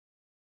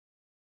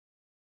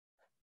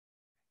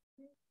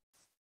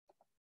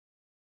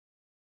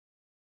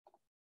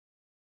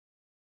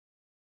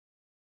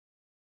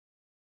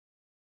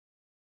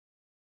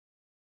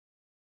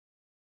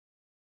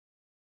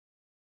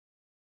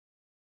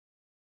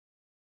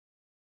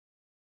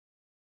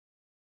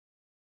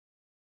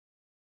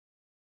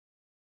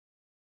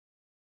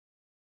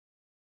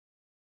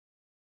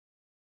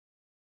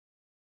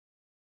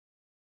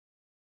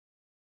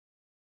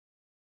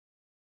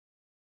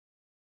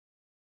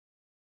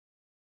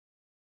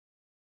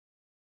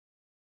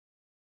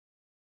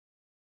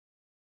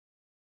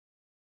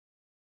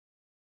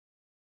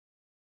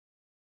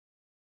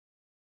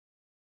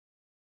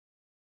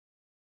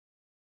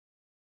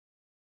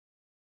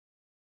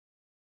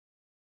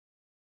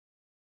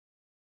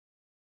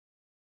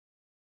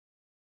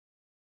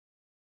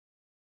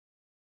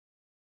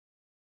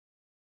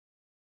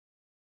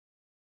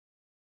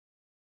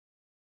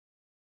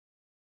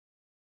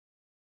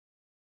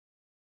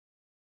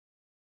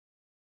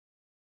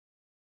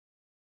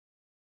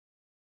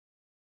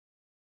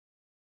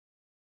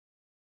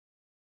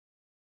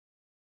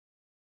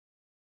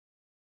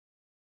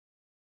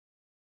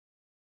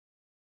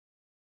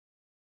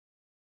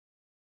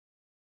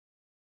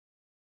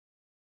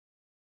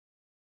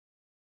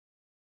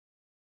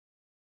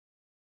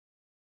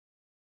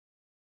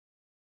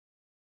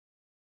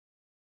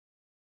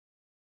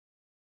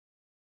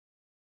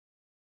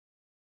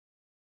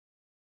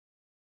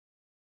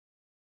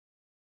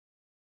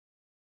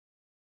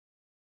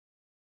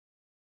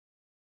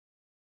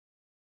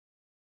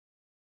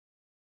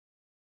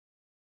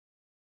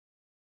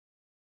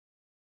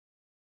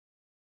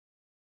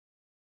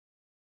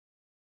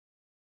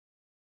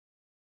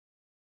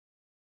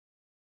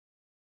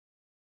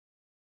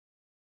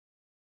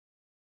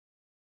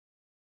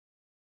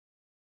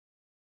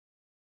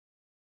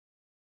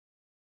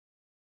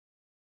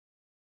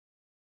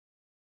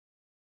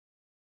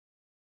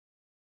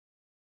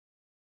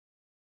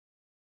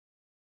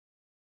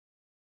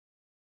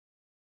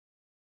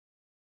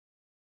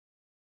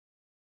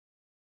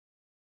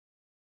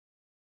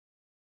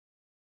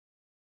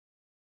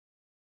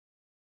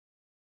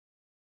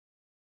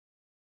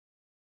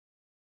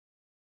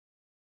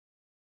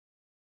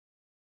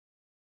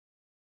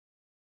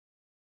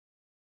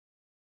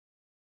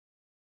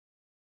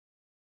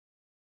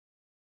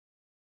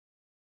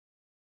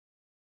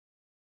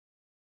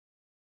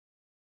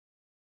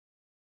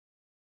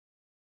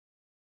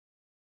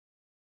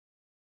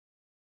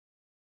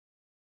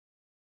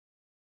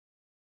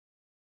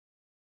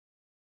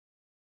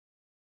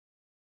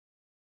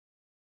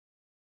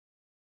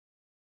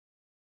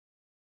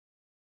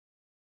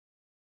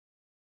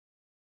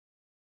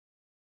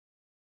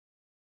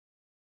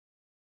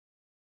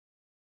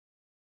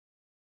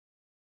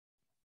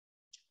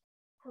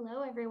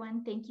Hello,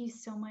 everyone. Thank you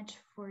so much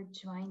for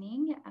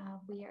joining.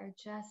 We are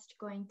just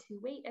going to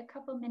wait a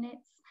couple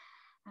minutes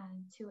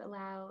to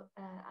allow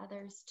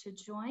others to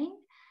join.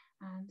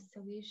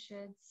 So we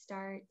should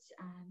start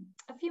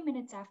a few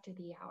minutes after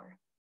the hour.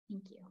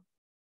 Thank you.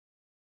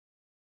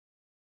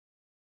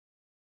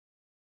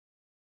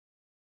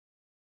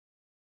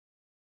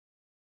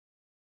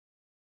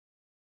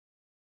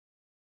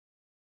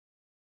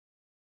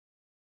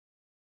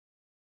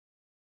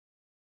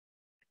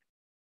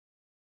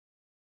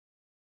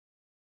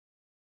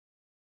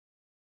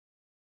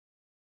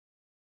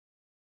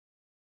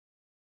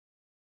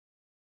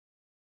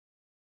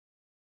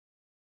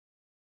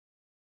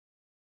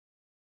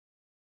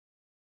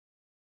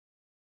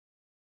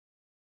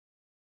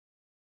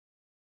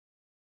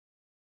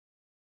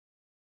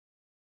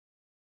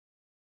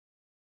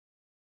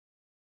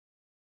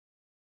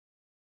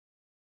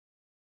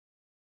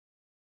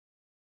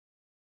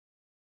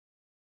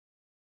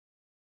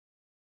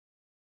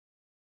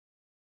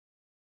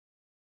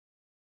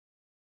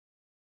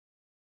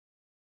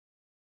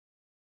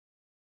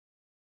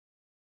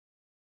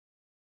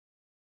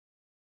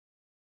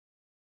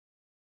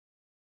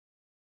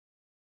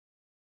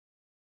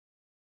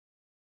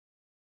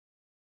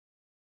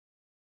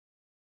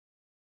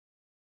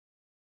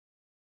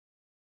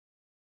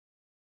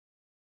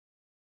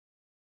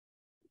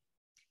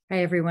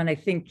 Hi, everyone. I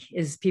think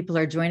as people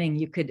are joining,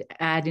 you could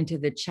add into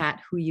the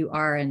chat who you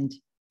are and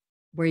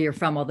where you're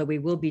from, although we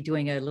will be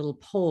doing a little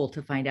poll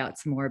to find out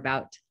some more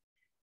about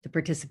the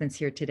participants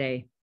here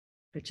today.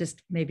 But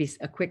just maybe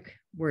a quick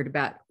word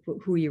about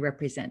who you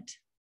represent.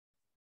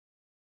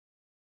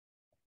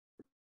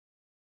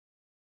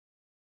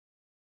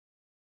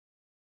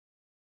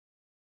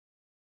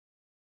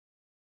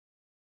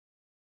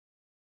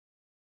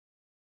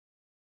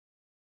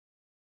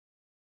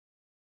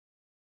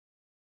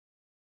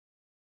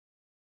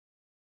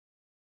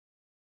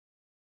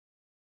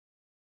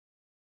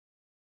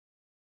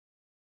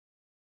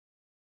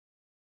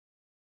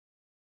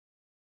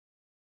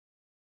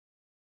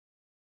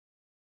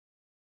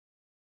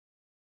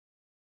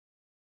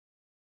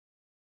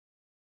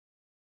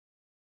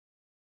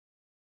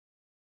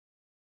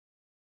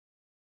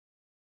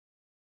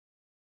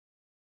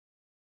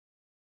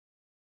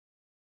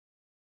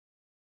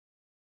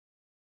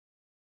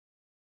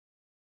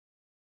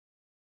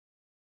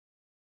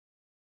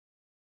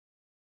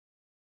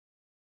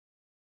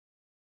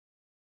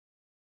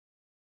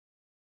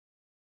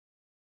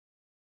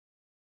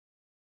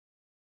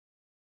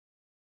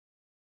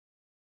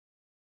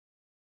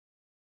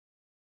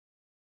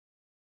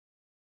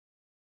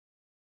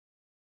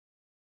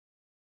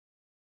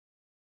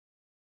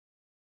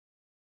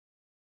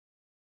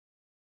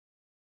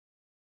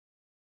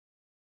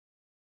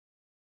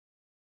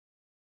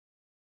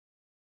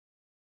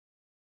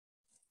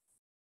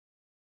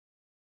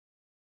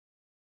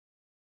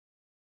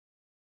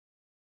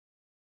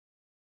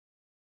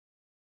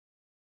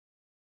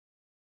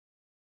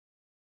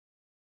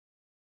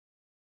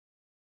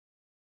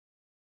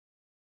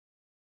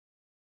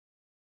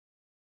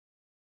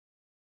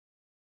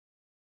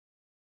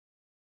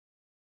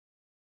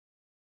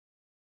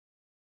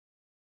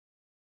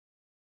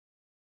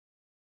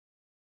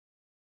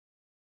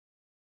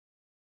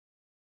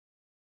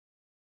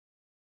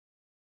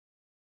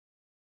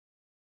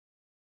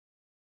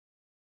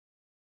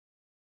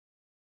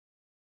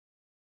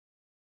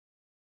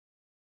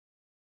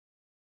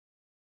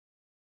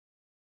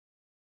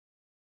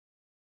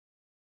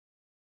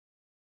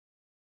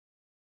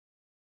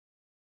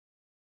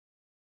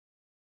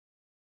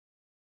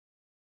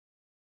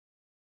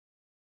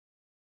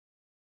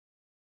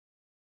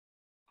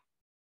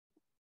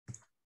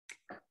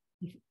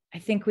 I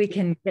think we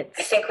can get.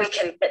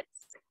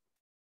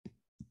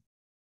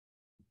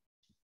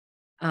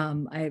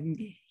 I'm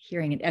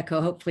hearing an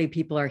echo. Hopefully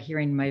people are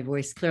hearing my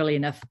voice clearly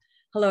enough.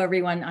 Hello,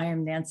 everyone. I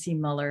am Nancy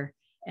Muller,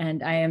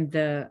 and I am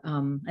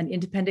an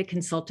independent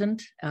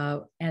consultant,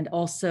 and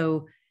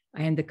also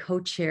I am the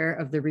co-chair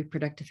of the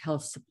Reproductive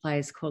Health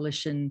Supplies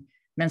Coalition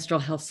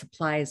Menstrual Health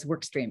Supplies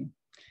Workstream,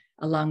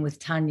 along with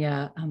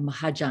Tanya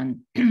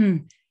Mahajan,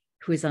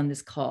 who is on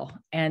this call.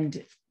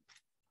 And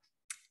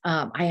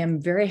I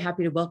am very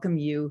happy to welcome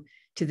you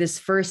to this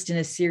first in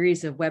a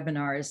series of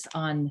webinars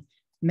on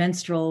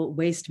menstrual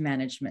waste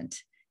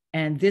management.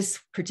 And this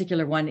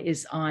particular one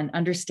is on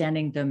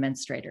understanding the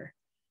menstruator.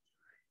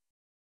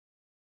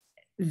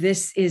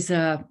 This is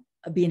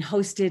being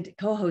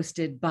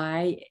co-hosted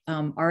by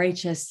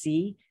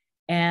RHSC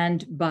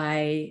and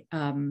by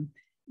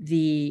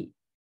the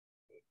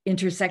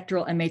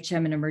Intersectoral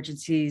MHM and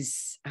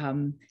Emergencies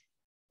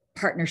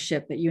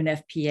Partnership at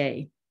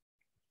UNFPA,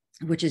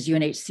 which is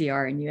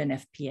UNHCR and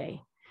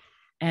UNFPA.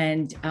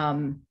 And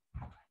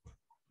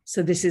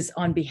so this is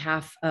on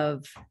behalf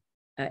of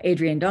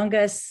Adrienne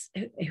Dongas,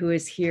 who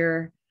is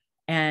here,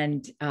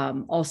 and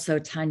also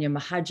Tanya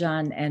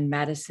Mahajan and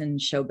Madison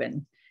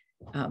Shobin.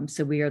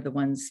 So we are the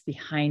ones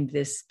behind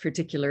this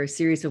particular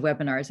series of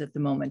webinars at the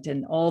moment,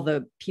 and all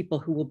the people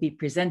who will be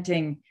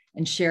presenting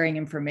and sharing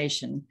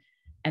information,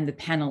 and the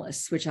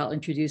panelists, which I'll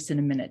introduce in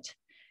a minute.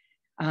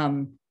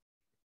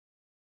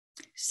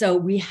 So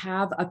we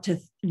have up to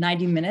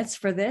 90 minutes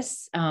for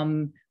this.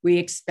 We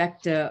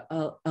expect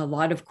a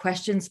lot of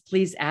questions.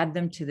 Please add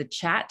them to the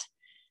chat,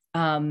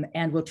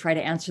 and we'll try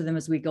to answer them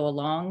as we go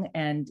along,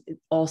 and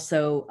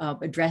also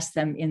address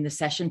them in the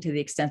session to the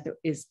extent that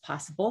is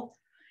possible.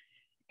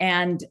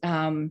 And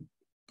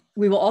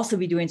we will also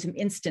be doing some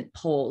instant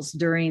polls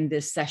during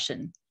this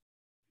session.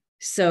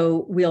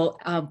 So we'll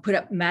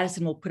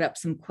Madison will put up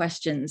some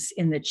questions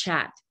in the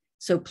chat.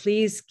 So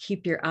please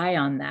keep your eye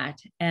on that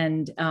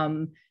and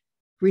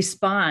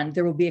respond.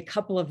 There will be a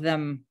couple of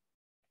them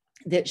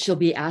that she'll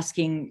be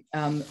asking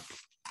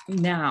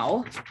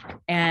now.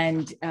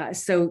 And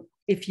so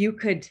if you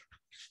could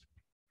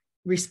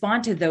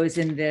respond to those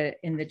in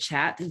the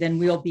chat, then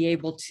we'll be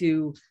able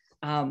to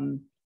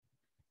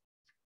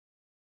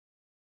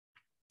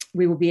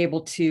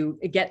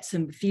get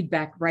some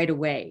feedback right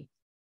away.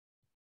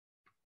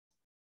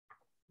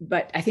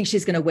 But I think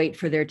she's going to wait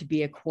for there to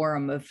be a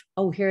quorum of,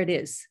 oh, here it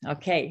is.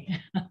 Okay.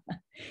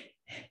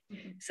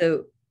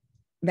 So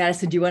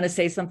Madison, do you want to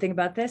say something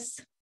about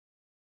this?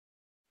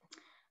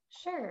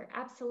 Sure,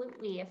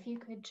 absolutely. If you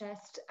could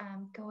just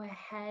go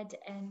ahead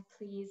and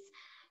please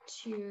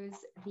choose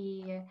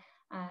the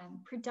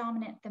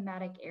predominant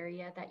thematic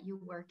area that you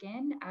work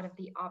in out of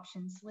the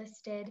options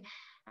listed,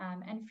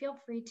 and feel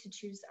free to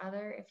choose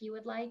other if you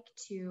would like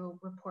to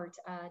report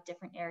a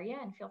different area,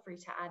 and feel free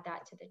to add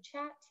that to the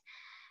chat,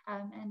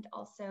 and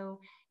also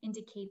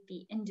indicate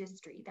the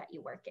industry that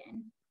you work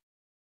in.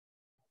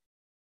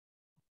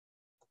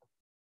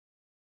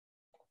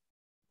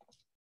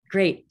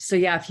 Great. So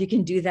yeah, if you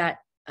can do that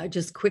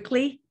just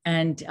quickly,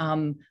 and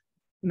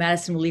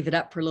Madison will leave it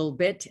up for a little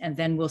bit, and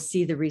then we'll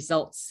see the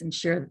results and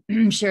share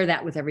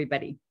that with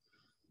everybody,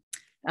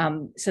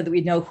 so that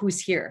we know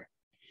who's here.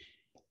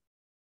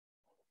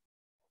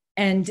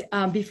 And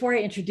before I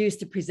introduce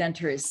the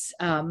presenters,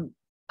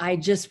 I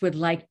just would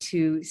like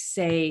to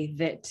say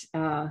that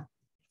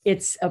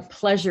it's a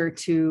pleasure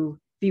to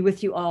be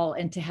with you all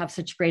and to have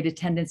such great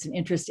attendance and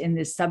interest in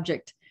this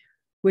subject,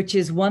 which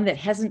is one that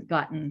hasn't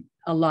gotten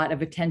a lot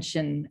of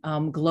attention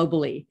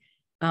globally.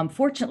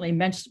 Fortunately,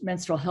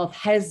 menstrual health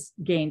has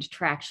gained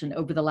traction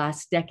over the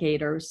last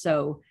decade or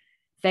so,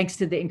 thanks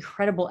to the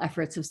incredible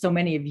efforts of so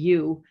many of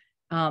you,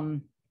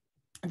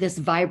 this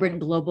vibrant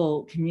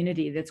global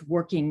community that's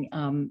working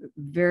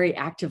very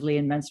actively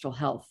in menstrual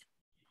health.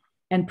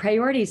 And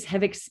priorities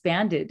have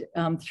expanded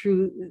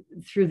through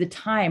the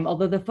time,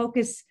 although the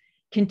focus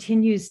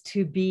continues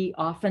to be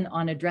often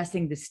on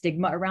addressing the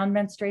stigma around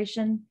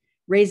menstruation,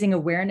 raising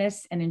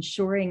awareness, and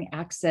ensuring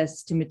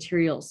access to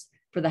materials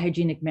for the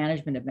hygienic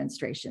management of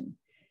menstruation.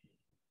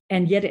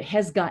 And yet it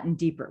has gotten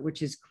deeper,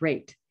 which is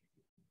great.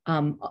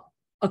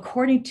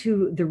 According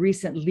to the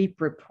recent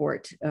LEAP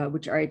report,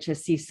 which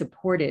RHSC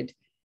supported,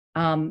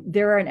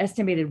 there are an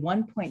estimated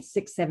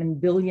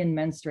 1.67 billion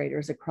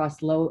menstruators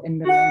across low and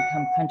middle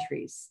income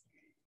countries.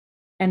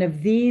 And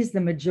of these,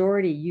 the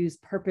majority use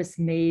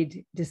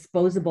purpose-made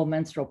disposable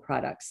menstrual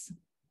products,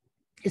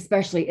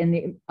 especially in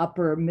the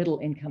upper middle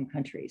income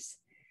countries.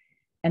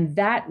 And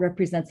that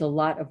represents a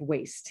lot of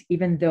waste,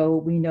 even though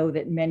we know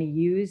that many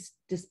use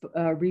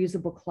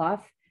reusable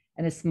cloth,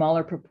 and a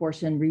smaller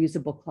proportion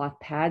reusable cloth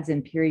pads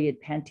and period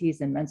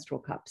panties and menstrual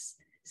cups.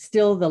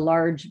 Still, the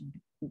large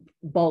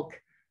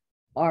bulk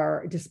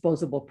are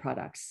disposable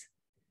products.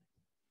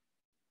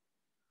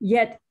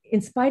 Yet,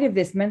 in spite of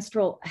this,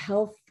 menstrual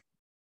health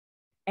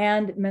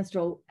and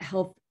menstrual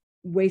health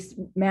waste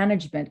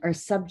management are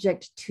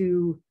subject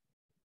to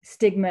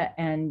stigma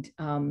and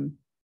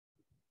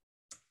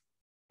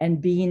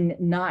being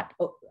not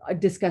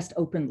discussed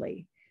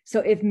openly. So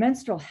if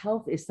menstrual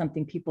health is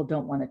something people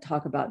don't want to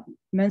talk about,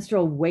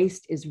 menstrual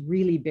waste is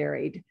really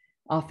buried,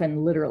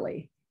 often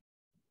literally.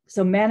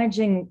 So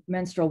managing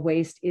menstrual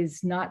waste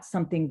is not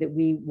something that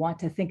we want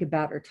to think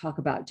about or talk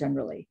about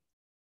generally.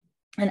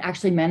 And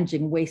actually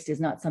managing waste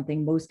is not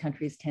something most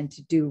countries tend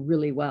to do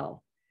really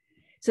well.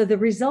 So the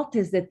result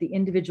is that the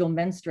individual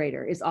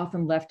menstruator is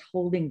often left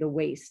holding the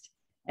waste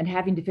and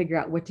having to figure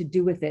out what to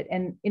do with it,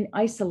 and in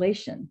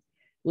isolation,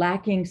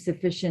 lacking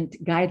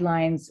sufficient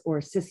guidelines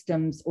or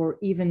systems or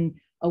even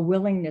a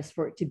willingness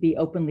for it to be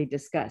openly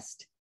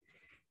discussed.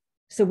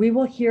 So we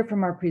will hear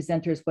from our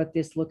presenters what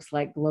this looks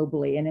like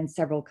globally and in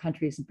several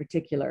countries in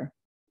particular.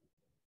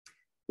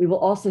 We will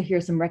also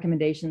hear some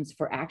recommendations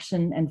for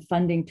action and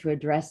funding to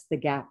address the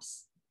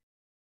gaps.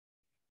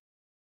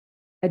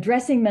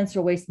 Addressing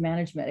menstrual waste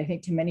management, I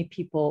think to many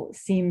people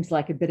seems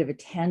like a bit of a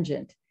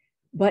tangent,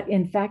 but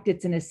in fact,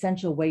 it's an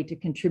essential way to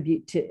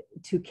contribute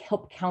to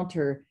help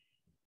counter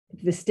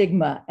the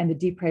stigma and the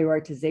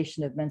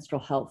deprioritization of menstrual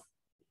health.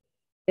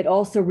 It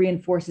also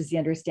reinforces the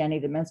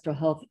understanding that menstrual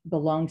health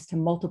belongs to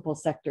multiple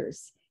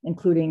sectors,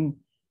 including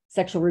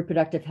sexual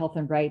reproductive health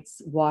and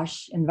rights,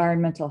 WASH,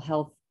 environmental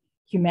health,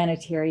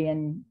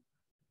 humanitarian,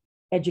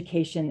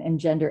 education, and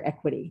gender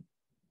equity.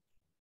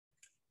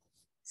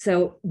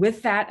 So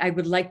with that, I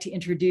would like to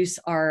introduce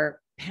our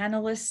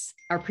panelists,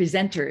 our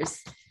presenters,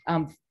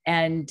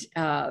 and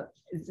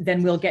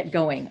then we'll get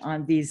going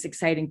on these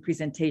exciting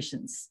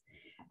presentations.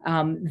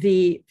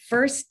 The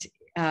first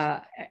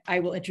I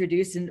will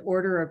introduce in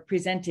order of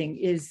presenting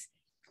is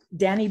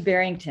Danny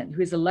Barrington,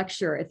 who is a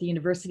lecturer at the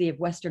University of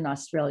Western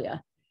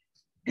Australia,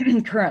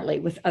 currently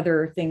with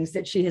other things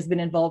that she has been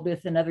involved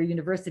with in other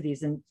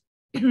universities.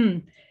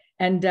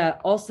 And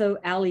also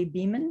Ali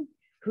Beeman,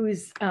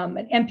 who's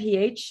an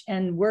MPH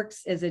and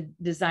works as a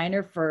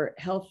designer for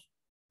health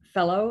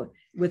fellow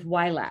with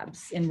Y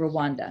Labs in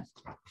Rwanda.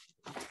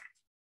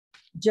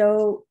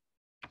 Joe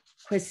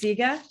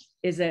Kwesiga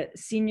is a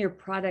senior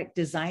product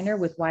designer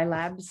with Y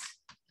Labs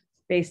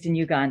based in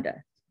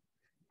Uganda.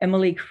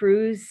 Emily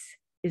Cruz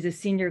is a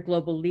senior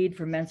global lead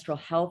for menstrual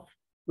health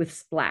with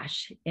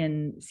Splash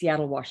in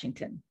Seattle,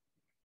 Washington.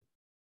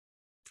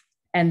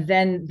 And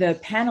then the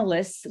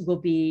panelists will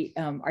be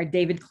our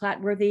David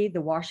Clatworthy,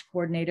 the WASH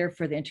coordinator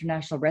for the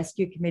International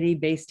Rescue Committee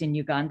based in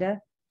Uganda.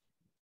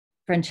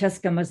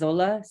 Francesca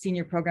Mazzola,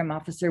 senior program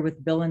officer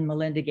with Bill and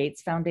Melinda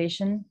Gates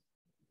Foundation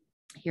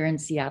here in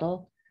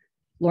Seattle.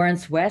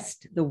 Lawrence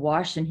West, the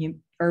WASH and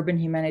Urban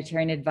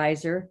Humanitarian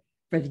Advisor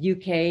for the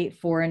UK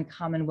Foreign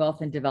Commonwealth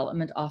and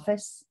Development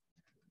Office.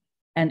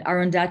 And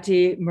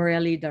Arundhati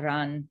Murali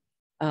Dharan,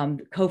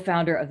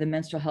 co-founder of the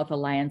Menstrual Health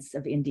Alliance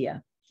of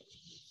India.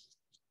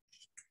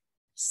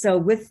 So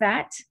with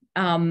that,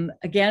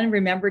 again,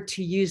 remember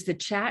to use the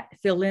chat,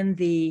 fill in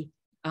the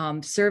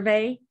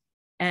survey,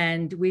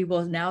 and we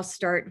will now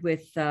start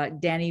with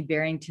Danny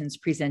Barrington's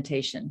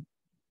presentation.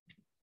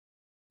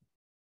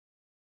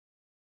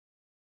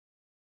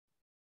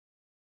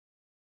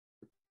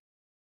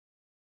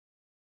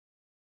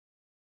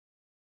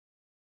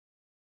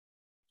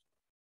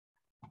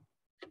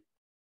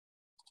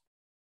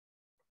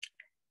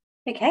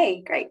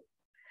 Okay, great.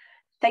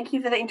 Thank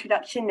you for the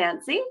introduction,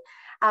 Nancy.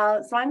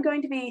 So I'm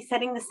going to be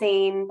setting the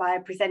scene by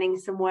presenting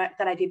some work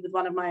that I did with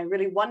one of my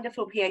really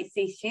wonderful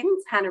PhD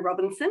students, Hannah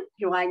Robinson,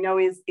 who I know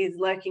is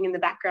lurking in the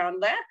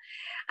background there.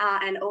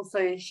 And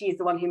also she is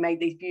the one who made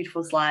these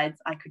beautiful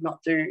slides. I could not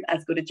do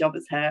as good a job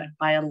as her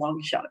by a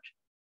long shot.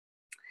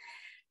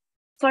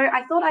 So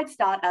I thought I'd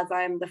start, as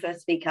I'm the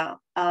first speaker,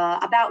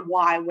 about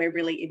why we're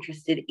really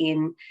interested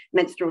in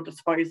menstrual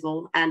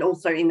disposal, and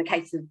also in the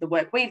case of the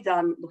work we've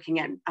done, looking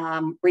at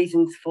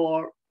reasons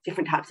for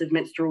different types of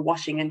menstrual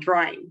washing and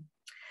drying.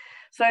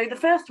 So the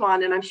first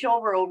one, and I'm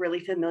sure we're all really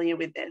familiar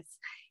with this,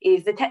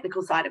 is the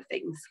technical side of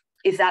things,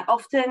 is that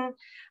often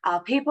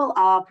people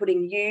are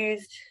putting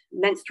used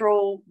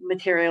menstrual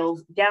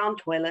materials down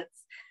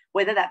toilets,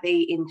 whether that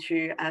be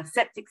into a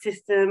septic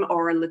system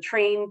or a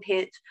latrine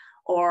pit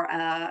or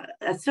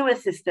a sewer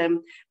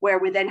system, where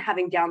we're then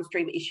having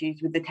downstream issues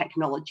with the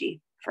technology,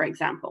 for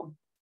example.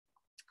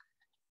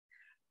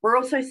 We're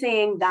also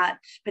seeing that,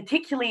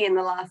 particularly in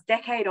the last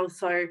decade or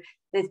so,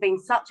 there's been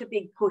such a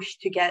big push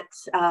to get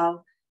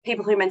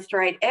people who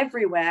menstruate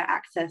everywhere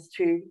access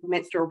to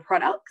menstrual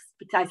products.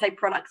 But I say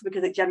products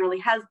because it generally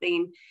has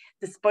been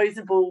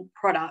disposable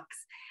products,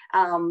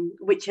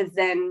 which has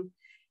then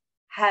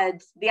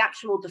had the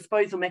actual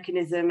disposal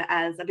mechanism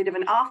as a bit of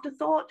an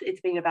afterthought.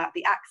 It's been about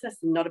the access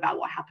and not about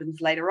what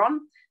happens later on.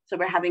 So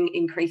we're having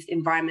increased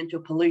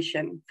environmental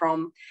pollution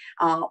from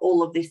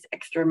all of this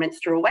extra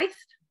menstrual waste.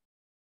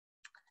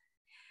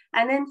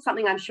 And then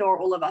something I'm sure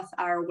all of us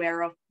are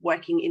aware of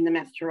working in the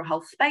menstrual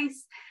health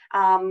space,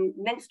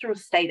 menstrual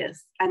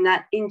status, and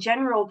that in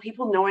general,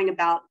 people knowing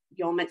about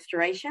your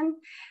menstruation,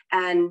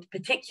 and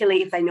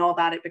particularly if they know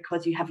about it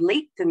because you have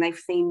leaked and they've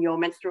seen your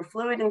menstrual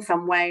fluid in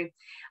some way,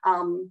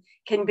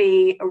 can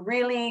be a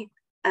really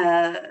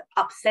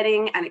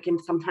upsetting, and it can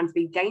sometimes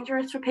be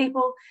dangerous for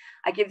people.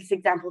 I give this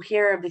example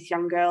here of this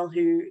young girl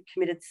who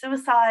committed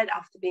suicide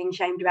after being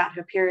shamed about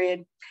her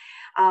period.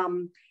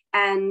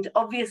 And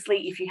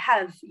obviously, if you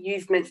have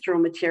used menstrual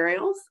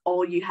materials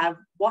or you have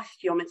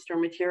washed your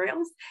menstrual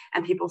materials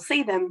and people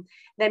see them,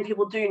 then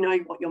people do know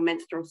what your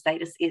menstrual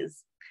status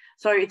is.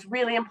 So it's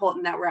really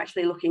important that we're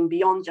actually looking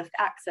beyond just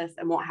access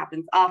and what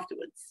happens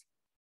afterwards.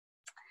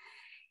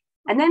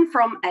 And then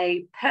from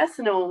a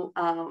personal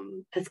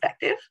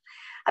perspective,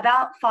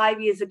 about 5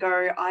 years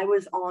ago, I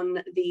was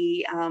on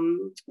the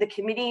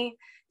committee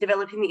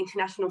developing the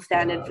international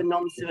standard for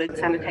non-sewered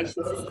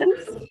sanitation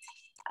systems.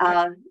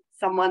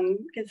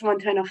 Can someone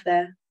turn off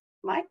their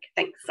mic?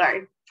 Thanks,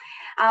 sorry.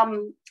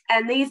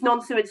 And these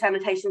non-sewered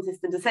sanitation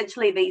systems,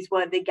 essentially these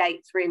were the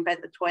Gates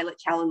Reinvent the Toilet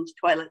Challenge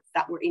toilets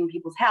that were in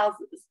people's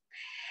houses.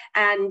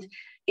 And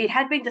it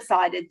had been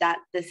decided that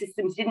the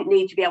systems didn't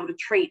need to be able to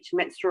treat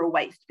menstrual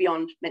waste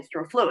beyond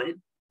menstrual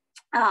fluid.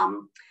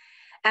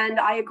 And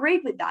I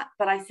agreed with that,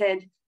 but I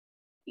said,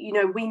 you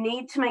know, we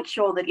need to make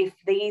sure that if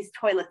these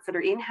toilets that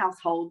are in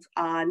households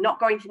are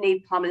not going to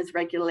need plumbers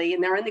regularly,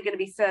 and they're only going to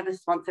be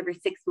serviced once every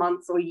 6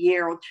 months or a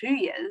year or 2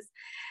 years,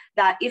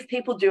 that if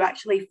people do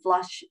actually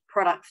flush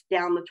products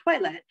down the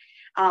toilet,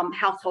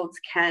 households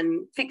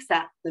can fix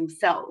that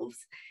themselves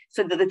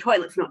so that the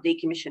toilet's not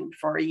decommissioned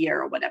for a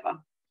year or whatever.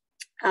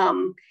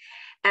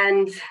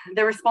 And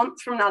the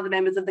response from other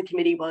members of the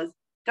committee was,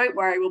 don't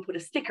worry, we'll put a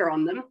sticker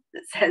on them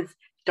that says,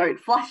 don't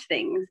flush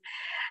things.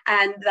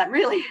 And that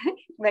really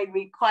made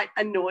me quite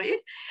annoyed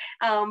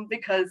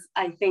because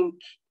I think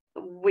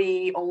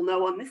we all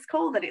know on this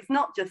call that it's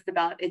not just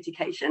about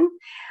education.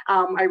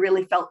 I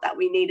really felt that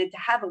we needed to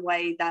have a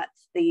way that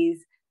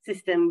these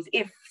systems,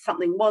 if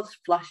something was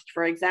flushed,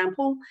 for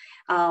example,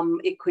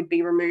 it could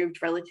be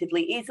removed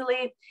relatively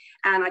easily.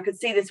 And I could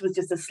see this was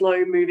just a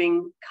slow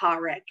moving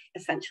car wreck,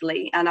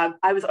 essentially. And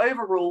I was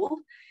overruled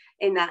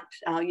in that,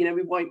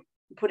 we won't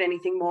put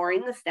anything more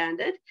in the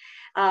standard.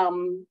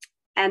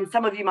 And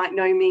some of you might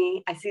know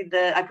me.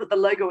 I put the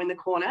logo in the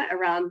corner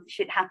around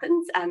Shit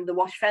Happens and the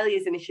Wash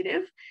Failures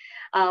Initiative.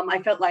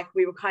 I felt like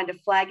we were kind of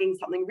flagging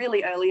something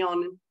really early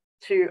on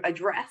to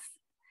address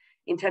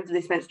in terms of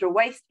this menstrual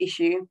waste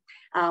issue,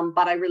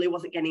 but I really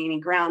wasn't getting any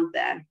ground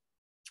there.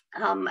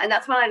 And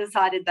that's when I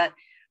decided that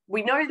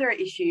we know there are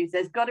issues,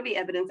 there's got to be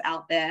evidence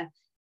out there.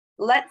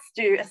 Let's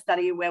do a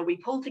study where we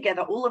pull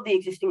together all of the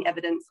existing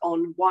evidence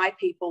on why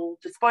people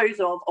dispose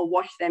of or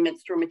wash their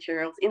menstrual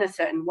materials in a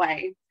certain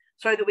way,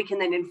 so that we can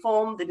then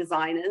inform the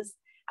designers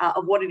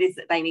of what it is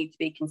that they need to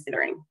be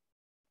considering.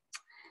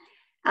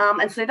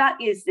 And so that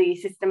is the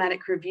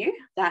systematic review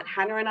that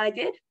Hannah and I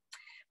did.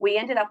 We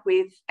ended up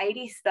with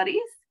 80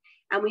 studies,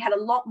 and we had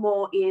a lot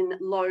more in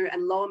low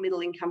and lower middle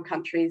income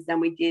countries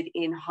than we did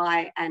in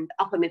high and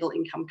upper middle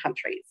income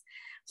countries.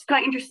 It's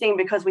quite interesting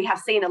because we have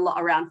seen a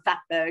lot around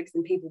fatbergs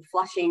and people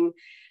flushing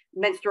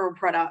menstrual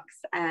products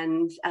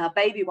and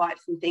baby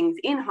wipes and things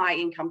in high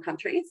income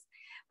countries.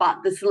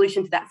 But the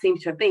solution to that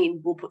seems to have been,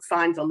 we'll put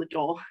signs on the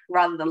door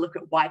rather than look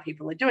at why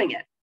people are doing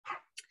it.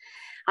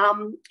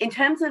 In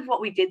terms of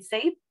what we did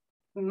see,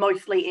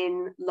 mostly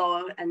in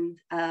lower and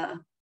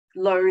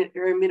low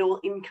or middle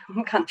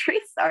income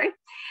countries,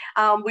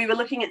 we were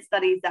looking at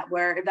studies that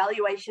were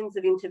evaluations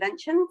of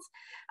interventions.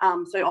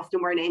 So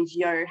often where an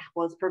NGO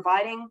was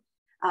providing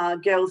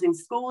girls in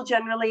school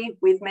generally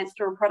with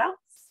menstrual products,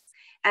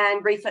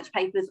 and research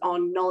papers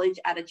on knowledge,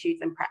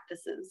 attitudes and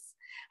practices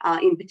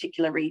in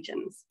particular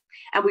regions.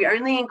 And we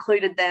only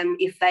included them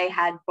if they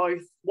had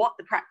both what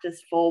the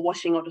practice for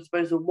washing or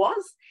disposal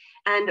was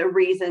and a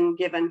reason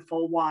given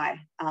for why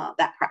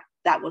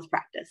that was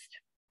practiced.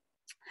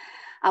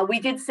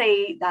 We did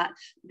see that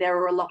there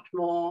were a lot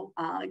more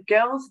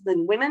girls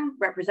than women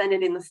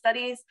represented in the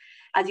studies,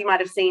 as you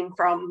might have seen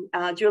from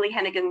Julie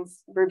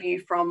Hennigan's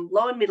review from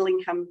low and middle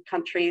income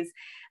countries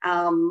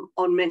on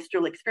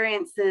menstrual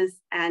experiences,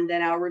 and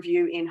then our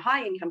review in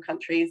high income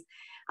countries.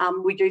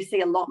 We do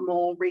see a lot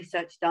more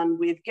research done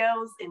with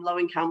girls in low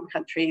income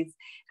countries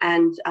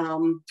and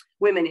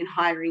women in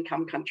higher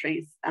income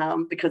countries,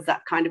 because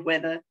that's kind of where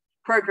the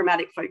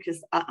programmatic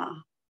focus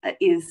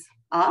is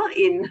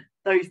in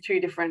those two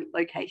different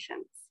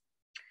locations.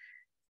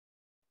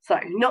 So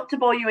not to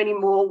bore you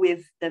anymore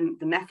with the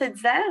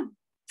methods there,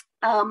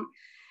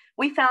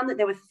 we found that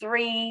there were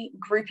 3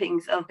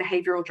 groupings of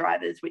behavioural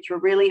drivers which were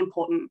really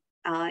important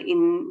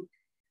in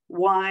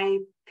why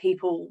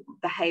people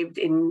behaved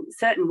in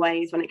certain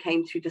ways when it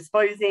came to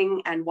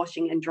disposing and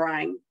washing and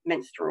drying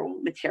menstrual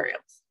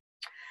materials.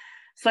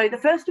 So the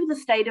first was the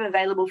state of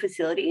available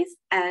facilities,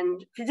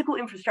 and physical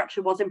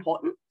infrastructure was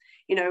important.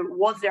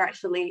 Was there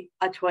actually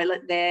a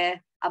toilet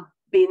there, a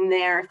bin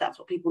there if that's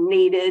what people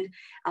needed,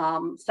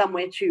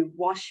 somewhere to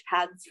wash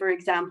pads, for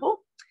example.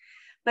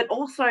 But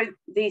also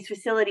these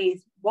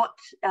facilities, what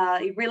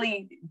it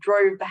really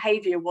drove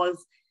behaviour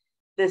was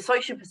the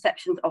social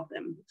perceptions of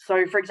them.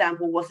 So, for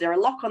example, was there a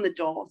lock on the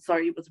door? So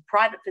it was a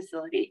private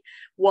facility.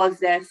 Was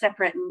there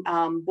separate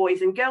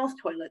boys and girls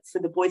toilets so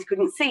the boys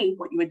couldn't see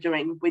what you were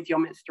doing with your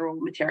menstrual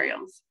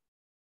materials?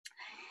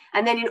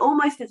 And then in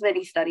almost as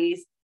many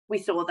studies, we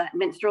saw that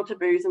menstrual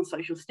taboos and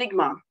social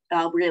stigma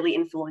really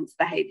influenced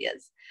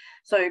behaviours.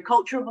 So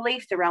cultural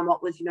beliefs around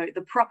what was,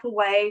 the proper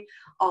way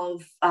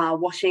of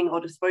washing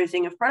or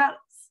disposing of products.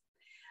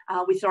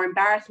 We saw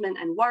embarrassment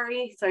and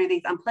worry, so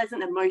these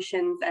unpleasant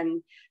emotions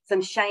and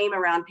some shame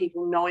around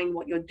people knowing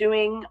what you're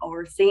doing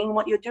or seeing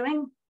what you're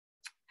doing.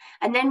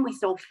 And then we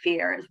saw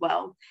fear as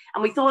well.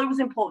 And we thought it was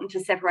important to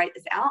separate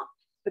this out,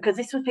 because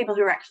this was people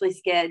who were actually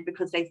scared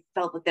because they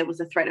felt that there was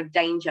a threat of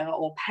danger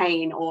or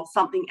pain or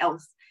something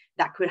else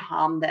that could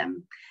harm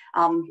them.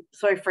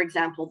 So, for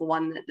example, the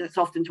one that's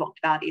often talked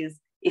about is,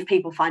 if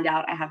people find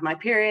out I have my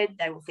period,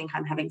 they will think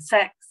I'm having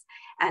sex,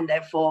 and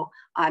therefore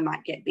I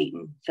might get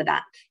beaten for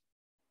that.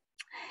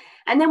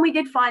 And then we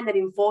did find that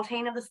in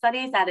 14 of the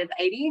studies out of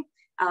 80,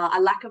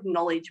 a lack of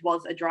knowledge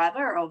was a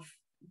driver of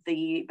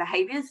the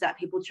behaviours that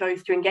people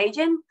chose to engage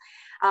in.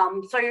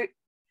 So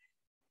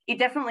it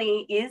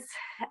definitely is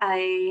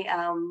a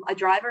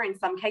driver in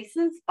some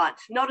cases, but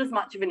not as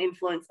much of an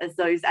influence as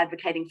those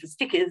advocating for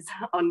stickers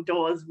on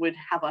doors would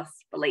have us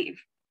believe.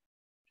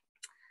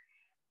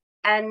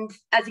 And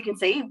as you can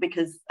see,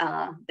 because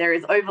there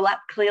is overlap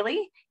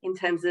clearly in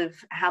terms of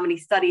how many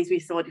studies we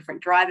saw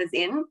different drivers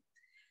in,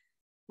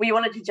 we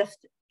wanted to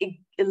just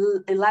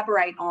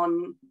elaborate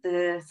on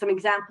some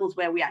examples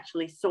where we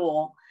actually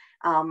saw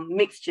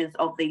mixtures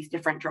of these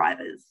different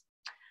drivers.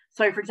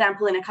 So, for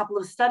example, in a couple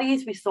of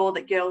studies, we saw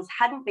that girls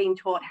hadn't been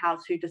taught how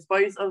to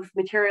dispose of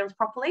materials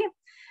properly,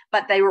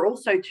 but they were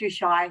also too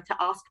shy to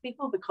ask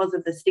people because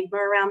of the stigma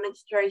around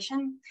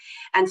menstruation.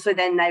 And so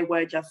then they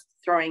were just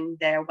throwing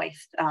their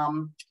waste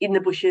in the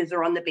bushes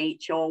or on the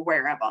beach or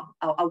wherever,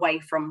 away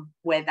from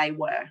where they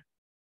were.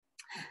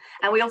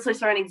 And we also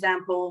saw an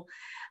example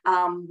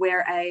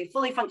where a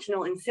fully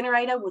functional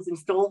incinerator was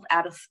installed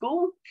out of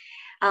school,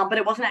 but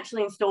it wasn't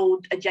actually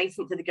installed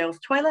adjacent to the girls'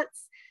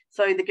 toilets.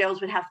 So the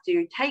girls would have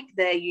to take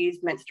their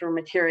used menstrual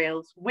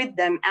materials with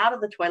them out of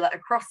the toilet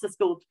across the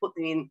school to put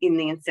them in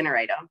the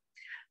incinerator.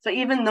 So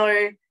even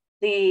though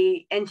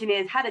the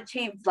engineers had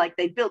achieved, like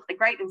they built a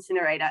great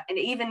incinerator, and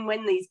even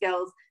when these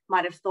girls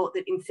might have thought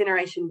that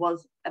incineration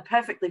was a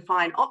perfectly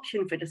fine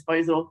option for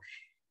disposal,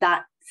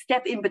 that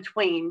step in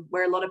between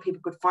where a lot of people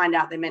could find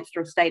out their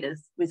menstrual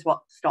status was what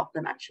stopped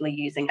them actually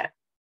using it.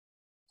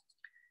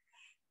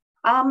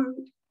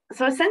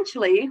 So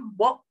essentially,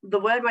 what the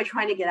word we're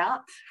trying to get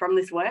out from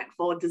this work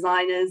for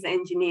designers,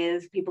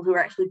 engineers, people who are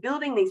actually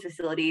building these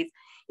facilities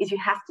is you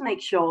have to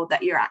make sure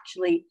that you're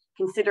actually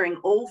considering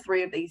all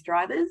three of these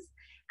drivers,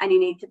 and you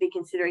need to be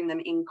considering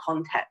them in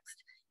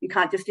context. You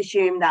can't just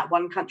assume that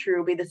one country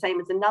will be the same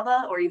as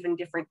another, or even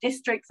different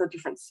districts or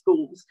different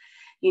schools.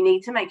 You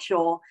need to make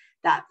sure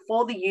that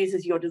for the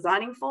users you're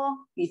designing for,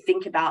 you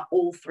think about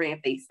all three of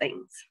these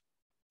things.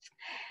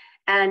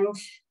 And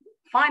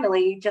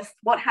finally, just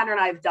what Hannah and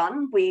I have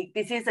done,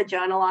 this is a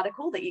journal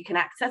article that you can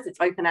access, it's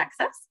open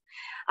access,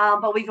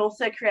 but we've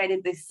also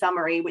created this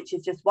summary, which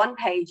is just one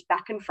page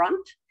back and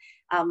front,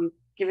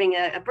 giving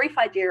a brief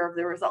idea of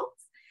the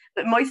results,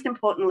 but most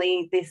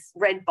importantly, this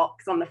red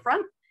box on the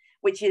front,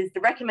 which is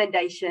the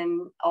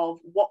recommendation of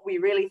what we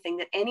really think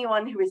that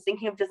anyone who is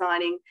thinking of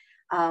designing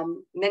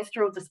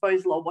menstrual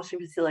disposal or washing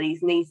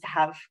facilities needs to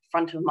have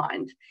front of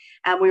mind.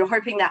 And we were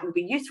hoping that would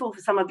be useful for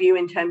some of you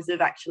in terms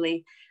of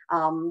actually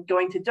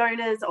going to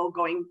donors or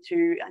going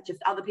to just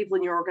other people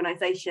in your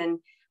organization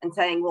and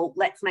saying, well,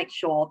 let's make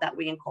sure that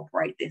we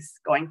incorporate this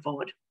going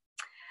forward.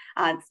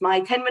 It's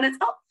my 10 minutes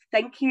up.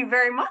 Thank you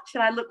very much.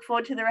 And I look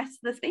forward to the rest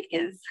of the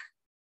speakers.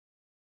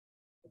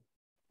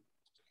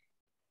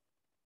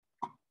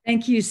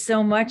 Thank you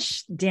so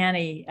much,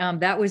 Danny.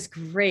 That was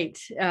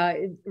great.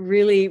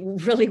 Really,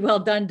 really well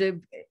done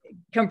to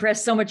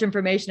compress so much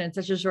information in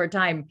such a short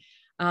time.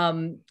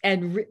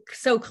 And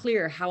so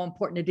clear how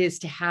important it is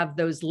to have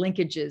those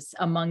linkages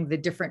among the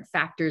different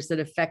factors that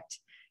affect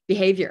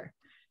behavior.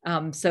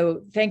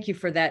 So thank you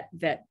for that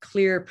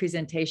clear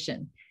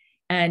presentation.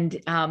 And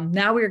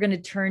now we're going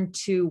to turn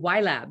to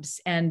YLabs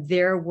and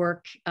their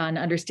work on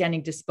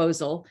understanding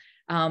disposal.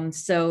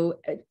 So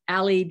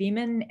Ali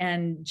Beeman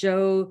and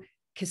Joe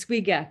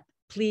Kiswiga,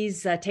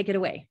 please take it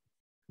away.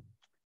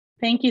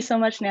 Thank you so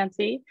much,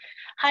 Nancy.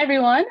 Hi,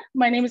 everyone.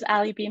 My name is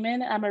Ali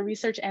Beeman. I'm a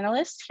research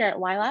analyst here at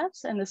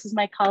YLabs, and this is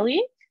my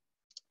colleague.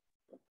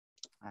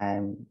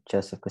 I'm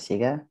Joseph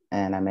Kiswiga,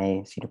 and I'm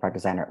a senior product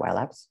designer at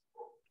YLabs.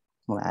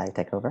 Will I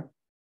take over?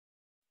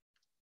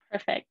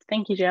 Perfect.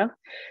 Thank you, Joe.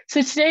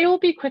 So today we'll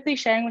be quickly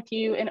sharing with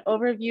you an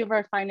overview of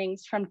our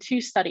findings from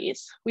 2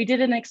 studies. We did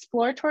an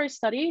exploratory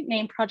study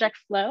named Project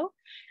Flow,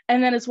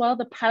 and then as well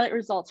the pilot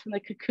results from the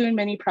Cocoon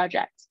Mini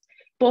project.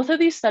 Both of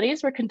these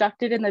studies were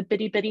conducted in the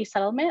Bidi Bidi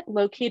settlement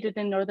located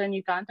in northern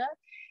Uganda.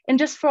 And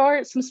just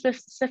for some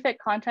specific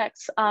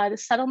context, the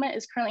settlement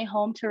is currently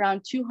home to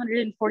around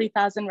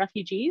 240,000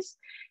 refugees,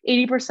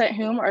 80%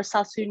 whom are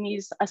South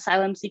Sudanese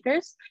asylum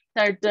seekers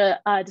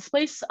that are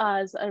displaced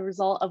as a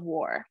result of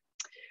war.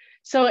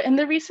 So in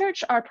the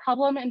research, our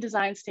problem and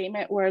design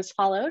statement were as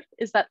followed,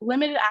 is that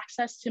limited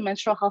access to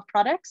menstrual health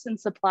products and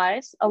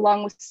supplies,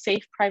 along with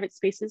safe private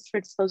spaces for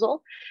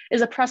disposal,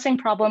 is a pressing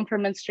problem for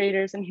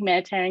menstruators in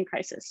humanitarian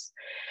crisis.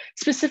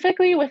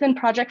 Specifically within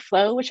Project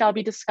Flow, which I'll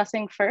be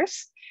discussing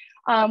first,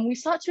 we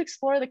sought to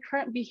explore the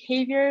current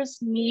behaviors,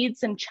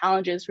 needs, and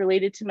challenges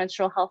related to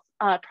menstrual health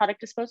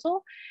product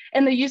disposal,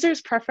 and the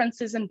user's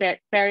preferences and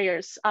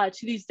barriers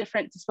to these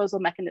different disposal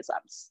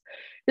mechanisms.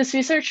 This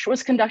research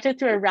was conducted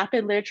through a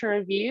rapid literature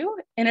review,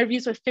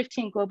 interviews with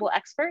 15 global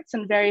experts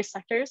in various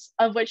sectors,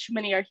 of which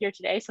many are here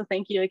today, so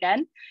thank you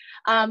again,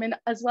 and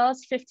as well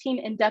as 15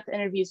 in-depth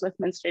interviews with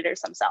menstruators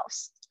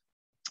themselves.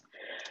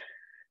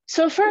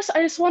 So first,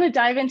 I just want to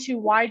dive into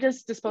why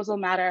does disposal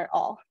matter at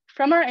all?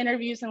 From our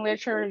interviews and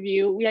literature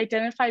review, we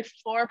identified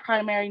 4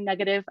 primary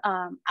negative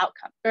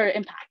outcomes or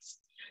impacts.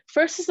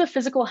 First is the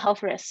physical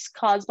health risks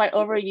caused by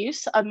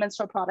overuse of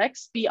menstrual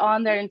products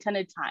beyond their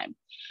intended time.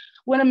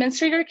 When a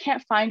menstruator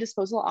can't find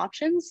disposal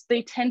options,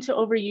 they tend to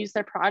overuse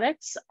their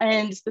products,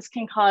 and this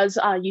can cause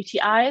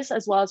UTIs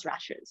as well as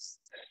rashes.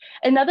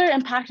 Another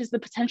impact is the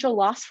potential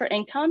loss for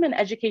income and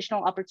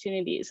educational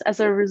opportunities as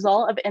a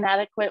result of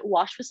inadequate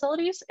wash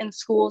facilities in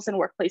schools and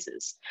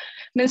workplaces.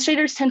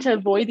 Menstruators tend to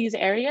avoid these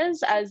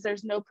areas as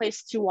there's no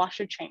place to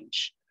wash or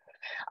change.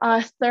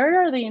 Third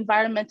are the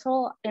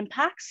environmental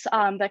impacts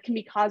that can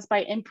be caused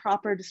by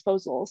improper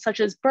disposal, such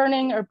as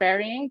burning or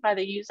burying by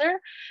the user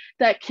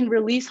that can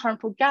release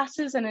harmful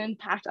gases and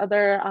impact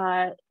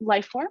other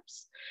life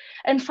forms.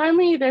 And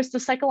finally, there's the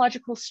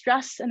psychological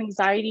stress and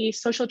anxiety,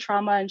 social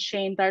trauma and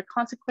shame that are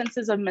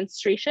consequences of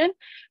menstruation,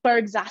 but are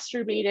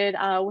exacerbated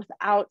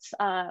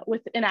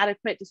with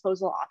inadequate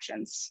disposal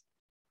options.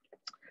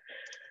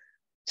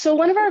 So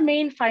one of our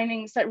main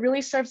findings that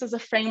really serves as a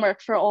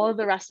framework for all of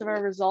the rest of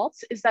our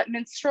results is that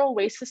menstrual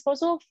waste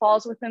disposal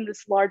falls within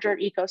this larger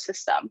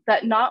ecosystem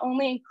that not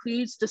only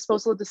includes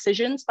disposal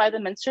decisions by the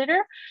menstruator,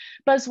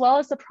 but as well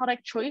as the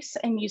product choice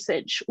and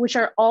usage, which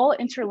are all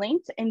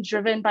interlinked and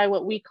driven by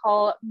what we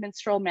call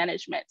menstrual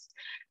management.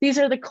 These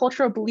are the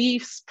cultural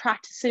beliefs,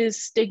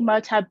 practices,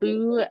 stigma,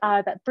 taboo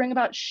that bring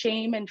about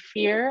shame and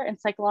fear and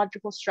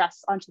psychological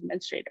stress onto the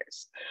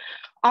menstruators.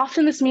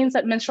 Often this means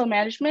that menstrual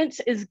management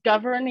is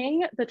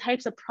governing the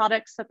types of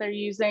products that they're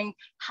using,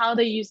 how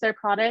they use their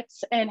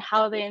products, and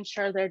how they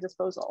ensure their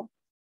disposal.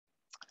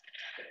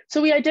 So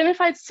we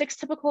identified 6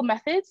 typical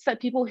methods that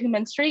people who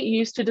menstruate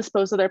use to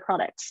dispose of their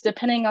products,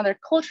 depending on their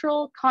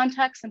cultural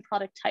context and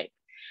product type.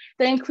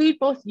 They include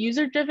both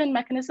user-driven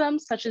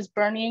mechanisms, such as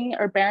burning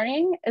or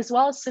burying, as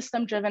well as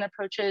system-driven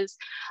approaches,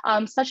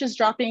 such as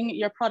dropping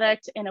your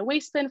product in a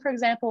waste bin, for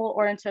example,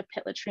 or into a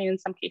pit latrine in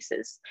some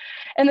cases.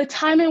 And the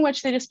time in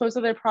which they dispose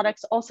of their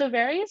products also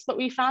varies, but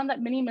we found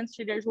that many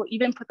menstruators will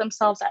even put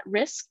themselves at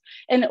risk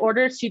in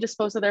order to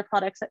dispose of their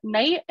products at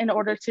night in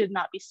order to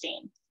not be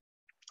seen.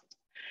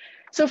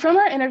 So from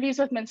our interviews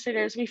with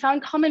menstruators, we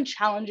found common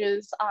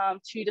challenges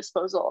to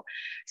disposal,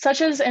 such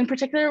as in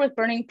particular with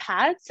burning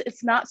pads,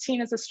 it's not seen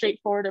as a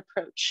straightforward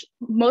approach.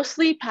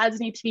 Mostly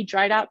pads need to be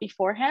dried out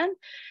beforehand,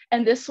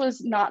 and this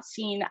was not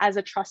seen as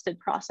a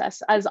trusted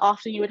process, as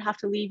often you would have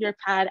to leave your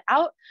pad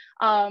out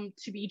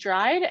to be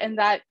dried, and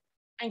that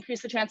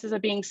increase the chances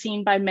of being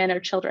seen by men or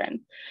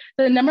children.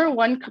 The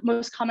 #1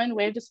 most common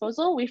way of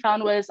disposal we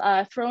found was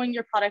throwing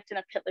your product in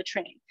a pit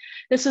latrine.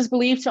 This was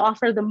believed to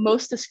offer the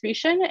most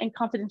discretion and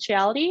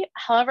confidentiality.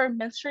 However,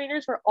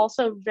 menstruators were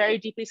also very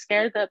deeply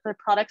scared that the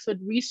products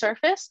would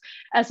resurface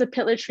as the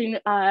pit latrine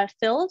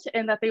filled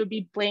and that they would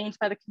be blamed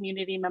by the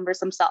community members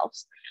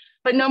themselves.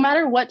 But no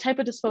matter what type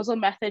of disposal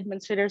method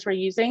menstruators were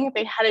using,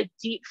 they had a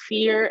deep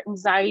fear,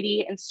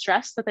 anxiety, and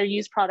stress that their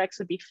used products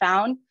would be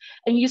found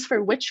and used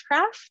for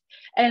witchcraft.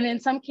 And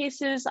in some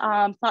cases,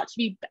 thought to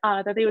be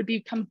that they would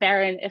become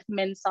barren if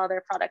men saw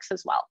their products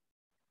as well.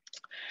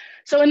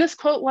 So in this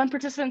quote, one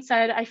participant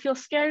said, "I feel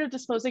scared of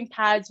disposing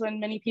pads when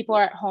many people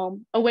are at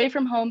home. Away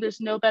from home, there's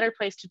no better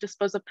place to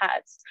dispose of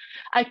pads.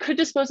 I could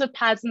dispose of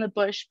pads in the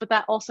bush, but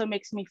that also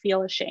makes me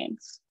feel ashamed."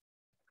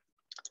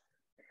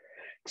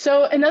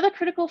 So another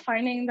critical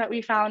finding that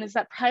we found is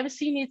that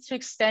privacy needs to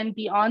extend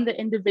beyond the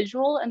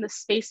individual and the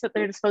space that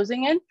they're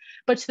disposing in,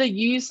 but to the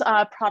used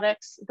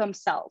products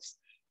themselves.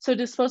 So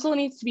disposal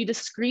needs to be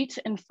discreet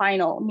and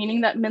final,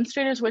 meaning that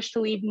menstruators wish to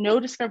leave no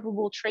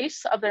discoverable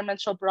trace of their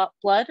menstrual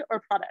blood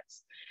or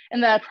products,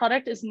 and that a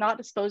product is not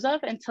disposed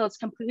of until it's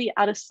completely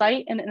out of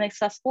sight and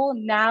inaccessible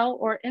now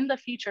or in the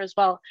future as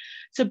well,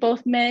 to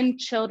both men,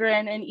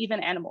 children, and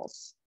even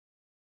animals.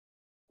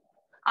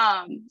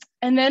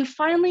 And then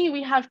finally,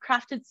 we have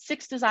crafted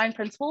 6 design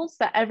principles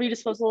that every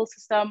disposal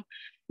system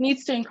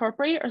needs to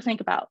incorporate or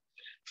think about.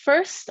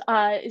 First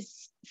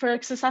is for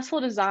a successful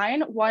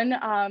design,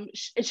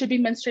 it should be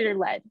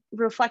menstruator-led,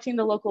 reflecting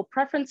the local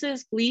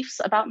preferences,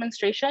 beliefs about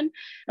menstruation.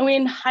 And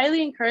we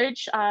highly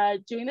encourage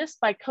doing this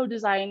by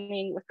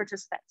co-designing with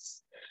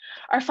participants.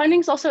 Our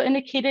findings also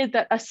indicated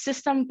that a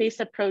system-based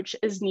approach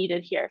is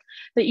needed here,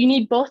 that you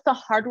need both the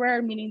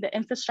hardware, meaning the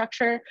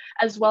infrastructure,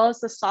 as well as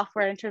the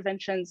software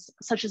interventions,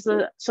 such as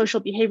the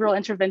social behavioral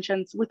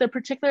interventions, with a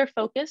particular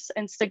focus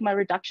and stigma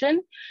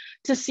reduction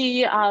to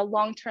see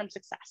long-term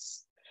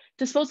success.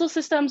 Disposal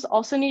systems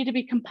also need to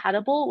be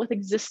compatible with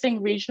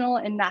existing regional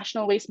and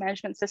national waste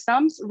management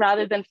systems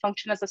rather than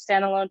function as a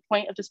standalone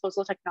point of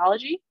disposal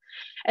technology,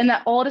 and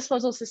that all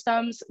disposal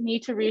systems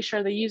need to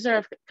reassure the user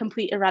of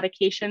complete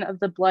eradication of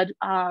the blood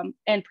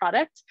and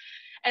product,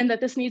 and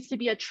that this needs to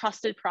be a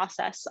trusted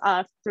process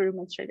through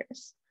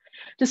menstruators.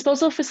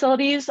 Disposal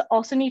facilities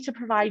also need to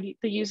provide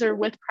the user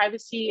with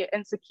privacy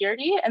and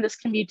security, and this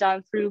can be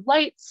done through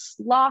lights,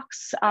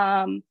 locks,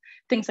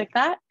 things like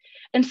that.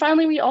 And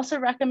finally, we also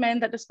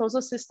recommend that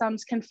disposal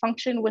systems can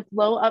function with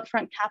low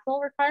upfront capital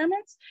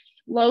requirements,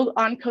 low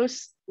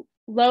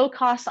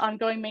cost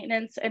ongoing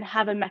maintenance, and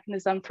have a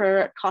mechanism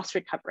for cost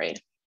recovery.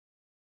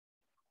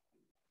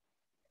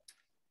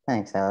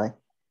 Thanks, Ellie.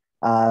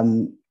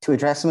 To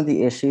address some of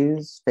the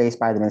issues faced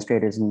by the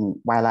administrators,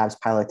 Y Labs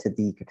piloted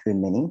the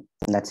Cocoon Mini,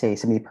 and that's a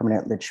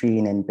semi-permanent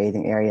latrine and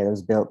bathing area that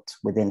was built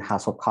within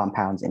household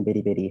compounds in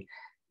Bitty Bitty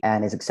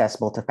and is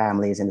accessible to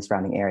families in the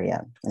surrounding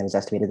area. And it was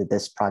estimated that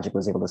this project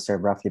was able to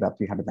serve roughly about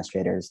 300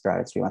 menstruators throughout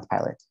its 3-month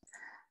pilot.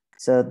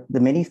 So the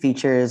Mini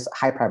features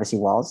high privacy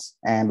walls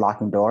and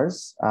locking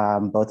doors,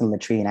 both in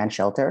latrine and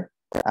shelter.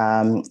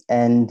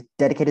 And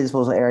dedicated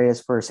disposal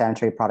areas for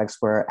sanitary products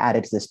were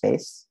added to the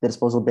space. The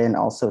disposal bin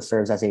also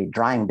serves as a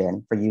drying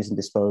bin for used and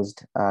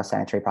disposed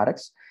sanitary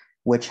products,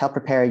 which help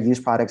prepare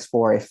used products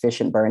for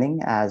efficient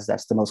burning, as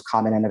that's the most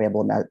common and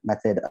available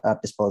method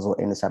of disposal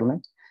in the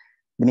settlement.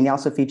 The mini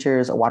also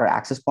features a water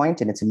access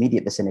point in its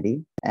immediate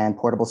vicinity, and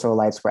portable solar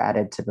lights were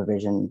added to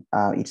provision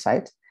each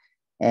site.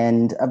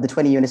 And of the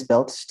 20 units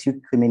built, 2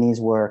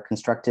 minis were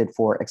constructed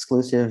for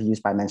exclusive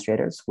use by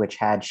menstruators, which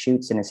had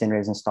chutes and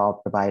incinerators installed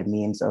to provide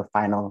means of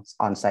final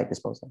on-site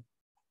disposal.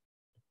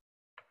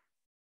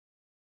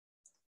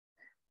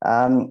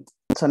 So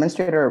a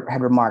menstruator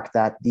had remarked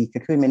that the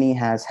Cocoon Mini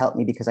has helped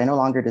me because I no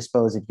longer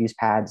dispose of used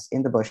pads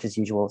in the bush as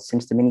usual,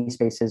 since the mini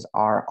spaces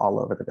are all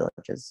over the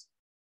villages.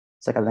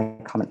 So I got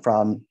a comment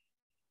from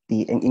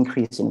the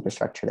increase in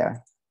infrastructure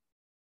there.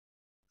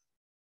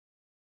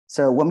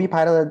 So when we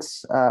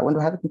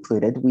had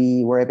concluded,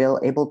 we were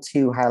able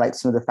to highlight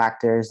some of the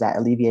factors that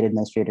alleviated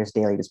menstruators'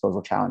 daily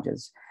disposal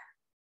challenges.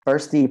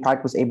 First, the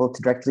product was able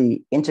to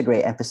directly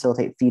integrate and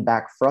facilitate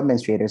feedback from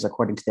menstruators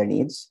according to their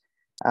needs.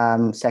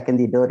 Second,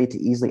 the ability to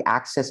easily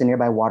access a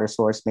nearby water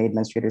source made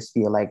menstruators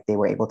feel like they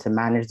were able to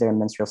manage their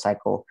menstrual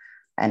cycle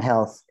and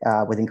health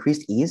with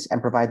increased ease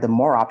and provide them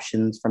more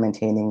options for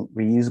maintaining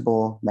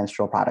reusable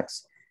menstrual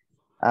products.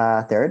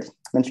 Third,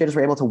 menstruators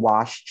were able to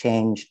wash,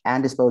 change,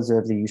 and dispose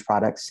of the used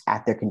products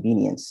at their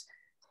convenience.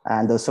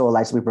 And those solar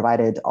lights we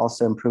provided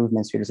also improved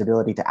menstruators'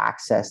 ability to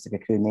access the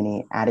Cocoon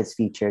Mini and its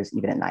features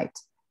even at night.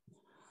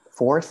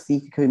 Fourth, the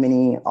Cocoon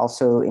Mini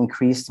also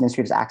increased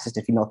menstruators' access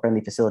to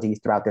female-friendly facilities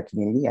throughout their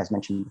community, as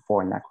mentioned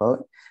before in that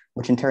quote,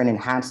 which in turn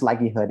enhanced the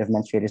likelihood of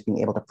menstruators being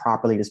able to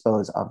properly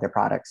dispose of their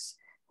products.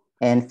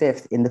 And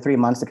fifth, in the 3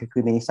 months the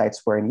Cocoon Mini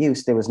sites were in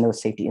use, there was no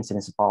safety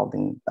incidents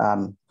involving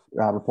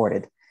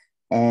reported.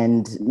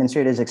 And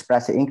menstruators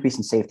expressed an increase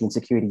in safety and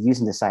security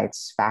using the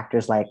sites.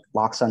 Factors like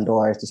locks on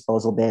doors,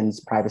 disposal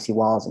bins, privacy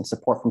walls, and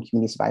support from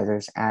community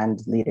supervisors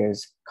and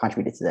leaders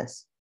contributed to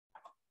this.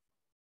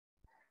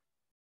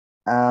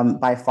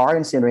 By far,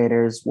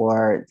 incinerators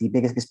were the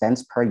biggest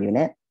expense per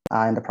unit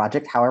in the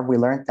project. However, we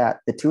learned that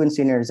the 2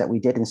 incinerators that we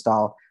did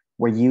install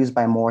were used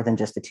by more than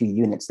just the 2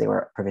 units they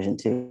were provisioned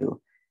to.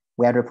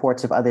 We had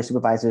reports of other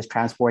supervisors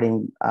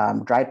transporting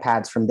dried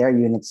pads from their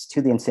units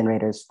to the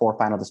incinerators for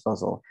final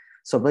disposal.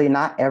 So really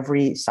not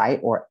every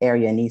site or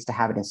area needs to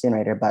have an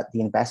incinerator, but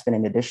the investment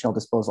in additional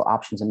disposal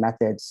options and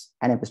methods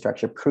and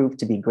infrastructure proved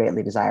to be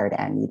greatly desired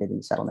and needed in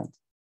the settlement.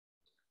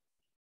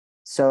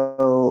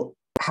 So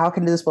how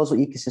can the disposal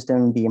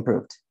ecosystem be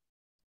improved?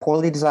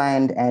 Poorly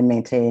designed and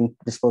maintained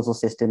disposal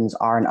systems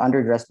are an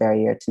underaddressed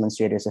barrier to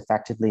menstruators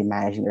effectively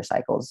managing their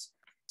cycles.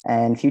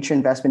 And future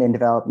investment in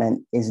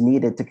development is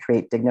needed to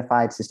create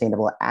dignified,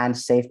 sustainable, and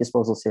safe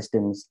disposal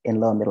systems in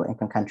low and middle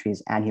income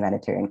countries and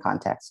humanitarian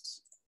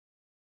contexts.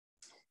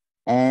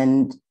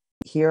 And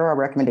here are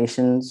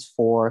recommendations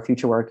for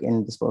future work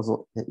in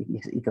disposal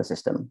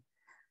ecosystem.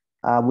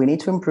 We need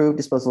to improve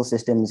disposal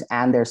systems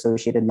and their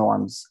associated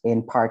norms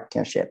in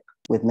partnership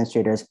with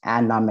menstruators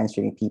and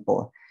non-menstruating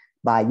people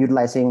by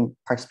utilizing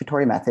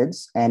participatory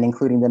methods and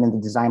including them in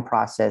the design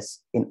process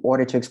in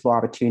order to explore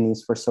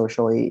opportunities for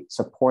socially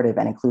supportive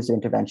and inclusive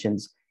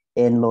interventions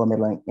in low and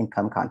middle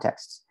income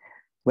contexts.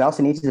 We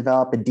also need to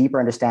develop a deeper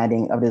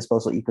understanding of the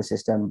disposal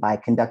ecosystem by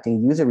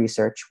conducting user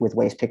research with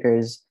waste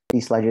pickers,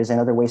 desludgers, and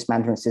other waste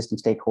management system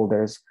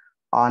stakeholders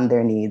on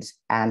their needs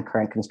and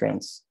current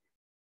constraints.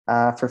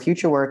 For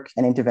future work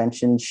and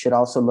interventions should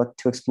also look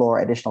to explore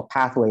additional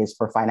pathways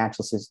for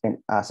financial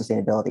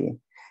sustainability.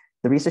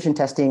 The research and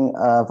testing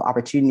of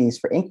opportunities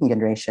for income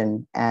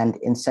generation and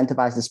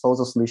incentivized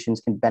disposal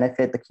solutions can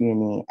benefit the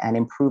community and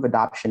improve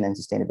adoption and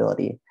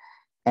sustainability.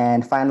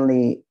 And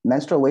finally,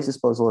 menstrual waste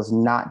disposal is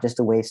not just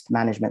a waste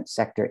management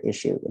sector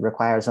issue. It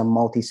requires a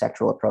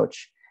multi-sectoral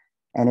approach.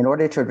 And in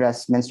order to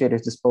address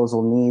menstruators'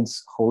 disposal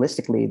needs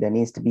holistically, there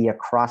needs to be a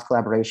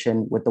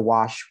cross-collaboration with the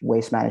wash,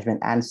 waste management,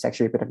 and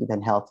sexual reproductive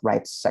and health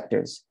rights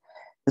sectors.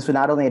 This would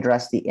not only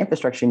address the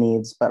infrastructure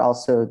needs, but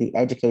also the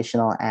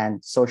educational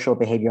and social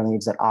behavioral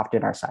needs that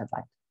often are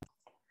sidelined.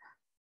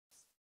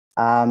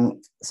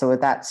 So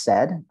with that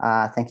said,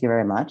 thank you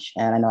very much.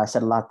 And I know I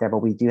said a lot there, but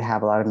we do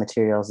have a lot of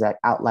materials that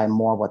outline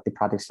more what the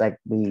projects like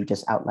we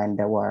just outlined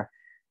there were.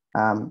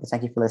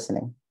 Thank you for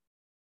listening.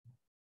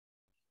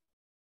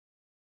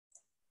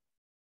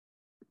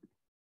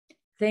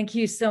 Thank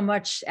you so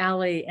much,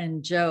 Ali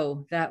and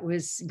Joe. That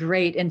was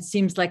great, and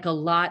seems like a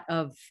lot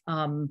of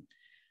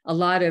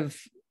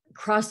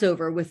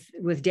crossover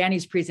with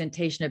Danny's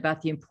presentation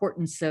about the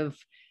importance of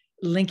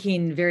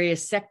linking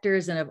various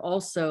sectors and of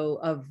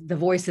the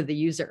voice of the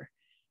user.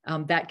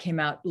 That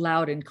came out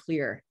loud and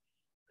clear.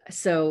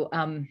 So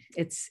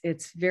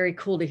it's very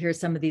cool to hear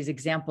some of these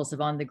examples of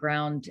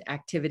on-the-ground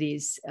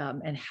activities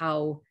and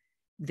how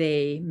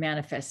they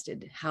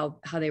manifested, how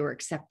they were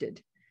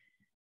accepted.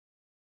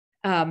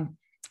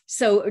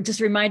 So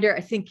just a reminder,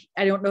 I think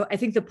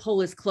the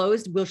poll is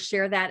closed. We'll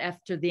share that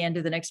after the end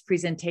of the next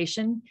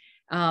presentation.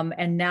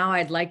 And now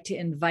I'd like to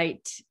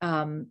invite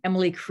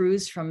Emily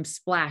Cruz from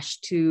Splash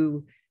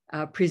to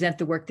present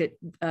the work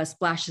that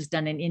Splash has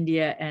done in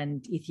India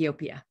and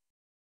Ethiopia.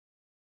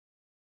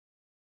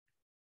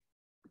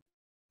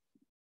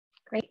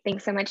 Great,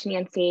 thanks so much,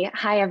 Nancy.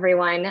 Hi,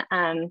 everyone.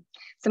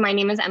 So my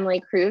name is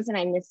Emily Cruz, and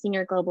I'm the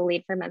Senior Global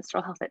Lead for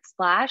Menstrual Health at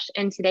Splash.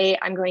 And today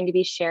I'm going to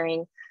be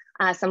sharing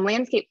some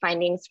landscape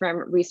findings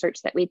from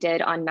research that we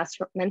did on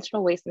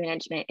menstrual waste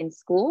management in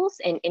schools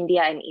in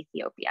India and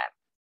Ethiopia.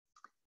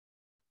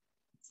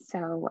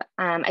 So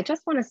I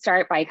just want to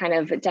start by kind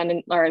of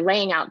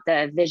laying out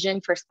the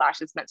vision for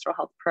Splash's menstrual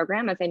health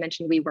program. As I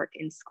mentioned, we work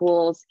in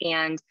schools,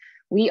 and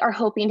we are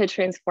hoping to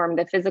transform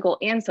the physical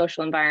and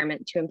social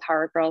environment to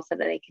empower girls so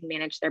that they can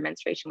manage their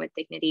menstruation with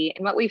dignity.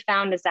 And what we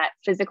found is that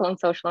physical and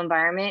social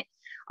environment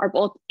are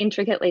both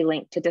intricately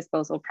linked to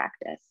disposal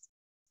practice.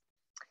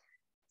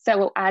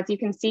 So as you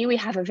can see, we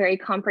have a very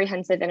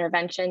comprehensive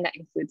intervention that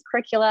includes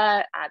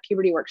curricula,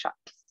 puberty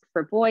workshops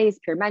for boys,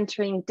 peer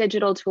mentoring,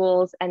 digital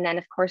tools, and then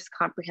of course,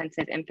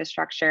 comprehensive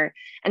infrastructure.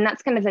 And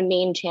that's kind of the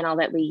main channel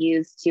that we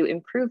use to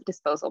improve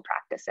disposal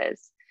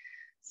practices.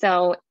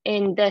 So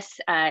in this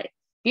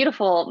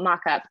beautiful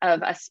mock-up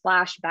of a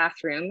Splash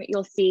bathroom,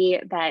 you'll see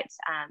that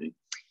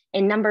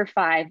in number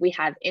 5, we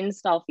have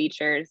install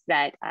features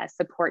that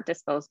support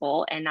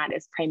disposable, and that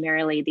is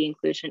primarily the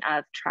inclusion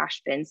of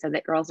trash bins so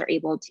that girls are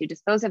able to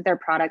dispose of their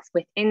products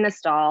within the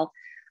stall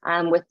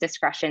with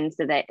discretion,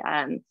 so that,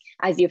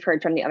 as you've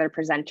heard from the other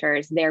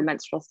presenters, their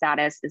menstrual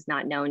status is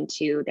not known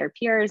to their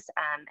peers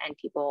and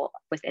people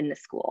within the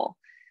school.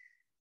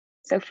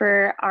 So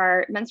for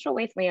our menstrual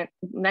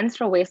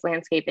waste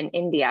landscape in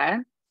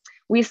India,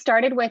 we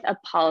started with a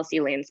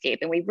policy landscape,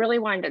 and we really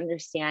wanted to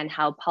understand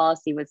how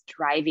policy was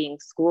driving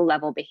school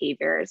level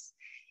behaviors.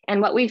 And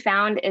what we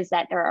found is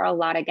that there are a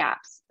lot of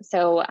gaps.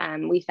 So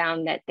we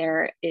found that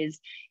there is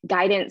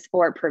guidance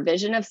for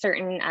provision of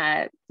certain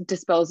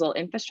disposal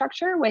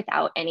infrastructure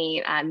without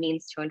any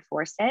means to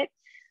enforce it.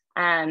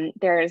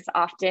 There's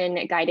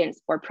often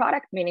guidance for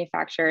product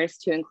manufacturers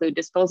to include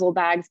disposal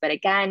bags, but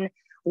again,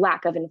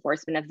 lack of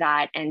enforcement of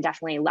that, and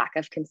definitely lack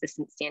of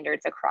consistent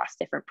standards across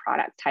different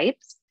product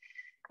types.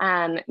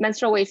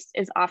 Menstrual waste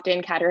is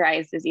often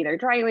categorized as either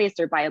dry waste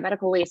or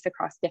biomedical waste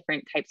across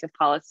different types of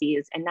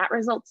policies, and that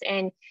results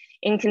in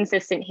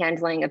inconsistent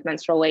handling of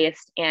menstrual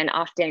waste and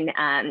often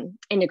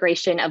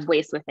integration of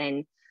waste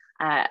within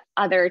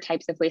other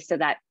types of waste, so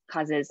that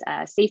causes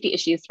safety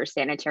issues for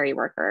sanitary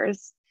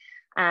workers.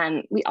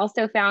 We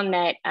also found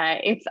that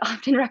it's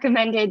often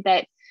recommended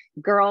that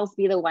girls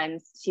be the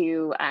ones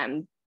to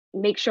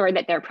make sure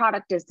that their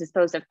product is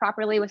disposed of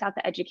properly without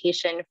the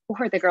education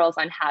for the girls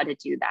on how to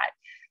do that.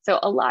 So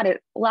a lot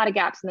of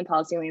gaps in the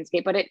policy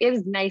landscape, but it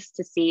is nice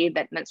to see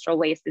that menstrual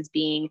waste is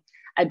being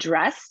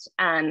addressed.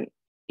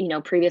 You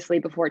know, previously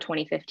before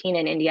 2015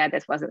 in India,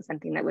 this wasn't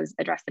something that was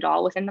addressed at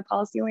all within the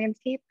policy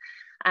landscape.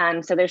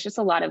 So there's just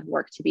a lot of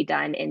work to be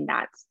done in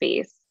that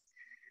space.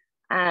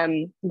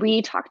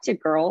 We talked to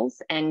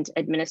girls and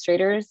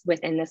administrators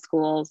within the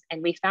schools,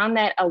 and we found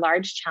that a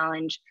large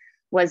challenge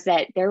was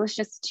that there was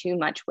just too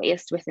much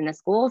waste within the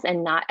schools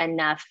and not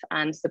enough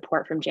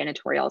support from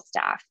janitorial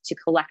staff to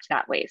collect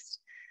that waste.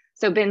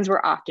 So bins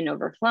were often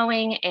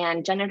overflowing,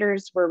 and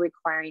janitors were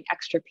requiring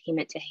extra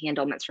payment to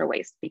handle menstrual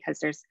waste because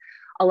there's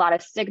a lot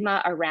of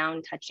stigma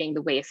around touching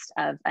the waste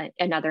of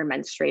another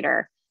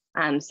menstruator.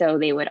 So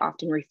they would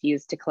often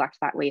refuse to collect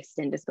that waste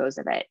and dispose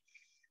of it.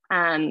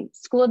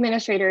 School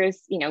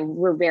administrators, you know,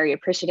 were very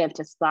appreciative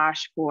to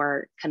Splash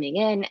for coming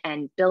in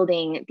and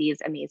building these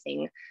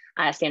amazing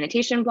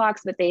sanitation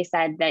blocks, but they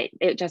said that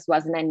it just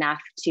wasn't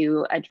enough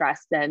to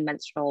address the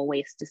menstrual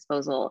waste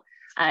disposal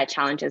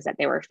challenges that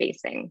they were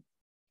facing.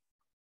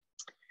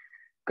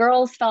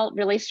 Girls felt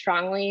really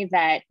strongly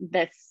that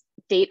the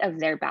state of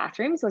their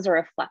bathrooms was a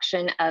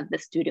reflection of the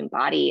student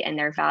body and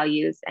their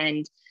values,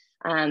 and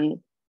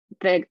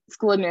the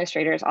school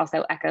administrators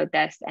also echoed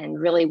this and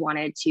really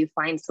wanted to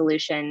find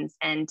solutions.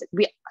 And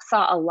we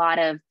saw a lot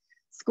of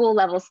school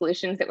level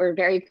solutions that were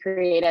very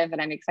creative, and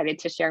I'm excited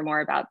to share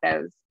more about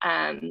those.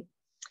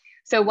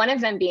 So one of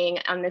them being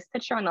on this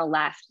picture on the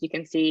left, you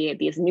can see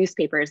these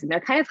newspapers, and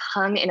they're kind of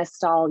hung in a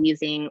stall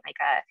using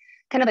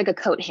like a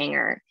coat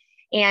hanger.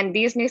 And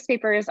these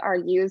newspapers are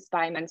used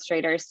by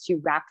menstruators to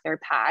wrap their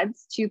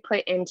pads to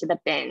put into the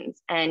bins.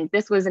 And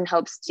this was in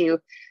hopes to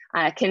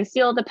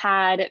conceal the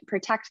pad,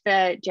 protect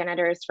the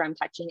janitors from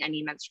touching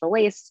any menstrual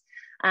waste,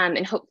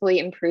 and hopefully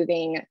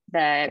improving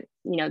the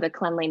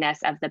cleanliness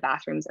of the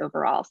bathrooms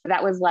overall. So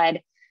that was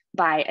led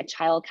by a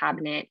child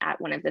cabinet at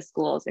one of the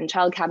schools. And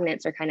child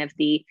cabinets are kind of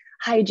the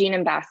hygiene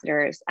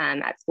ambassadors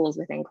at schools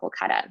within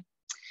Kolkata.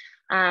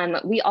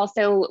 We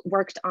also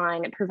worked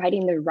on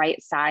providing the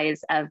right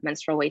size of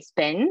menstrual waste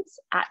bins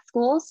at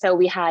schools. So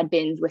we had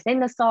bins within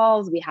the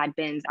stalls, we had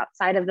bins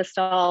outside of the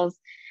stalls,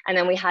 and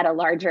then we had a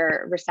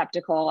larger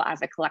receptacle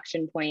as a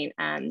collection point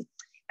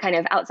kind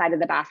of outside of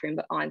the bathroom,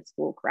 but on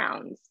school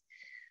grounds.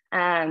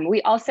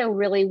 We also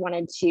really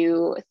wanted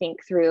to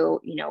think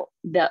through,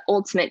 the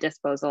ultimate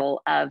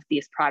disposal of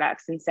these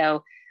products. And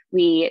so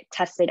we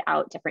tested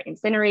out different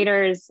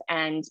incinerators,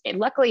 and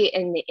luckily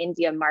in the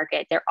India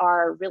market, there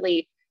are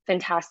really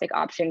fantastic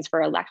options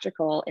for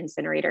electrical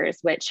incinerators,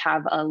 which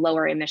have a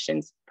lower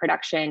emissions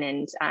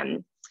production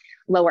and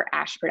lower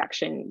ash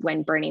production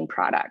when burning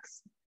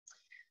products.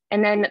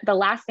 And then the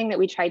last thing that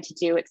we tried to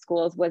do at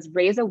schools was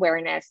raise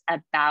awareness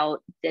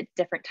about the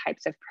different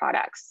types of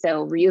products.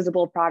 So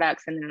reusable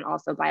products and then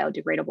also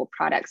biodegradable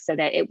products, so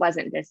that it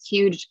wasn't this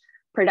huge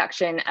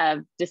production of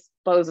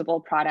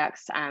disposable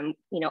products.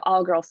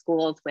 All girl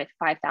schools with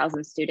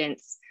 5,000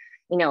 students,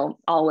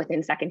 all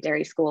within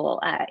secondary school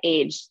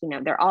age,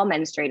 they're all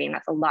menstruating.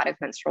 That's a lot of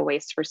menstrual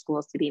waste for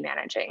schools to be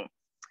managing.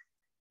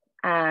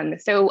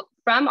 So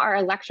from our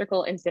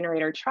electrical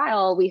incinerator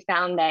trial, we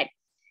found that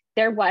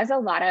there was a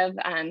lot of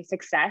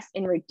success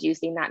in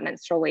reducing that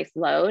menstrual waste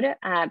load,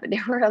 but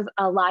there were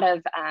a lot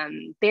of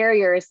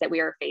barriers that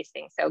we were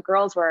facing. So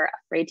girls were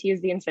afraid to use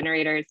the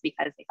incinerators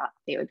because they thought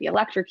they would be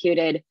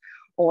electrocuted,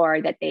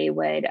 or that they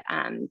would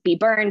be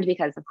burned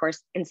because, of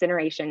course,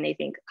 incineration, they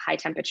think high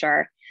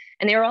temperature.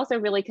 And they were also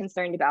really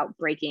concerned about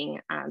breaking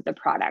the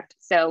product.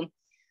 So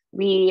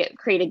we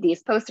created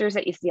these posters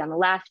that you see on the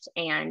left,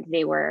 and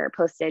they were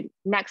posted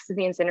next to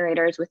the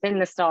incinerators within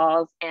the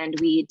stalls. And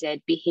we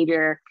did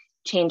behavior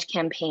change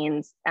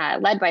campaigns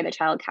led by the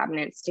child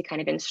cabinets to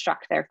kind of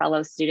instruct their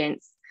fellow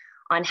students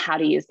on how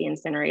to use the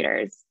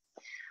incinerators.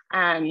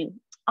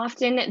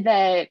 Often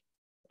the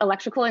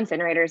electrical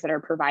incinerators that are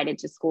provided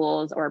to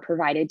schools or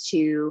provided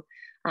to,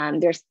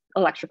 there's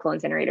electrical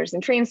incinerators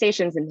in train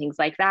stations and things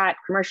like that,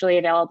 commercially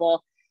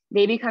available,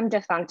 they become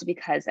defunct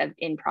because of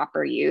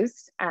improper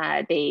use.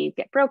 They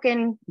get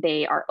broken,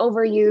 they are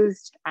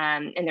overused,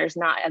 and there's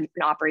not an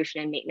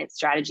operation and maintenance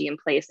strategy in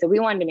place. So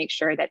we wanted to make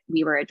sure that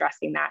we were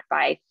addressing that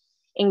by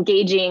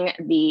engaging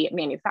the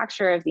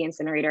manufacturer of the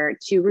incinerator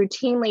to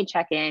routinely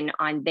check in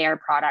on their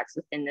products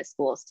within the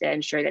schools to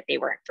ensure that they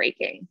weren't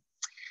breaking.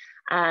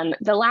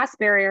 The last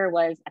barrier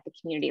was at the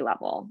community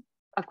level.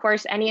 Of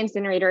course, any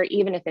incinerator,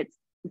 even if it's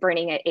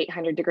burning at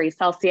 800 degrees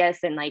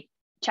Celsius and like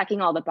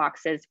checking all the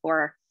boxes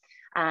for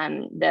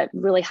the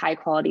really high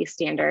quality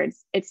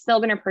standards, it's still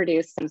going to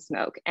produce some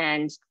smoke,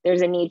 and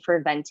there's a need for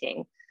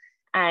venting.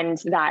 And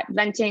that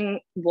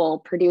venting will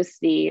produce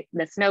the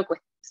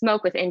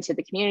smoke into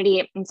the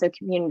community. And so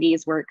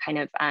communities were kind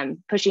of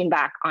pushing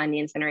back on the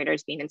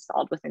incinerators being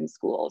installed within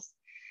schools.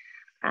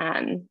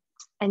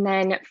 And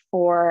then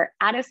for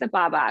Addis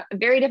Ababa, a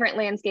very different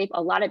landscape,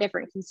 a lot of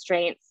different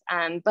constraints,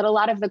 but a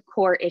lot of the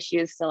core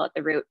issues still at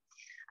the root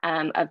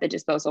of the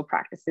disposal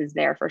practices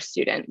there for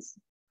students.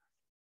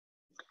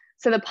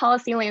 So the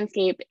policy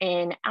landscape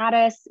in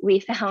Addis, we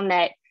found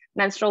that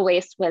menstrual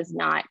waste was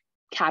not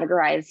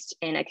categorized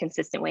in a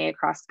consistent way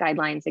across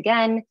guidelines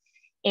again,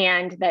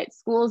 and that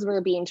schools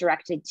were being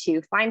directed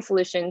to find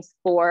solutions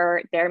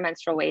for their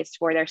menstrual waste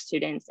for their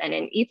students. And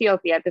in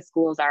Ethiopia, the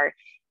schools are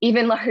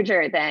even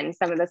larger than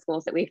some of the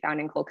schools that we found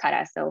in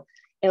Kolkata. So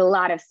a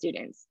lot of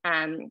students.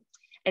 And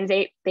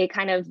they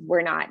kind of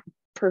were not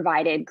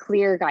provided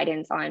clear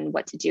guidance on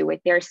what to do with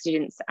their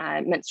students'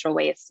 menstrual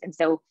waste. And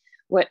so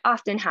what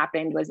often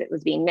happened was it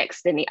was being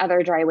mixed in the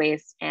other dry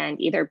waste and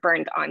either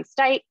burned on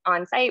site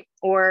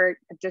or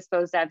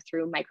disposed of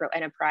through micro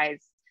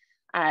enterprise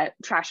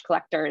trash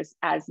collectors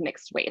as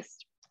mixed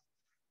waste.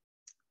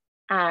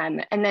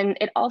 And then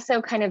it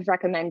also kind of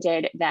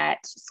recommended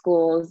that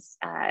schools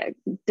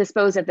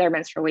dispose of their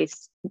menstrual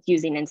waste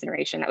using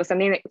incineration. That was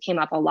something that came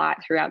up a lot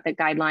throughout the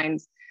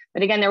guidelines.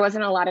 But again, there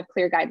wasn't a lot of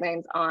clear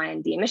guidelines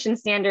on the emission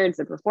standards,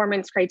 the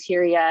performance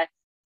criteria,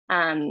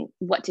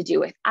 what to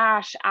do with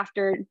ash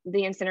after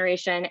the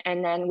incineration.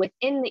 And then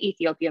within the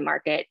Ethiopia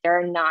market, there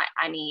are not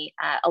any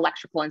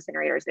electrical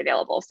incinerators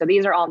available. So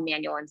these are all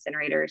manual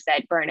incinerators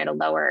that burn at a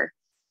lower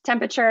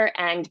temperature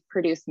and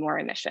produce more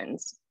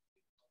emissions.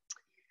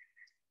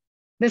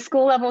 The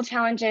school level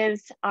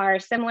challenges are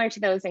similar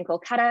to those in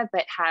Kolkata,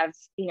 but have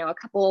a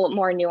couple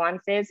more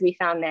nuances. We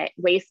found that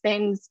waste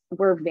bins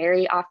were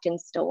very often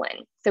stolen.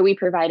 So we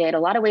provided a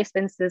lot of waste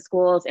bins to the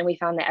schools, and we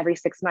found that every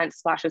 6 months,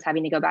 Splash was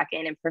having to go back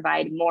in and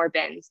provide more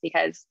bins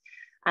because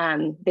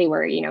they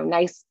were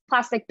nice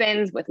plastic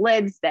bins with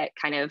lids that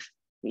kind of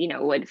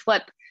would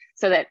flip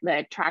so that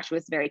the trash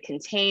was very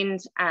contained.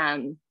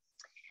 And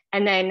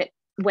then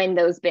when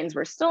those bins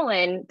were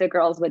stolen, the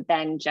girls would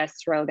then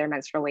just throw their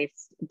menstrual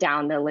waste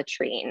down the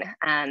latrine.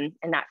 And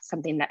that's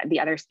something that the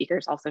other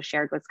speakers also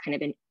shared was kind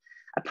of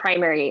a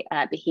primary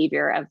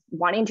behavior of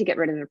wanting to get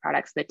rid of the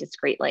products, but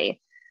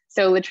discreetly.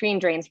 So latrine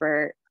drains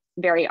were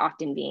very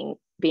often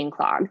being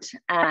clogged.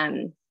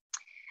 And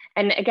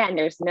again,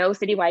 there's no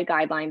citywide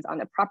guidelines on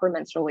the proper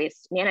menstrual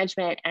waste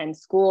management, and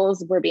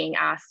schools were being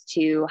asked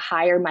to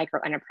hire micro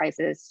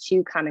enterprises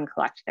to come and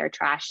collect their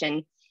trash.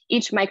 And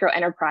each micro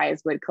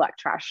enterprise would collect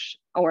trash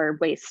or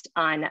waste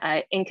on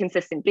an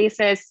inconsistent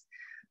basis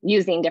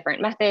using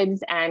different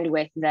methods, and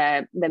with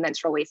the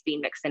menstrual waste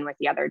being mixed in with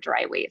the other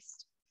dry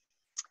waste.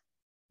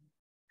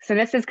 So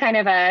this is kind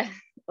of a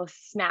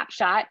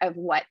snapshot of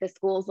what the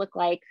schools look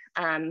like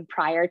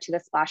prior to the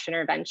Splash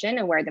intervention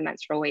and where the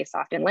menstrual waste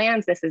often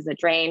lands. This is a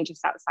drain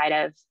just outside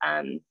of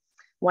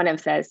one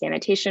of the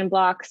sanitation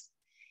blocks.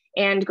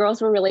 And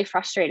girls were really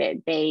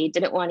frustrated. They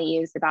didn't want to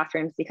use the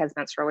bathrooms because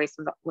menstrual waste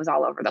was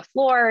all over the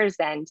floors.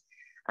 And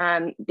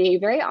they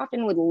very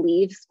often would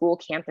leave school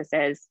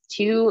campuses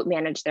to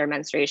manage their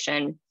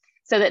menstruation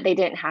so that they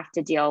didn't have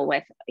to deal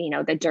with,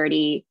 the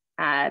dirty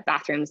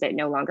bathrooms that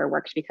no longer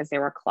worked because they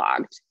were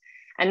clogged.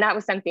 And that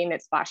was something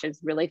that Splash is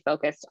really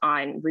focused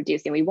on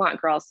reducing. We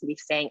want girls to be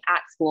staying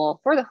at school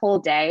for the whole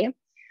day.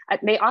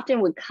 They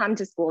often would come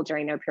to school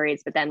during their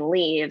periods, but then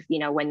leave,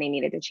 when they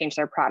needed to change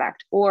their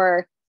product,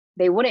 or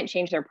they wouldn't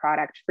change their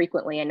product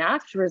frequently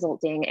enough,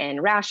 resulting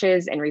in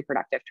rashes and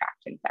reproductive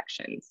tract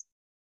infections.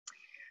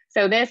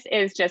 So this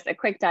is just a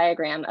quick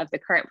diagram of the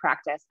current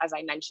practice. As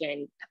I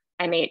mentioned,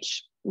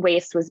 MH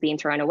waste was being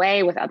thrown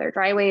away with other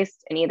dry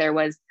waste and either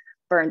was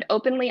burned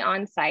openly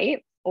on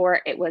site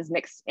or it was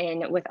mixed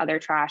in with other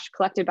trash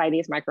collected by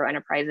these micro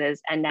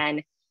enterprises and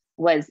then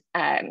was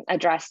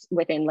addressed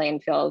within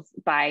landfills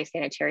by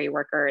sanitary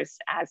workers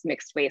as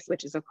mixed waste,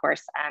 which is of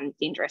course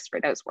dangerous for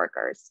those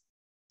workers.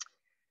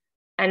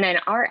 And then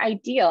our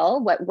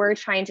ideal, what we're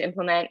trying to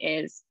implement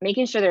is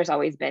making sure there's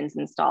always bins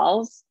and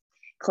stalls,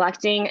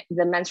 collecting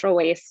the menstrual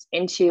waste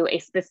into a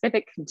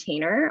specific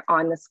container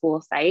on the school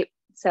site.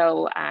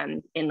 So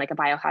in like a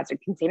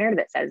biohazard container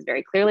that says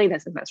very clearly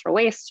this is menstrual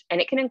waste,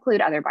 and it can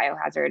include other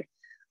biohazard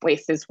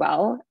waste as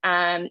well.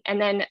 And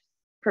then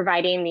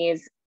providing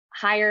these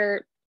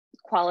higher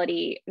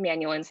quality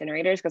manual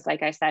incinerators, because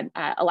like I said,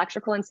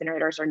 electrical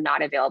incinerators are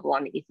not available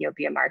on the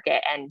Ethiopia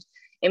market and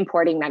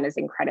importing them is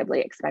incredibly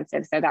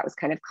expensive. So that was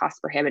kind of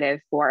cost prohibitive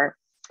for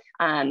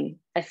a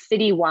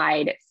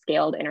citywide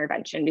scaled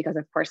intervention because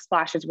of course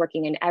Splash is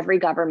working in every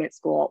government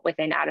school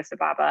within Addis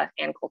Ababa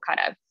and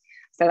Kolkata.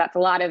 So that's a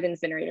lot of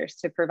incinerators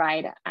to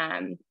provide.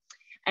 And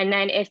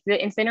then if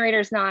the incinerator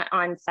is not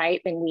on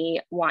site, then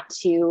we want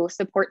to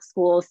support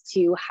schools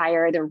to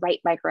hire the right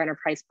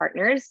microenterprise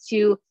partners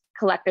to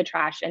collect the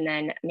trash and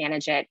then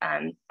manage it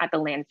at the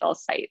landfill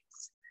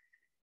sites.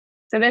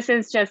 So this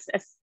is just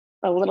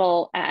a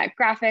little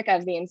graphic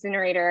of the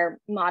incinerator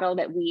model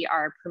that we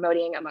are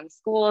promoting among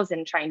schools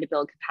and trying to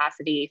build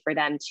capacity for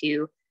them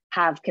to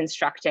have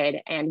constructed.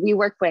 And we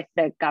work with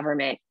the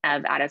government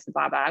of Addis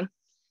Ababa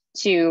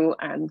to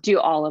do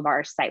all of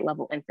our site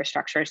level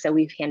infrastructure. So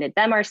we've handed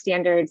them our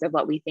standards of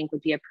what we think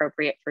would be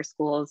appropriate for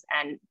schools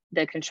and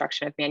the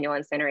construction of manual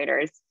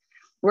incinerators.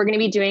 We're going to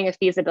be doing a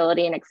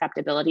feasibility and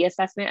acceptability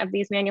assessment of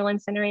these manual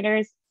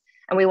incinerators.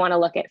 And we want to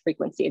look at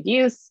frequency of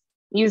use,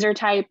 user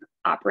type,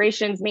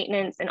 operations,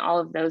 maintenance, and all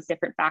of those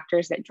different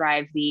factors that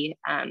drive the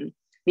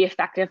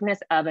effectiveness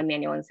of a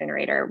manual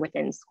incinerator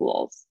within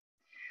schools.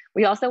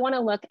 We also want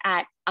to look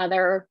at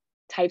other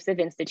types of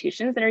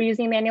institutions that are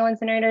using manual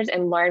incinerators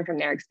and learn from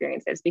their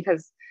experiences,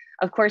 because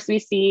of course we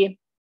see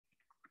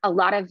a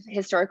lot of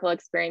historical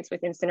experience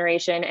with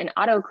incineration and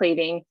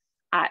autoclaving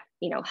at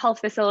health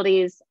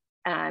facilities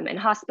and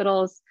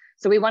hospitals.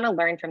 So we want to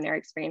learn from their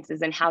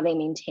experiences and how they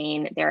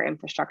maintain their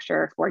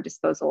infrastructure for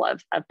disposal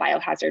of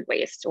biohazard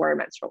waste or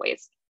menstrual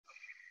waste.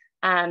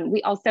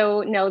 We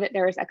also know that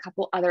there's a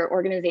couple other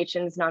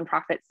organizations,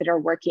 nonprofits that are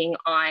working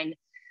on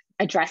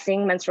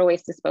addressing menstrual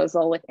waste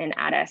disposal within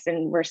Addis.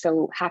 And we're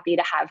so happy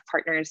to have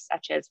partners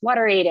such as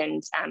WaterAid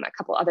and a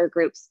couple other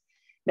groups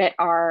that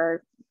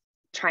are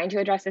trying to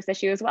address this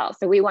issue as well.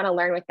 So we want to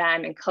learn with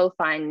them and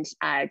co-fund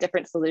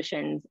different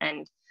solutions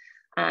and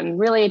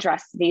really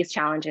address these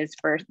challenges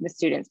for the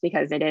students,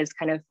 because it is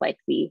kind of like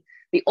the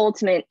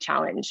ultimate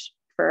challenge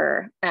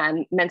for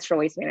menstrual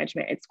waste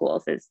management at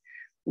schools is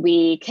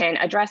we can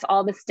address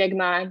all the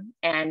stigma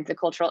and the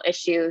cultural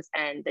issues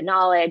and the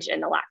knowledge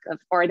and the lack of,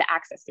 or the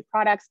access to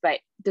products, but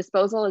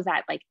disposal is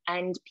that like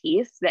end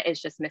piece that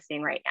is just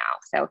missing right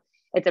now. So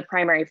it's a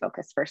primary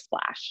focus for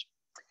Splash.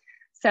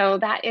 So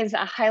that is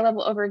a high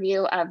level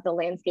overview of the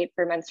landscape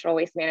for menstrual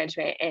waste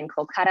management in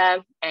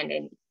Kolkata and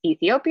in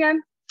Ethiopia.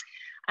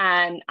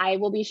 I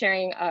will be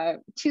sharing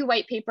 2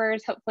 white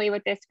papers, hopefully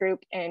with this group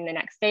in the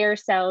next day or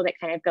so that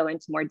kind of go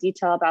into more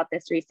detail about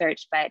this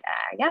research. But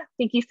yeah,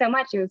 thank you so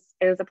much. It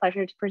was a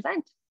pleasure to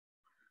present.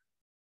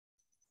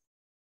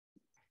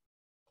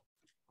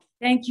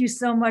 Thank you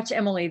so much,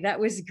 Emily. That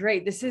was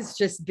great. This has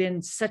just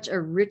been such a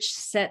rich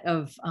set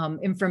of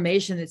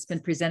information that's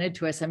been presented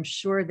to us. I'm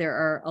sure there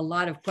are a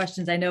lot of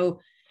questions. I know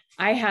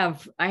I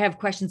have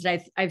questions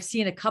that I've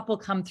seen a couple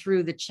come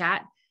through the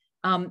chat.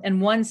 And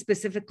one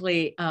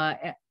specifically,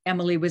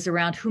 Emily, was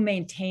around who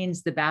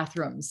maintains the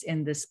bathrooms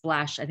in the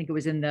Splash. I think it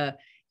was in the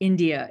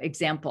India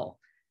example.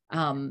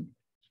 Can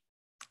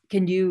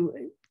you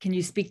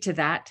speak to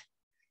that?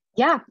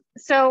 Yeah,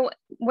 so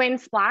when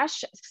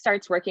Splash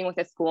starts working with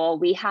a school,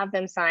 we have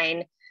them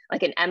sign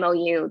like an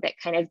MOU that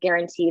kind of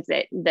guarantees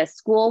that the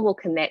school will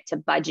commit to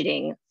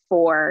budgeting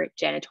for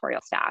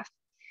janitorial staff.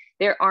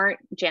 There aren't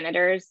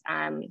janitors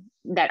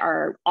that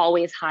are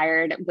always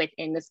hired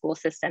within the school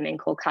system in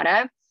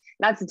Kolkata.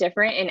 That's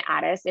different in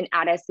Addis. In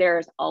Addis,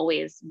 there's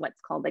always what's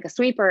called like a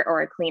sweeper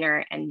or a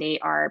cleaner, and they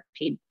are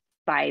paid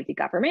by the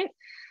government.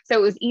 So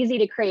it was easy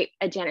to create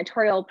a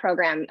janitorial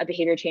program, a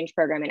behavior change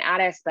program in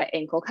Addis, but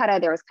in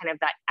Kolkata, there was kind of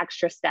that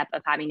extra step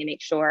of having to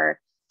make sure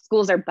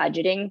schools are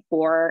budgeting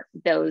for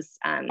those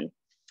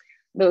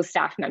those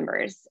staff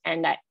members,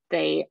 and that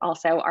they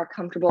also are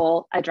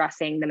comfortable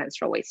addressing the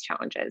menstrual waste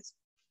challenges.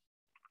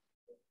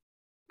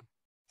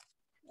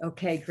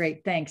 Okay,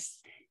 great, thanks.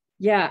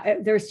 Yeah,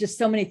 there's just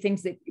so many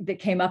things that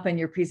came up in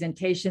your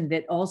presentation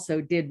that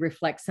also did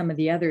reflect some of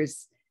the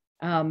others.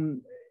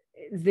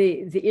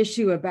 The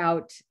issue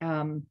about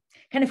kind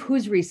of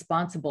who's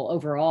responsible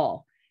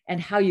overall and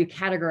how you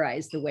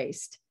categorize the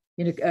waste.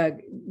 You know,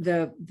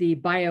 the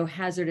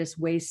biohazardous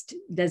waste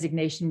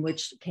designation,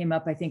 which came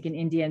up, I think, in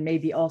India and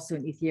maybe also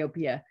in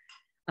Ethiopia.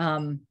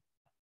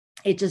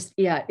 It just,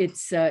 yeah,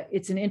 it's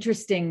an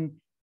interesting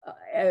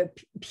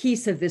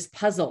piece of this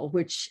puzzle,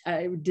 which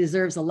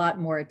deserves a lot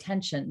more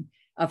attention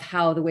of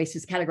how the waste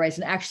is categorized.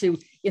 And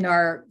actually, in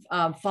our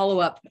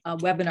follow-up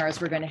webinars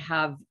we're going to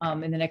have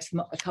in the next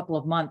couple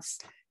of months,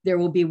 there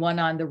will be one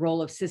on the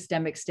role of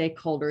systemic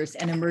stakeholders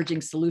and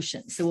emerging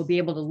solutions. So we'll be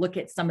able to look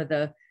at some of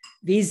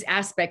these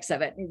aspects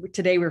of it.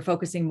 Today we're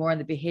focusing more on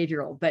the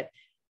behavioral, but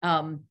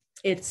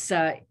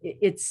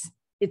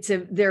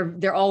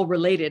they're all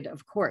related,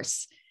 of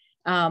course.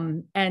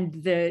 And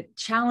the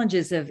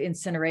challenges of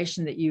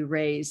incineration that you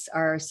raise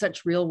are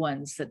such real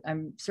ones that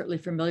I'm certainly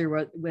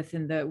familiar with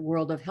in the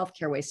world of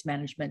healthcare waste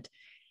management.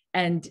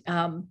 And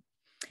the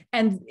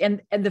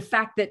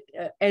fact that,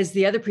 as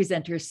the other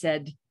presenter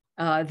said,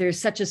 there's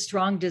such a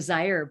strong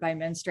desire by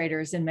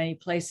menstruators in many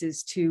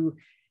places to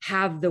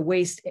have the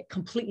waste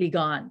completely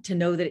gone, to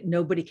know that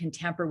nobody can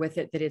tamper with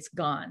it, that it's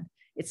gone.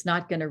 It's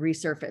not going to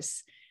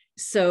resurface.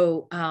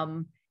 So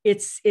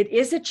it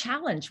is a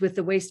challenge with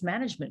the waste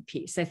management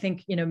piece. I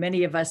think, you know,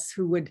 many of us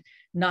who would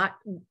not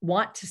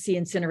want to see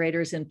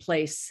incinerators in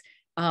place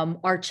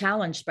are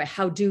challenged by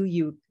how do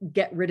you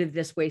get rid of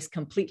this waste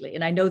completely.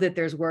 And I know that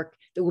there's work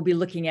that we'll be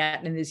looking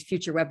at in these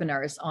future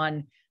webinars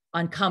on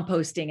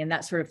composting and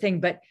that sort of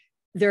thing. But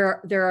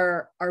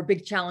there are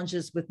big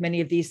challenges with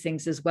many of these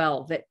things as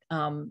well, that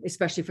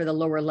especially for the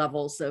lower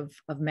levels of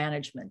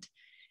management.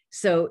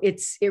 So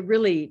it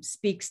really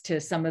speaks to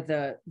some of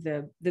the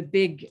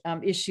big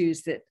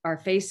issues that are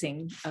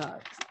facing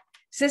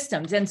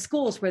systems and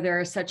schools where there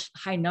are such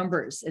high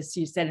numbers, as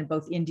you said, in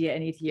both India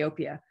and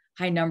Ethiopia,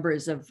 high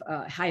numbers of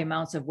high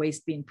amounts of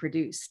waste being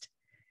produced.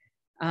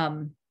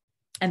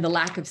 And the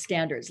lack of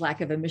standards, lack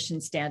of emission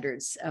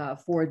standards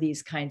for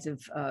these kinds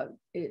of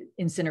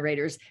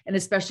incinerators, and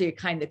especially a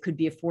kind that could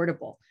be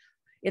affordable.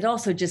 It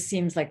also just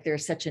seems like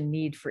there's such a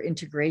need for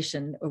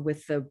integration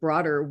with the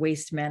broader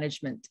waste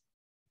management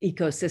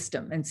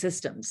ecosystem and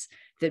systems,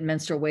 that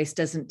menstrual waste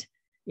doesn't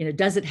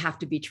have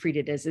to be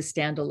treated as a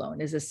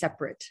standalone, as a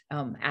separate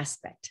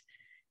aspect.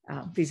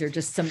 These are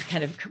just some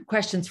kind of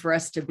questions for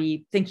us to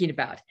be thinking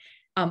about.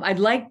 I'd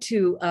like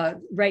to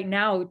right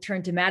now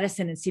turn to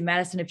Madison and see,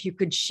 Madison, if you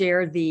could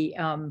share the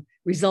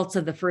results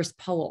of the first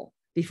poll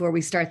before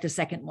we start the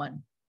second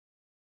one.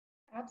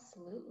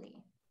 Absolutely.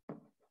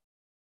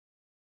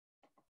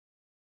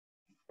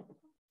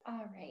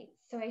 All right,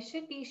 so I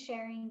should be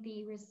sharing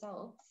the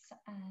results.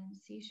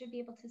 So you should be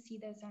able to see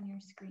those on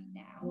your screen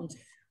now. Yes.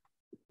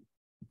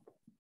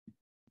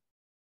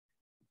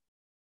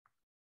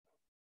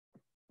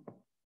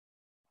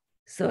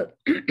 So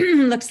it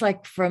looks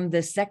like from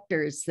the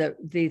sectors,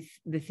 the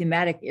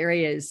thematic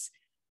areas,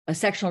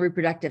 sexual and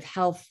reproductive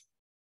health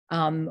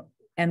and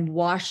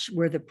WASH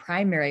were the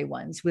primary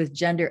ones, with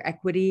gender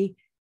equity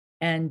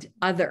and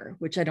other,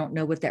 which I don't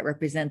know what that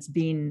represents,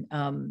 being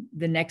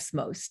the next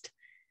most.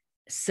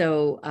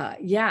 So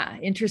yeah,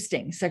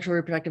 interesting. Sexual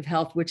reproductive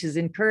health, which is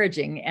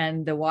encouraging,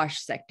 and the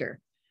WASH sector,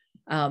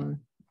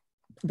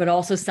 but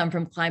also some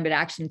from climate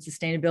action,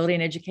 sustainability,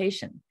 and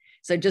education.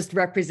 So just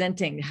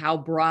representing how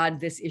broad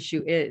this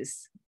issue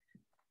is.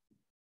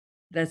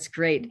 That's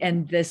great.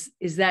 And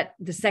is that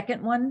the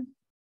second one?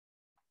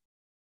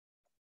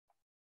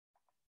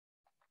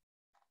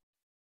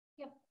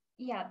 Yep.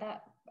 Yeah,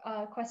 that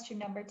question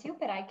number 2,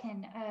 but I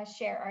can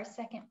share our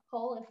second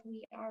poll if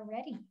we are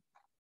ready.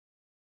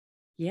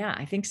 Yeah,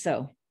 I think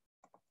so.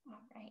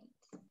 All right.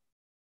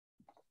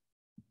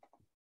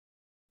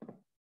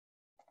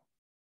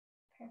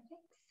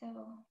 Perfect.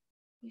 So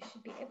you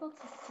should be able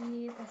to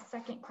see the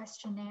second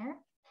questionnaire.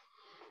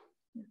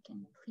 You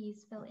can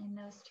please fill in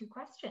those 2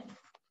 questions.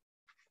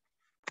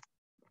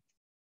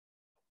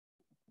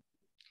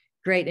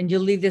 Great. And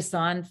you'll leave this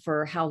on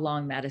for how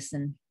long,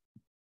 Madison?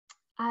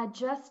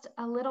 Just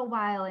a little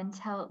while,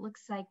 until it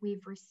looks like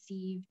we've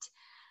received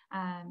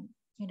a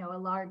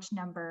large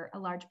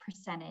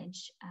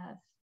percentage of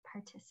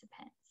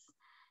participants,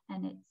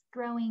 and it's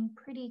growing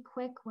pretty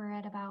quick. We're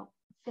at about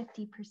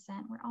 50%.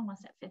 We're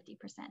almost at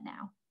 50%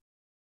 now.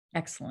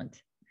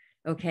 Excellent.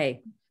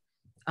 Okay.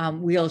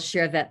 We'll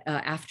share that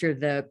after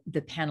the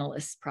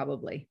panelists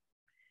probably.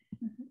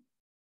 Mm-hmm.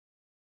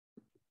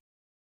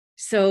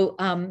 So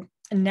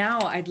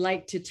now I'd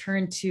like to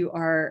turn to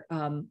our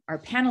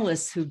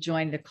panelists who've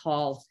joined the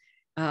call,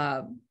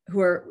 who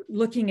are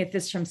looking at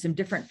this from some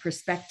different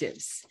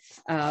perspectives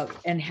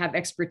and have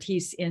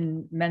expertise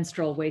in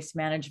menstrual waste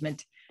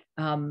management,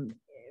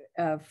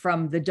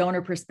 from the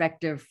donor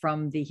perspective,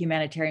 from the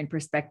humanitarian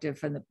perspective,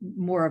 from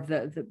more of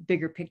the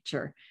bigger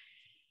picture.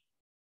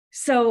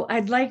 So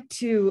I'd like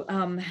to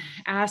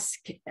ask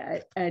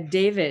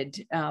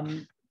David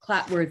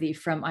Clatworthy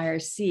from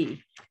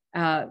IRC.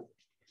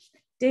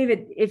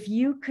 David, if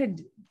you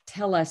could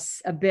tell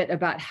us a bit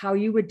about how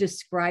you would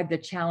describe the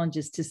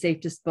challenges to safe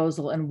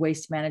disposal and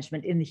waste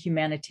management in the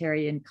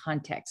humanitarian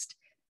context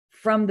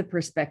from the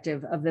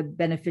perspective of the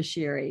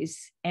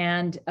beneficiaries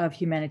and of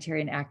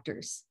humanitarian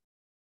actors.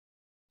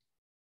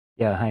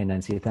 Yeah, hi,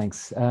 Nancy,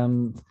 thanks.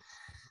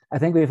 I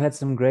think we've had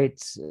some great,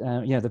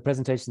 the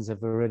presentations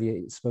have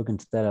already spoken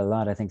to that a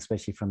lot, I think,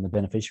 especially from the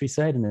beneficiary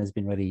side, and there's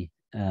been really,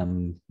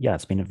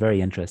 it's been a very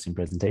interesting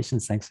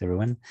presentations. Thanks,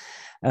 everyone.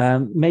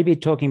 Maybe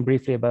talking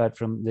briefly about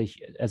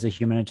as a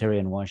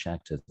humanitarian WASH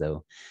actor,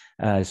 though,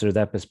 sort of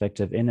that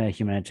perspective in a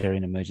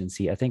humanitarian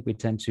emergency, I think we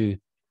tend to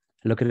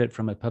look at it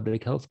from a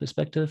public health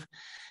perspective,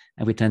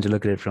 and we tend to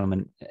look at it from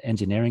an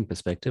engineering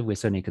perspective. We're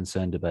certainly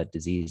concerned about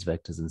disease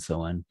vectors and so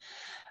on.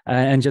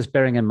 And just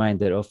bearing in mind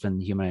that often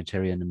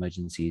humanitarian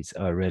emergencies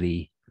are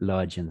really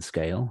large in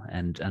scale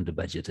and under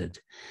budgeted.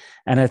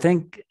 And I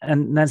think,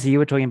 and Nancy, you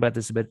were talking about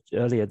this a bit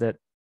earlier, that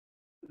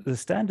the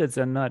standards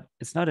are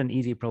it's not an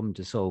easy problem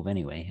to solve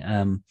anyway.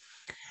 I'm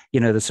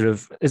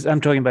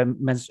talking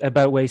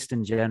about waste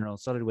in general,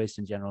 solid waste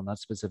in general, not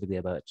specifically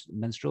about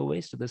menstrual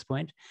waste at this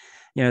point.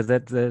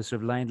 That the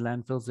sort of lined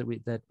landfills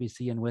that we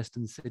see in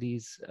Western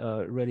cities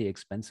are really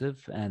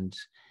expensive and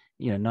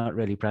not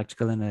really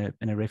practical in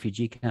a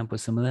refugee camp or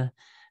similar.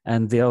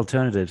 And the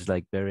alternatives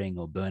like burying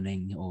or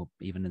burning or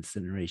even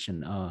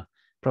incineration are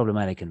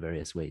problematic in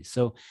various ways.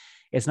 So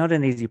it's not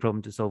an easy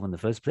problem to solve in the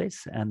first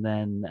place. And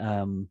then,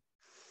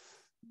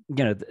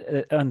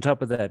 on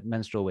top of that,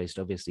 menstrual waste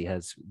obviously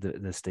has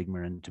the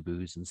stigma and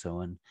taboos and so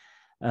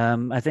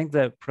on. I think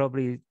that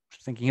probably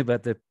thinking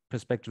about the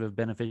perspective of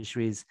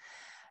beneficiaries,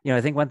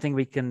 I think one thing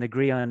we can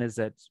agree on is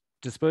that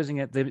disposing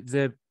it,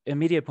 the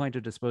immediate point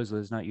of disposal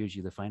is not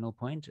usually the final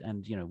point.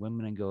 And,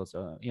 women and girls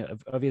are,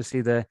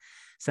 obviously the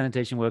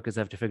sanitation workers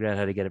have to figure out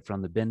how to get it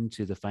from the bin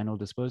to the final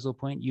disposal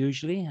point,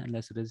 usually,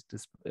 unless it is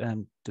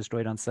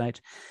destroyed on site.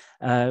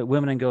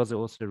 Women and girls are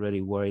also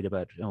really worried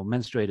about,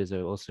 menstruators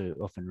are also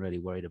often really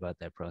worried about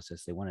their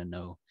process. They want to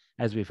know,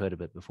 as we've heard a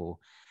bit before,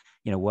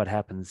 what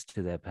happens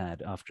to their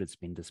pad after it's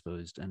been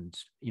disposed and,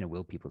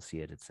 will people see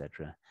it,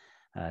 etc.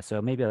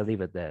 So maybe I'll leave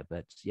it there,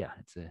 but yeah,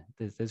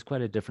 there's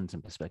quite a difference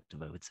in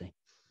perspective, I would say.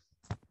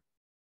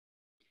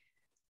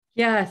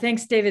 Yeah,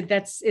 thanks, David.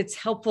 It's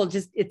helpful.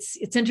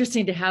 It's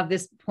interesting to have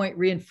this point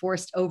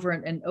reinforced over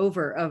and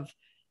over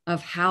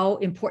of how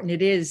important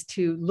it is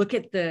to look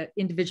at the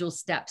individual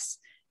steps.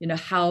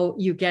 How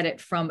you get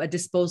it from a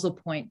disposal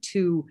point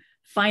to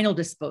final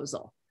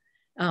disposal,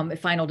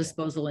 final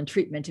disposal and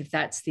treatment, if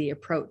that's the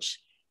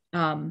approach.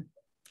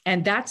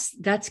 And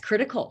that's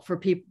critical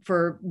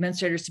for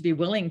menstruators to be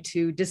willing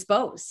to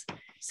dispose.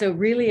 So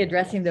really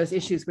addressing those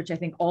issues, which I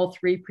think all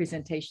three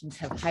presentations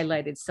have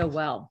highlighted so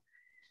well.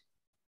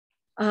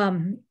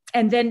 And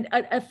then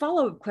a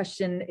follow-up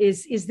question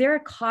is there a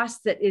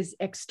cost that is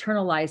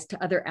externalized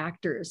to other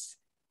actors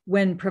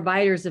when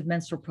providers of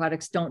menstrual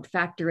products don't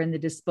factor in the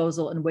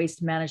disposal and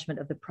waste management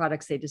of the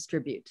products they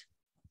distribute?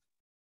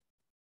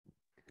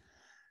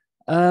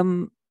 I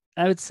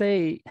would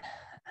say,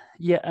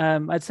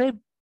 I'd say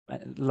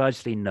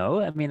largely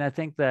no. I mean, I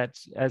think that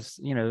as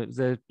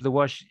the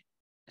WASH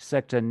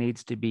sector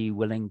needs to be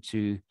willing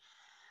to,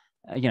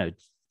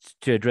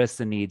 to address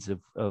the needs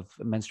of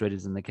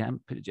menstruators in the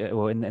camp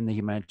or in the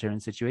humanitarian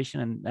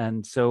situation.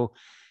 And so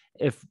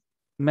if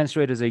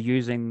menstruators are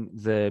using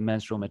the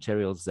menstrual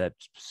materials that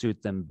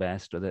suit them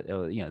best or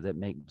that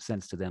make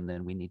sense to them,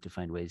 then we need to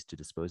find ways to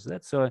dispose of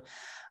that. So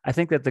I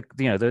think that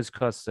those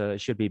costs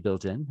should be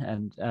built in.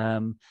 And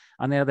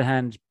on the other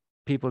hand,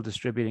 people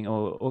distributing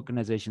or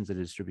organizations that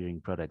are distributing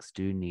products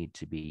do need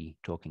to be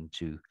talking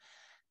to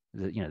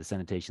the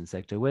sanitation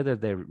sector, whether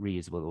they're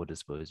reusable or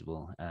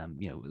disposable,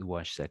 the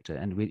WASH sector,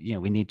 and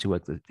we need to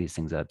work these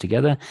things out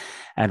together,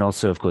 and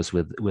also, of course,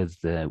 with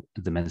the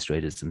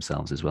menstruators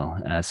themselves as well.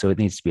 So it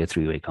needs to be a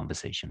three-way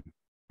conversation,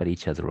 but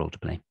each has a role to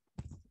play.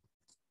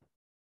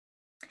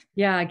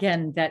 Yeah,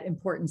 again, that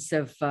importance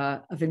of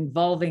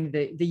involving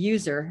the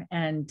user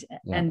and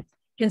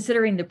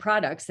considering the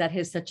products that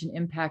has such an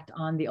impact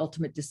on the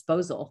ultimate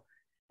disposal.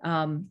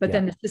 Then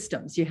the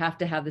systems, you have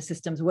to have the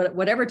systems,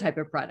 whatever type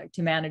of product,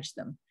 to manage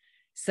them.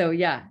 So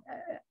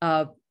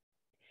I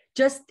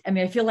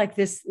feel like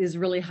this is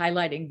really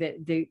highlighting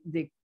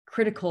the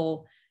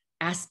critical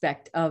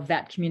aspect of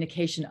that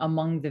communication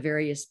among the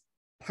various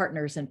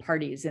partners and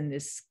parties in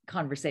this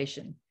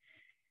conversation.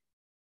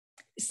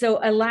 So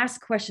a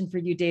last question for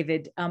you,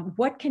 David.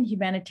 What can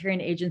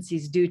humanitarian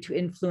agencies do to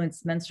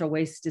influence menstrual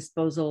waste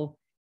disposal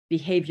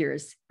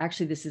behaviors?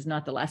 Actually, this is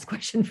not the last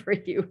question for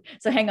you,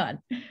 so hang on.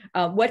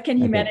 What can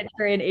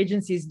humanitarian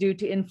agencies do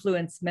to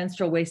influence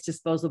menstrual waste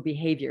disposal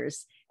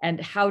behaviors? And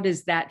how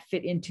does that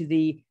fit into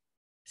the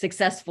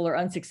successful or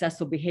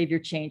unsuccessful behavior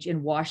change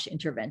in WASH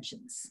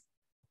interventions?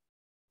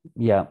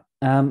 Yeah,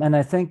 and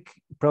I think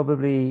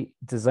probably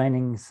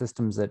designing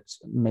systems that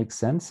make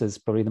sense is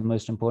probably the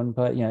most important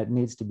part. It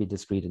needs to be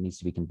discreet, it needs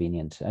to be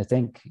convenient. I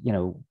think,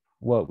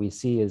 what we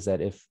see is that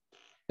if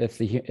if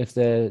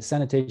the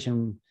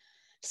sanitation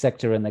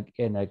sector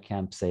in a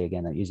camp, say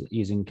again,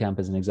 using camp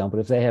as an example,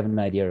 if they have an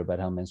idea about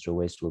how menstrual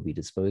waste will be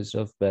disposed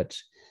of, but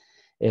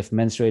if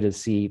menstruators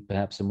see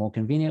perhaps a more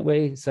convenient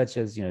way, such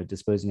as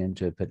disposing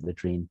into a pit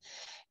latrine,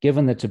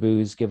 given the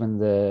taboos, given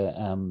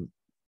the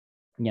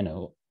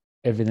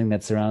everything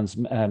that surrounds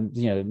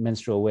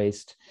menstrual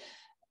waste,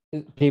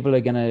 people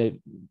are going to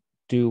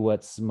do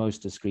what's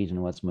most discreet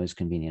and what's most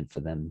convenient for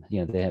them.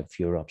 They have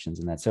fewer options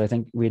in that. So I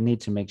think we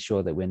need to make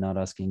sure that we're not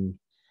asking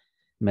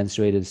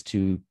menstruators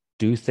to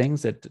do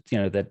things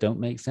that don't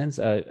make sense.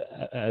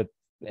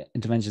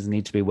 Interventions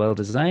need to be well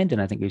designed, and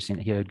I think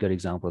we've heard good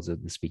examples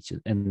of the speeches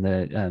in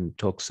the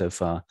talks so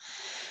far.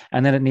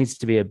 And then it needs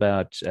to be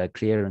about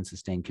clear and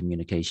sustained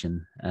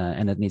communication,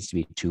 and it needs to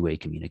be two-way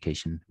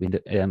communication.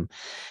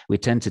 We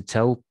tend to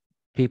tell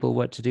people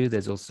what to do.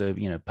 There's also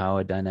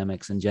power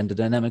dynamics and gender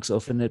dynamics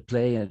often at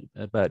play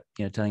about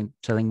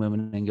telling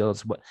women and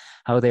girls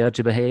how they are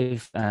to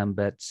behave, and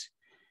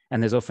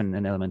there's often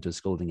an element of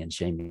scolding and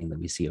shaming that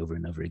we see over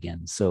and over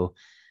again. So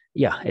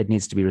yeah, it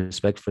needs to be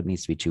respectful, it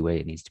needs to be two-way,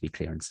 it needs to be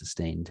clear and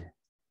sustained.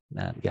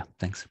 Yeah,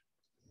 thanks.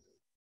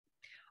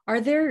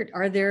 Have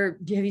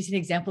you seen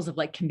examples of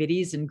like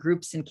committees and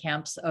groups and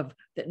camps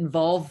that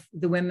involve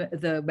the women,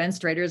 the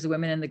menstruators, the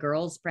women and the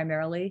girls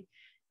primarily,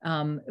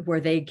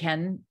 where they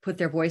can put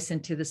their voice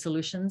into the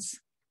solutions?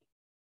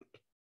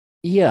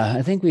 Yeah,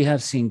 I think we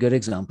have seen good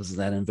examples of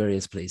that in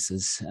various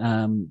places,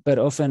 but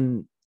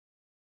often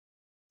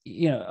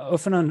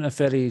on a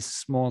fairly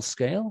small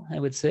scale, I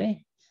would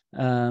say.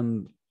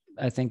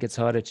 I think it's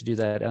harder to do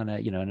that on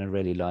a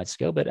really large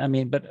scale, but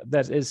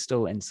that is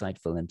still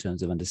insightful in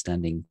terms of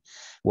understanding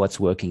what's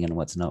working and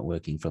what's not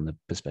working from the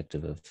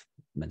perspective of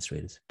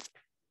menstruators.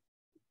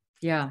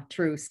 Yeah,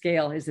 true.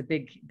 Scale is a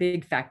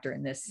big factor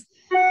in this.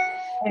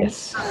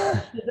 Yes.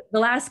 The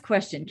last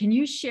question, can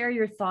you share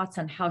your thoughts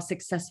on how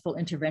successful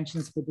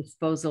interventions for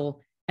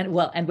disposal and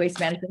waste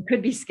management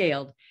could be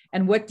scaled?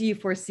 And what do you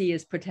foresee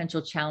as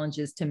potential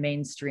challenges to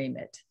mainstream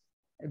it?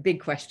 A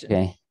big question.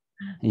 Okay.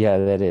 Yeah,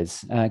 that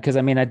is. Because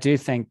I do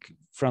think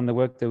from the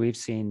work that we've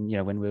seen,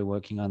 when we're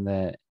working on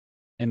the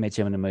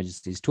MHM and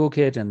Emergencies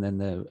Toolkit and then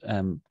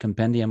the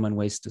compendium on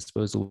waste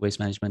disposal, waste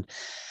management,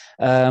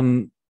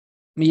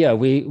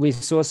 we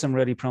saw some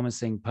really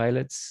promising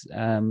pilots.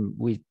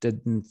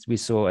 We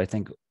saw, I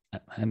think,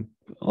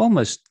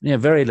 almost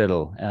very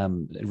little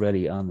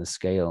really on the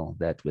scale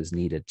that was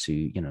needed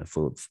to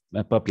for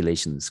a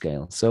population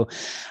scale. So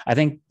I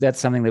think that's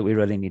something that we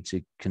really need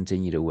to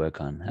continue to work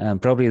on.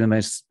 Probably the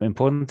most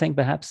important thing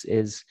perhaps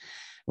is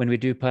when we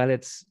do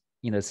pilots,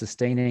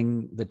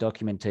 sustaining the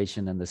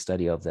documentation and the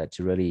study of that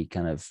to really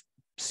kind of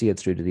see it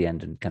through to the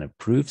end and kind of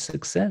prove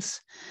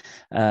success.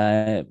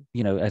 I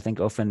think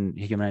often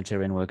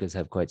humanitarian workers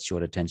have quite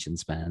short attention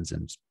spans,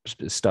 and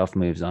staff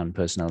moves on,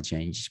 personnel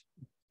change,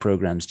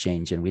 programs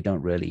change, and we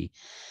don't really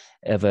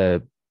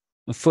ever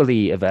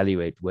fully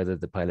evaluate whether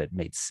the pilot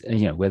makes,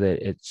 whether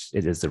it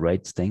is the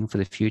right thing for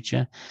the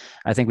future.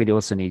 I think we'd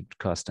also need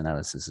cost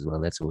analysis as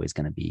well. That's always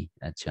going to be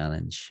a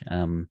challenge.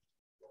 And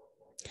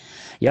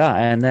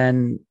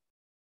then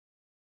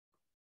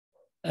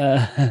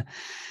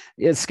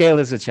scale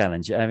is a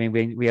challenge.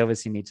 We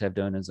obviously need to have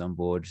donors on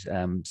board.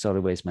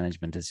 Solid waste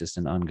management is just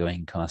an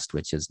ongoing cost,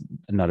 which is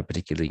not a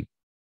particularly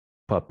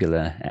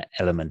popular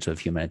element of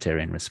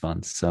humanitarian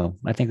response. So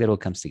I think that all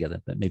comes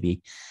together, but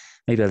maybe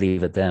I'll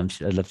leave it there.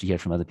 I'd love to hear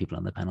from other people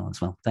on the panel as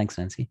well. Thanks,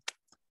 Nancy.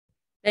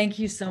 Thank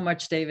you so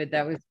much, David.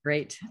 That was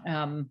great.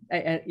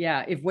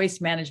 If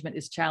waste management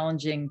is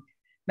challenging,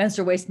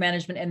 menstrual waste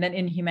management, and then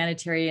in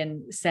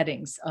humanitarian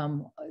settings,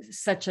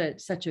 such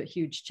a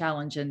huge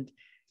challenge. And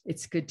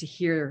it's good to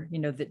hear,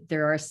 that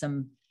there are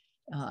some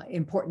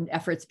important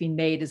efforts being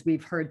made, as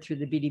we've heard through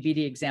the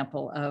BDBD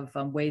example, of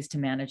ways to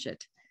manage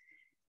it.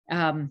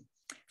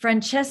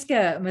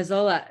 Francesca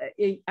Mazzola,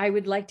 I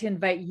would like to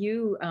invite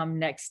you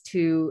next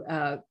to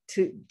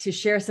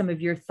share some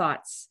of your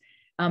thoughts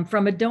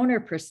from a donor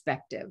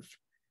perspective.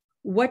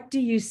 What do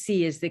you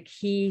see as the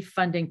key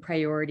funding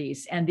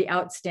priorities and the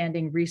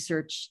outstanding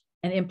research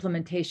and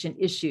implementation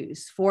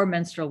issues for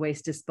menstrual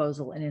waste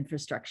disposal and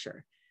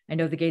infrastructure? I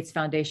know the Gates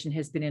Foundation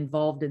has been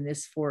involved in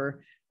this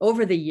for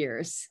over the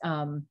years,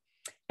 and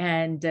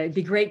it'd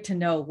be great to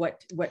know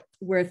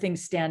where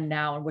things stand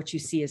now and what you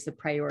see as the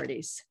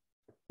priorities.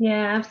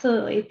 Yeah,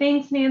 absolutely.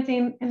 Thanks, Nancy,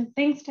 and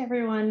thanks to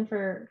everyone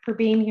for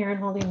being here and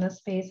holding this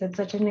space. It's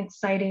such an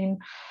exciting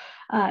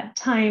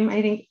time,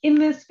 I think, in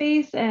this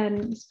space,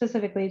 and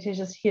specifically to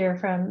just hear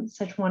from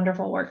such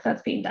wonderful work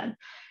that's being done.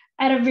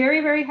 At a very,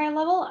 very high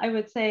level, I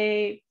would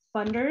say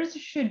funders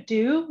should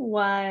do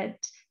what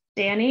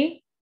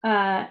Danny,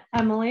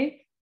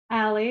 Emily,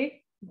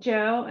 Allie,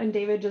 Joe, and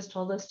David just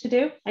told us to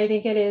do. I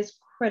think it is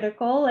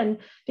critical, and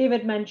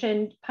David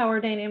mentioned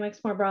power dynamics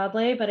more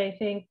broadly, but I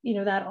think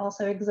that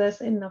also exists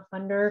in the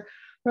funder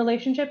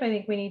relationship. I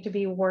think we need to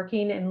be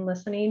working and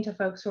listening to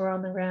folks who are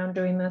on the ground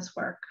doing this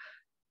work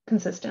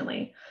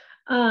consistently.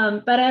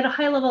 But at a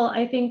high level,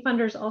 I think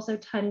funders also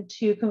tend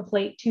to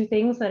conflate two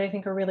things that I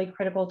think are really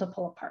critical to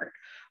pull apart.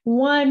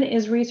 One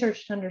is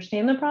research to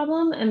understand the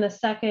problem, and the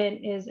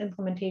second is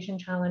implementation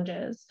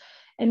challenges.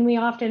 And we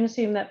often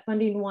assume that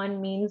funding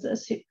one means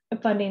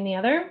funding the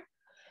other.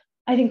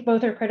 I think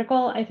both are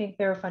critical. I think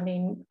their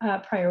funding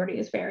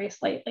priorities vary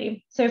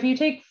slightly. So if you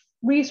take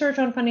research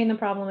on funding the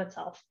problem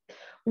itself,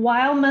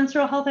 while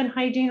menstrual health and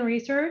hygiene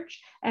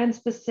research, and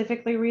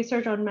specifically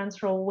research on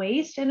menstrual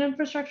waste and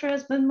infrastructure,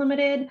 has been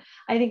limited,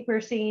 I think we're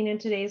seeing in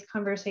today's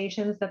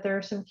conversations that there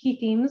are some key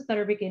themes that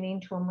are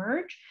beginning to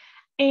emerge.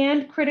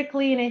 And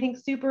critically, and I think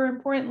super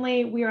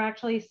importantly, we are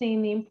actually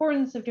seeing the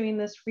importance of doing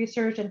this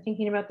research and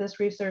thinking about this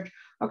research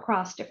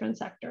across different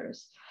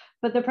sectors.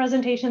 But the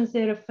presentations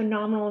did a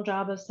phenomenal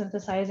job of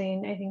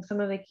synthesizing, I think, some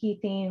of the key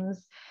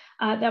themes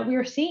that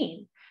we're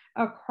seeing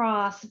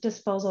across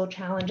disposal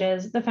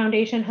challenges. The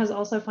foundation has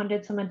also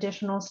funded some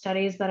additional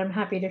studies that I'm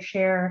happy to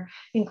share,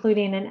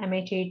 including an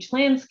MHH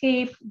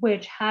landscape,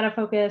 which had a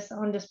focus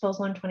on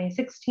disposal in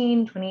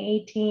 2016,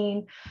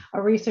 2018,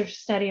 a research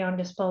study on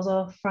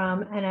disposal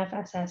from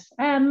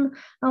NFSSM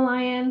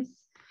Alliance.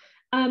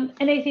 And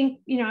I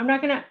think, I'm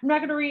not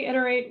gonna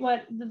reiterate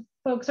what the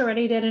folks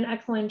already did an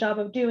excellent job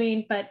of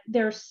doing, but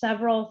there are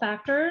several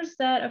factors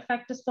that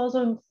affect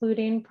disposal,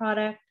 including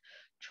product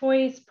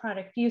choice,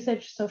 product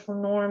usage, social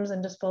norms,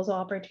 and disposal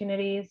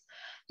opportunities.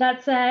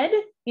 That said,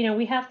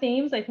 we have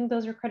themes. I think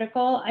those are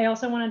critical. I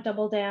also want to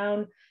double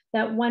down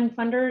that when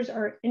funders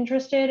are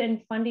interested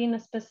in funding a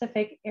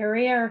specific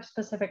area or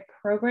specific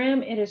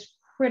program, it is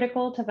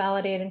critical to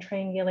validate and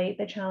triangulate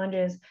the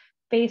challenges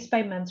faced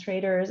by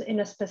menstruators in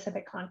a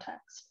specific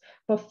context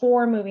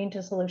before moving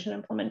to solution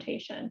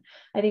implementation.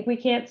 I think we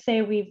can't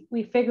say we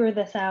figured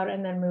this out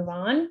and then move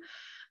on.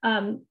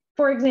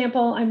 For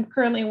example, I'm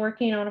currently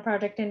working on a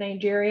project in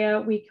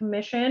Nigeria. We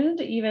commissioned,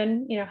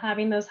 even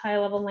having those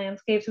high-level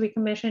landscapes, we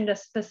commissioned a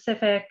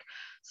specific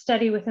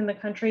study within the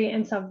country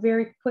and saw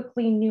very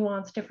quickly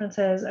nuanced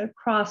differences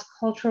across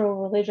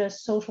cultural,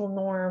 religious, social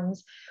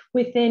norms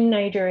within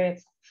Nigeria,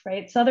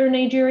 right? Southern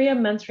Nigeria,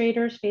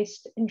 menstruators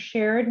faced and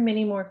shared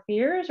many more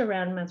fears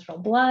around menstrual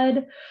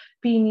blood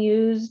being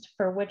used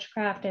for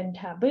witchcraft and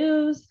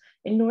taboos.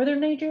 In Northern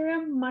Nigeria,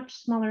 much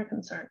smaller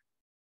concern.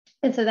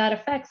 And so that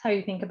affects how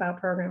you think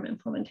about program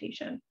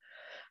implementation.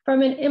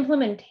 From an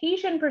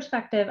implementation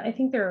perspective, I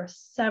think there are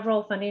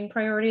several funding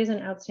priorities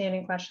and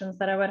outstanding questions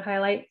that I would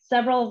highlight,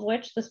 several of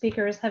which the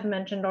speakers have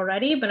mentioned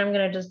already, but I'm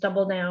going to just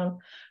double down.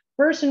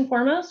 First and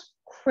foremost,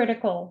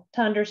 critical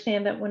to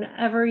understand that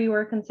whenever you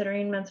are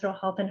considering menstrual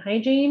health and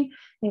hygiene,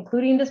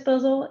 including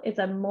disposal, it's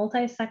a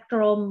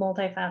multi-sectoral,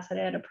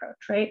 multifaceted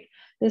approach, right?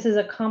 This is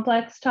a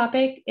complex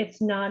topic.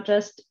 It's not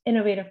just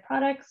innovative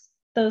products.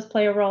 Those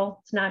play a role.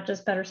 It's not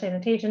just better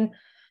sanitation.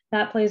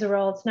 That plays a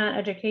role. It's not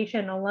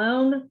education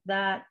alone.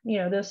 That,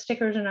 those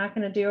stickers are not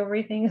going to do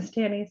everything, as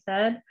Danny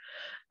said.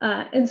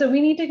 And so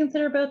we need to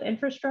consider both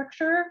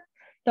infrastructure,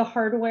 the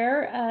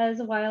hardware, as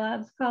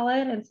YLabs call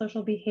it, and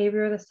social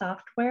behavior, the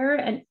software,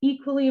 and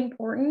equally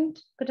important,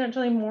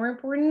 potentially more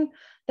important,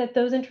 that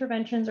those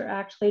interventions are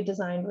actually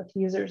designed with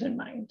users in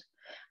mind.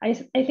 I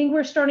think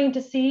we're starting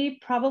to see,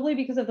 probably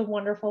because of the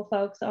wonderful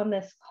folks on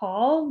this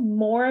call,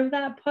 more of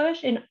that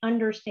push in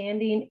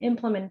understanding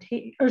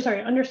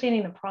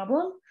understanding the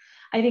problem.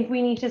 I think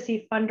we need to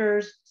see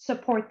funders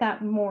support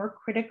that more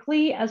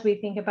critically as we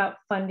think about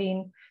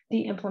funding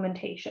the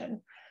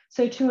implementation.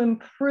 So to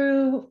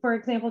improve, for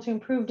example, to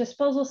improve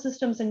disposal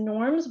systems and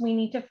norms, we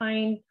need to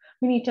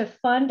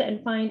fund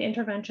and find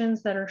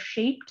interventions that are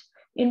shaped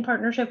in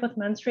partnership with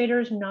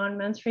menstruators,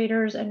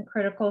 non-menstruators, and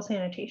critical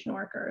sanitation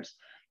workers.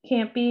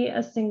 Can't be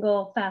a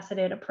single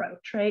faceted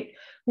approach, right?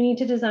 We need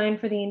to design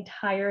for the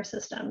entire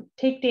system.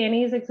 Take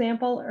Danny's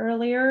example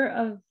earlier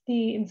of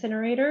the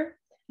incinerator.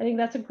 I think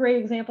that's a great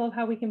example of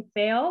how we can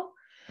fail.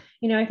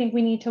 I think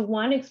we need to,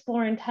 one,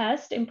 explore and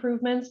test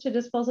improvements to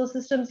disposal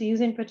systems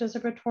using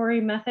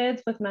participatory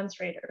methods with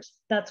menstruators.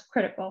 That's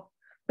critical.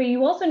 But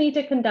you also need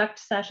to conduct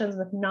sessions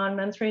with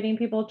non-menstruating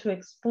people to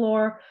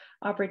explore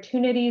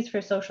opportunities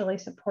for socially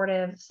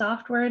supportive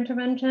software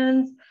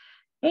interventions.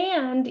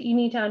 And you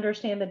need to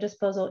understand the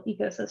disposal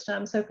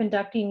ecosystem. So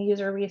conducting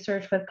user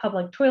research with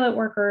public toilet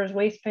workers,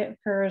 waste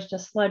pickers,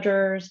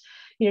 dislodgers.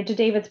 To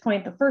David's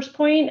point, the first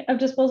point of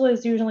disposal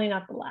is usually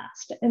not the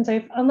last. And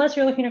so unless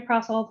you're looking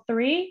across all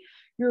three,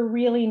 you're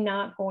really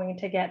not going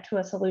to get to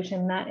a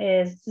solution that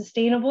is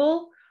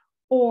sustainable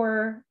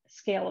or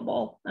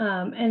scalable.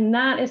 And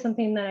that is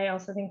something that I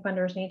also think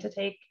funders need to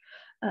take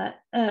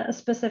a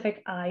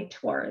specific eye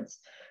towards.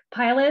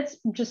 Pilots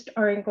just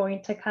aren't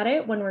going to cut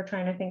it when we're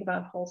trying to think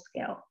about whole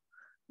scale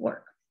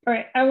work. All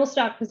right, I will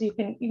stop because you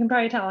can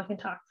probably tell I can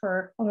talk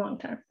for a long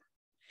time.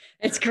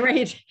 It's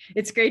great.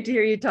 It's great to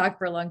hear you talk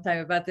for a long time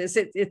about this.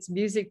 It's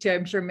music to,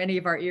 I'm sure, many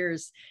of our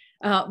ears.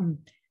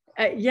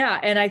 Yeah,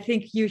 and I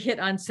think you hit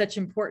on such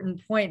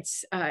important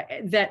points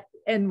that,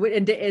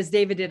 and as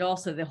David did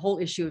also, the whole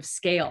issue of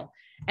scale.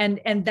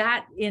 And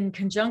that in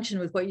conjunction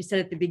with what you said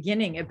at the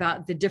beginning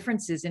about the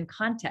differences in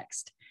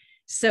context.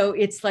 So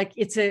it's like,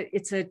 it's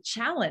a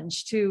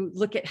challenge to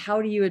look at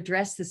how do you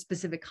address the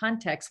specific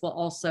context while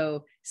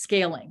also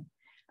scaling.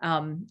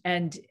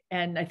 And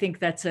I think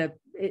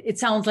it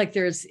sounds like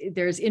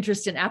there's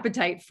interest and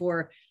appetite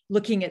for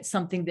looking at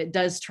something that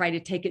does try to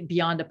take it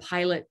beyond a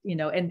pilot,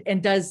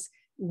 and does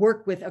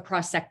work with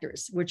across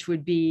sectors, which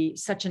would be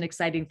such an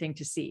exciting thing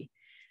to see.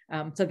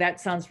 So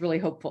that sounds really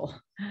hopeful.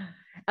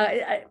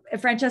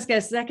 Francesca,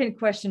 a second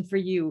question for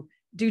you.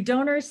 Do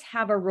donors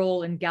have a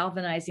role in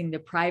galvanizing the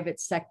private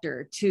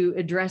sector to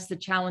address the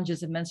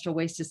challenges of menstrual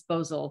waste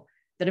disposal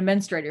that a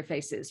menstruator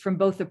faces from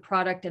both the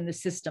product and the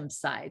system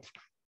side?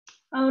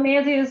 Oh,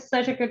 Nancy, this is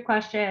such a good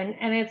question,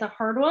 and it's a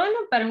hard one,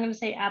 but I'm going to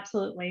say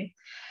absolutely.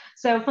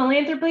 So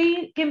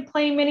philanthropy can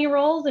play many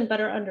roles in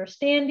better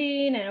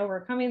understanding and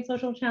overcoming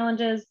social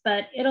challenges,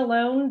 but it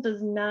alone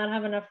does not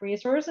have enough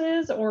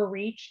resources or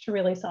reach to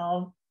really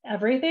solve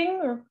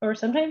everything or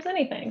sometimes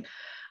anything.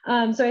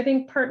 So I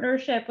think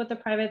partnership with the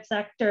private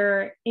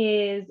sector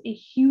is a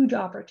huge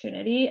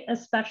opportunity,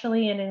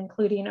 especially in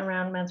including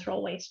around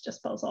menstrual waste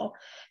disposal,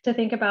 to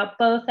think about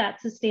both that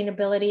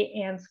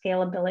sustainability and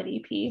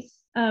scalability piece.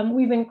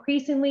 We've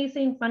increasingly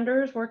seen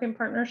funders work in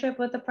partnership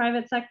with the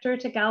private sector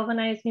to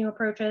galvanize new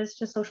approaches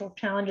to social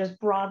challenges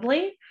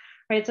broadly,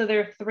 right? So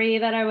there are three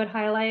that I would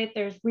highlight.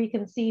 There's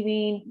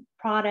reconceiving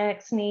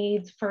products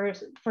needs for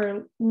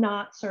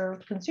not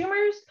served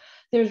consumers.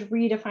 There's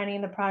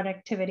redefining the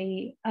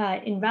productivity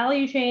in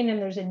value chain,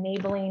 and there's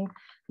enabling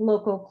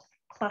local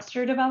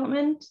cluster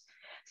development.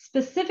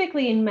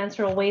 Specifically in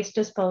menstrual waste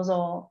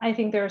disposal, I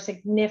think there are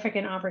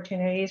significant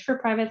opportunities for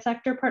private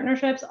sector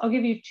partnerships. I'll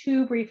give you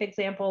two brief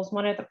examples,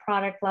 one at the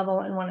product level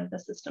and one at the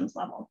systems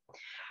level.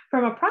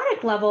 From a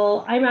product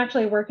level, I'm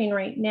actually working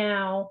right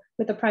now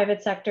with the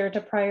private sector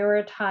to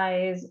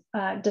prioritize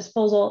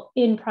disposal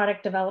in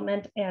product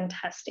development and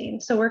testing.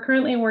 So we're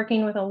currently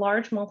working with a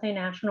large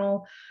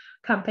multinational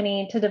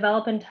company to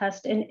develop and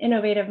test an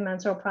innovative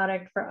menstrual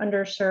product for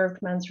underserved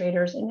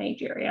menstruators in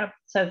Nigeria.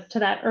 So to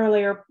that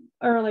earlier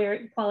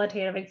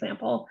qualitative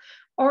example,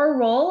 our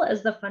role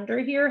as the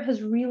funder here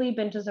has really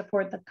been to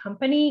support the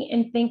company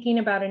in thinking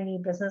about a new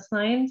business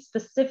line,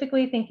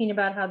 specifically thinking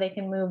about how they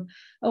can move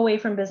away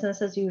from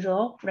business as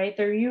usual, right?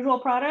 Their usual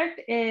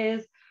product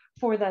is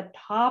for the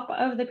top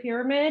of the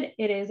pyramid.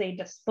 It is a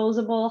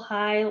disposable,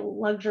 high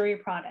luxury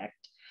product.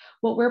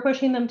 What we're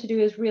pushing them to do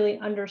is really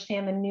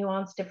understand the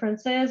nuanced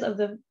differences of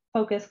the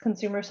focused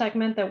consumer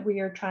segment that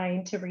we are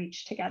trying to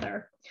reach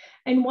together.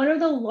 And one of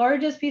the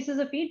largest pieces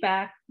of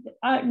feedback,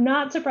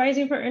 not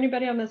surprising for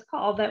anybody on this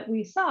call, that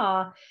we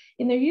saw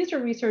in their user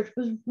research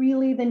was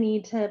really the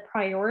need to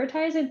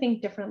prioritize and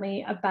think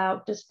differently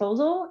about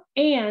disposal,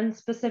 and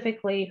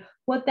specifically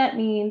what that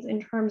means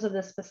in terms of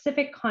the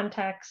specific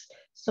context,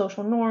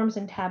 social norms,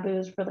 and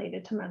taboos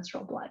related to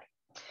menstrual blood.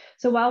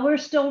 So while we're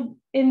still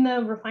in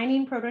the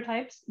refining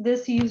prototypes,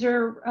 this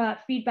user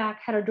feedback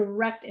had a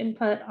direct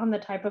input on the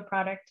type of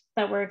product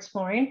that we're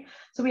exploring.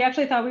 So we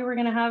actually thought we were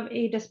going to have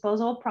a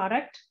disposal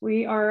product.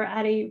 We are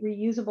at a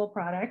reusable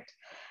product.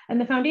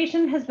 And the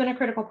foundation has been a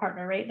critical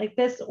partner, right? Like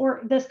this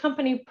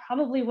company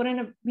probably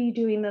wouldn't be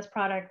doing this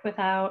product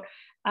without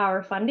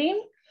our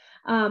funding.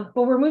 But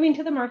we're moving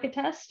to the market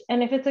test.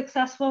 And if it's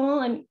successful,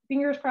 and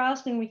fingers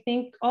crossed, and we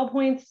think all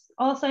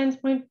signs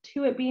point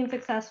to it being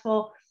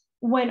successful,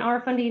 when our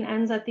funding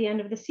ends at the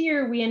end of this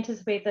year, we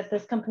anticipate that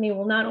this company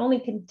will not only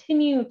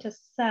continue to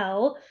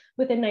sell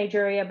within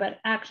Nigeria, but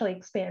actually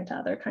expand to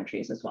other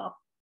countries as well.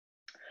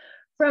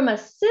 From a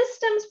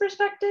systems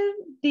perspective,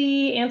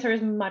 the answer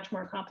is much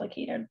more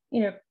complicated.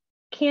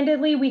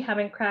 Candidly, we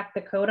haven't cracked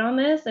the code on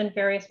this, and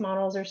various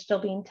models are still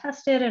being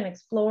tested and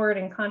explored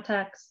in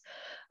contexts.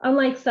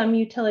 Unlike some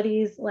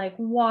utilities like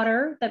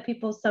water that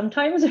people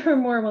sometimes are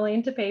more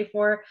willing to pay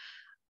for,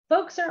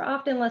 folks are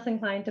often less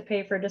inclined to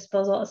pay for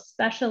disposal,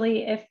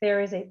 especially if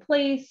there is a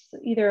place,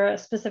 either a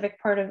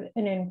specific part of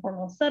an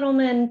informal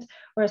settlement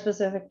or a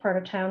specific part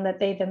of town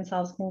that they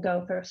themselves can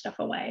go throw stuff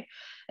away.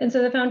 And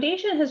so the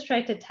foundation has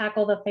tried to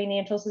tackle the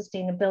financial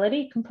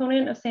sustainability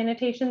component of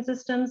sanitation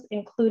systems,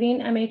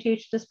 including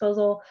MHH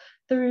disposal,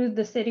 through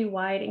the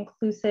citywide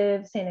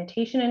inclusive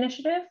sanitation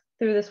initiative.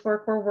 Through this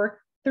work,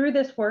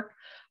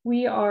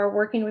 we are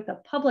working with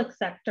the public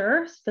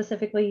sector,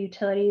 specifically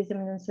utilities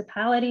and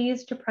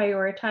municipalities, to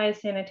prioritize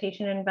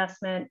sanitation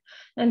investment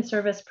and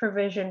service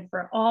provision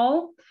for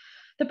all.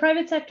 The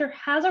private sector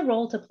has a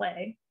role to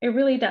play, it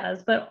really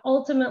does, but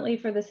ultimately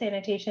for the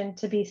sanitation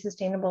to be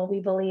sustainable, we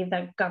believe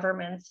that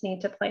governments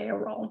need to play a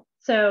role.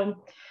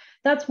 So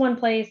that's one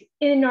place.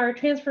 In our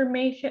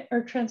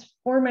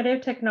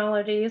transformative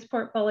technologies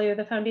portfolio,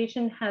 the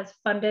foundation has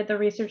funded the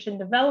research and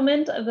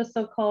development of the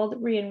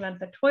so-called Reinvent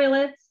the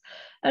Toilets,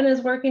 and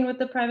is working with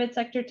the private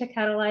sector to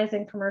catalyze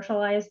and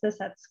commercialize this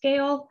at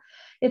scale.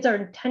 It's our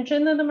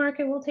intention that the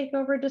market will take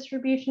over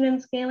distribution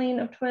and scaling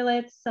of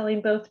toilets,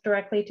 selling both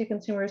directly to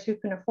consumers who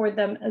can afford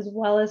them, as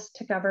well as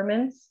to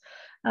governments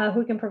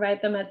who can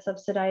provide them at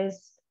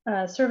subsidized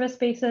service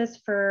basis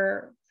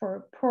for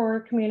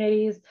poor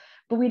communities.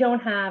 But we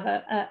don't have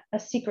a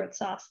secret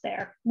sauce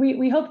there.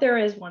 We hope there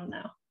is one,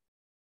 though.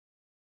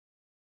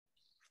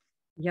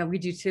 Yeah, we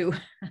do too.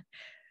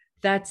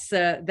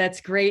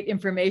 That's great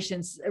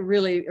information. I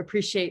really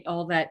appreciate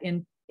all that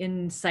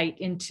insight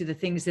into the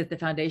things that the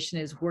foundation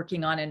is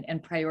working on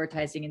and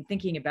prioritizing and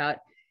thinking about.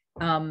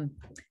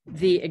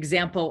 The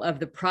example of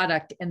the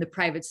product and the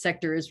private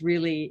sector is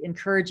really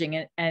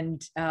encouraging,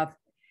 and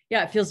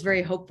yeah, it feels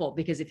very hopeful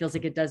because it feels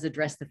like it does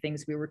address the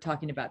things we were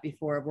talking about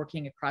before,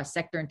 working across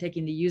sector and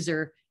taking the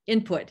user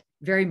input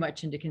very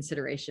much into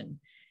consideration.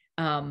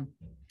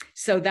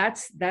 So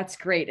that's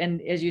great.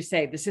 And as you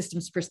say, the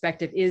systems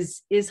perspective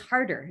is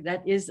harder.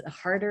 That is a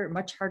harder,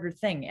 much harder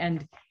thing.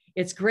 And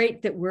it's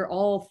great that we're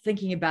all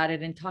thinking about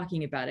it and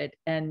talking about it.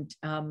 And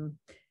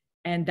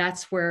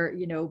that's where,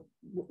 you know,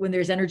 when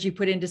there's energy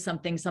put into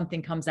something,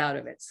 something comes out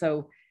of it.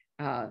 So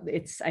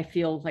I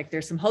feel like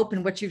there's some hope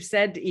in what you've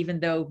said, even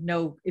though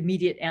no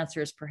immediate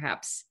answers,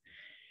 perhaps.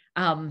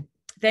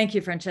 Thank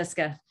you,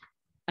 Francesca.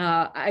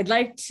 I'd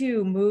like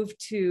to move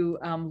to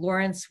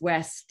Lawrence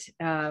West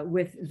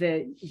with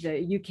the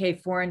UK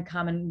Foreign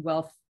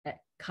Commonwealth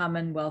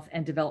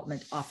and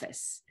Development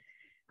Office.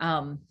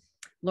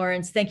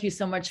 Lawrence, thank you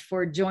so much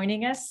for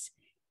joining us.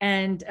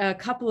 And a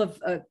couple of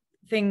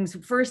things.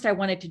 First, I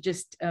wanted to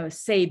just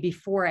say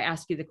before I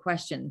ask you the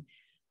question,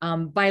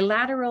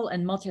 bilateral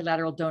and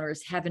multilateral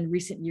donors have in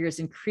recent years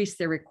increased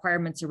their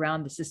requirements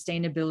around the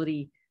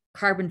sustainability,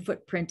 carbon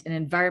footprint, and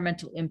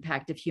environmental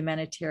impact of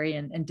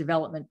humanitarian and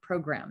development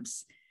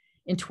programs.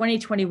 In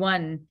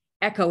 2021,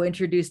 ECHO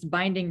introduced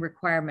binding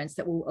requirements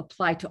that will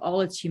apply to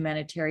all its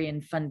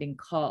humanitarian funding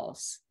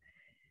calls.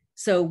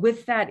 So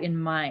with that in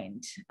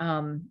mind,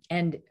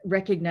 and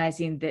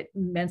recognizing that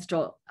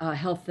menstrual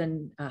health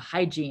and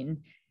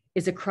hygiene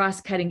is a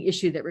cross-cutting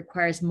issue that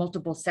requires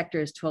multiple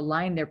sectors to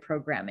align their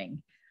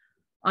programming,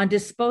 on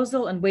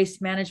disposal and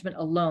waste management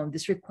alone,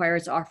 this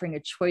requires offering a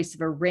choice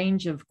of a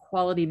range of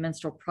quality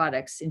menstrual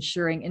products,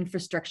 ensuring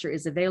infrastructure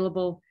is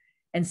available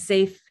and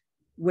safe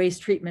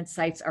waste treatment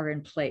sites are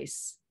in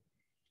place.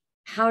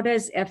 How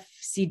does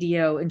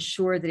FCDO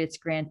ensure that its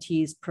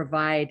grantees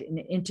provide an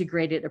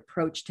integrated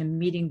approach to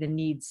meeting the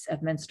needs of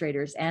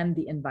menstruators and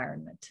the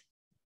environment?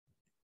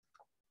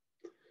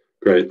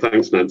 Great,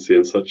 thanks, Nancy,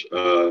 and such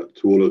to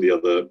all of the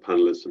other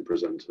panelists and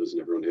presenters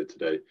and everyone here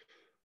today.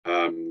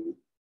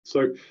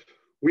 So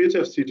we at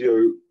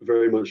FCDO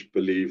very much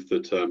believe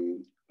that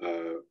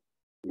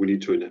we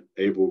need to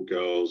enable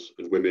girls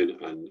and women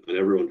and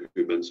everyone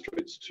who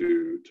menstruates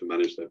to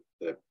manage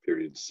their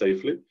periods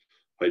safely,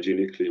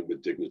 hygienically, and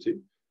with dignity.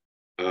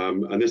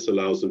 And this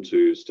allows them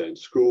to stay in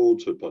school,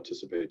 to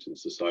participate in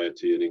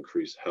society, and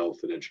increase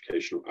health and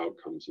educational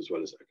outcomes, as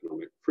well as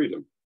economic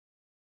freedom.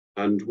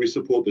 And we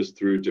support this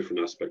through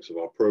different aspects of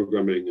our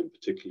programming, and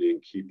particularly in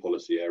key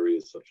policy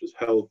areas such as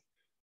health,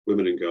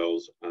 women and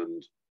girls,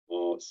 and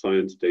our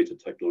science, data,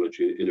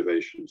 technology, and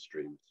innovation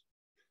streams.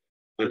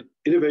 And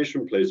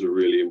innovation plays a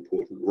really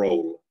important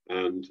role,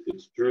 and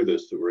it's through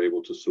this that we're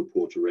able to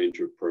support a range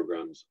of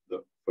programs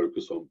that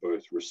focus on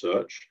both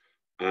research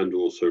and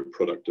also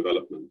product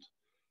development.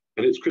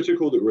 And it's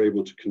critical that we're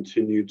able to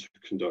continue to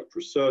conduct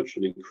research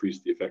and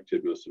increase the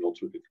effectiveness and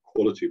ultimately the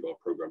quality of our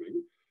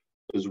programming,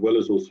 as well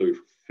as also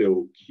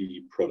fill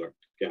key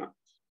product gaps.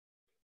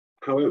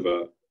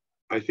 However,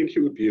 I think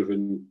it would be of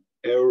an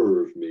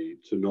error of me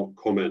to not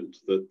comment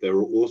that there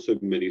are also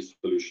many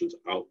solutions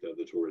out there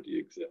that already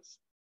exist.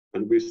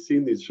 And we've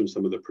seen these from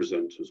some of the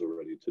presenters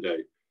already today.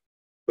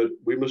 But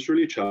we must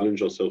really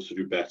challenge ourselves to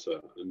do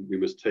better, and we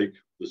must take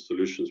the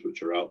solutions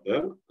which are out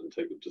there and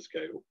take them to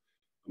scale.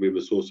 And we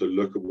must also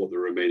look at what the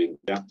remaining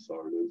gaps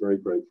are. And I'm very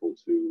grateful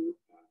to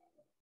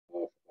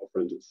our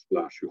friends at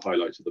Splash who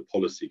highlighted the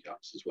policy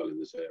gaps as well in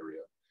this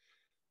area.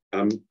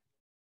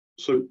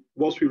 So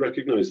whilst we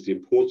recognize the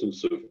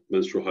importance of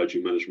menstrual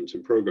hygiene management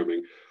in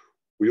programming,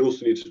 we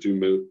also need to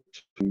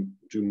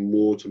do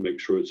more to make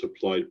sure it's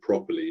applied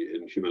properly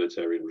in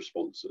humanitarian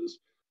responses.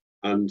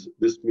 And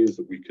this means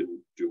that we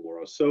can do more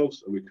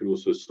ourselves, and we can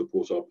also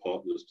support our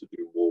partners to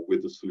do more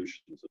with the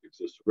solutions that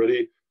exist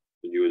already,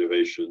 the new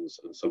innovations,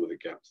 and some of the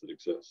gaps that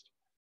exist.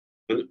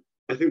 And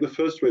I think the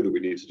first way that we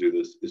need to do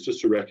this is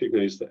just to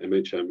recognize that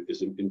MHM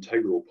is an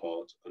integral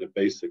part and a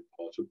basic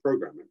part of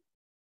programming.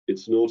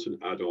 It's not an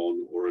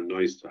add-on or a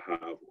nice to have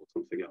or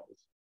something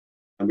else.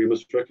 And we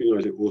must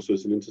recognize it also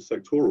as an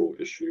intersectoral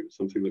issue,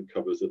 something that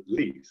covers at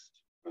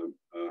least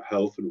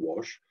health and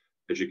WASH,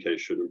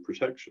 education and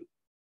protection.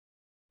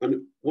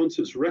 And once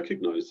it's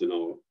recognized in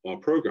our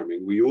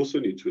programming, we also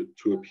need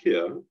to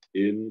appear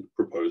in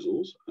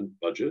proposals and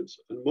budgets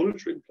and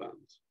monitoring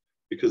plans,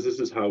 because this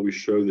is how we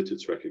show that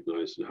it's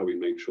recognized and how we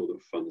make sure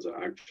that funds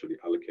are actually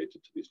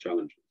allocated to these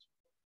challenges.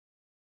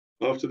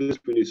 After this,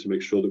 we need to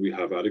make sure that we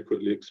have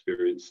adequately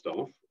experienced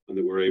staff and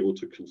that we're able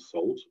to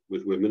consult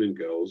with women and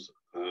girls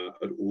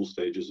at all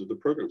stages of the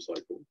program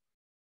cycle.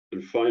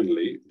 And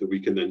finally, that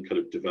we can then kind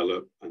of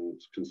develop and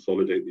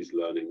consolidate these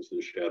learnings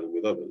and share them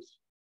with others.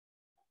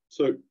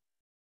 So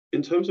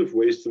in terms of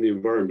waste and the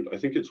environment, I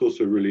think it's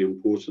also really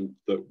important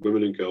that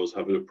women and girls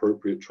have an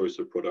appropriate choice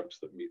of products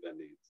that meet their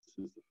needs.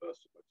 This is the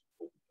first and most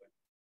important thing.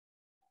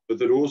 but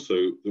that also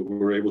that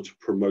we're able to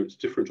promote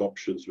different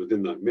options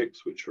within that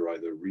mix, which are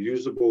either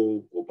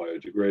reusable or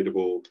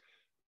biodegradable,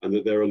 and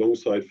that they're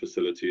alongside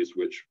facilities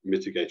which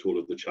mitigate all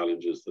of the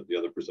challenges that the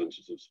other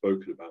presenters have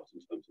spoken about in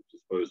terms of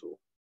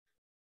disposal.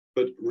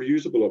 But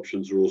reusable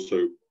options are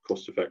also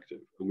cost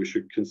effective, and we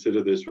should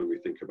consider this when we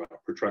think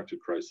about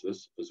protracted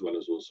crisis, as well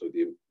as also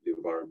the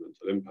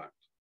environmental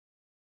impact.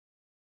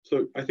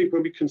 So I think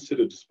when we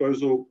consider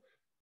disposal,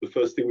 the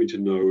first thing we need to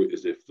know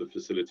is if the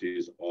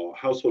facilities are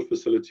household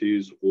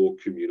facilities or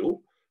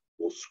communal,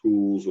 or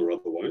schools or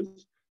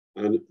otherwise,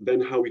 and then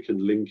how we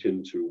can link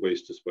into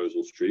waste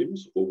disposal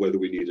streams, or whether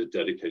we need a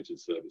dedicated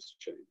service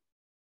chain.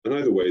 And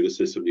either way, the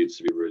system needs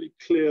to be really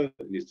clear,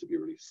 it needs to be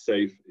really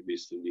safe, it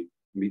needs to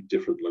meet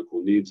different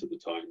local needs at the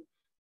time,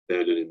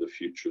 then and in the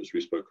future, as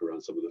we spoke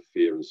around some of the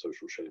fear and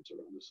social shames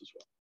around this as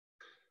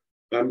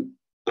well.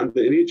 And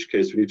in each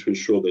case, we need to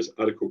ensure there's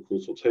adequate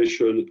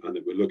consultation and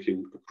that we're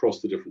looking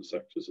across the different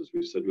sectors, as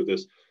we said with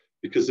this,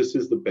 because this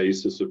is the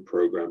basis of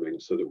programming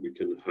so that we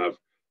can have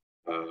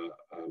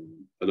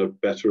a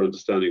better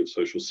understanding of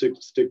social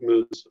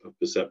stigmas, of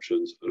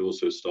perceptions, and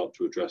also start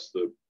to address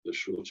the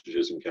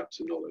shortages and gaps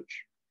in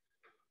knowledge.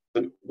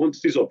 And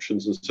once these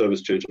options and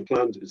service change are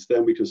planned, it's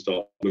then we can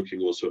start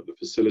looking also at the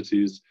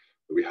facilities,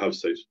 that we have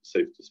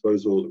safe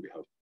disposal, that we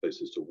have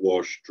places to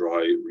wash,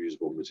 dry,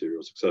 reusable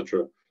materials,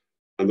 etc.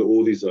 And that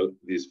all these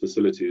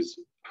facilities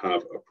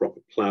have a proper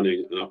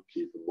planning and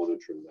upkeep and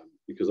monitoring them,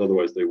 because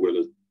otherwise they will,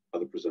 as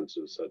other presenters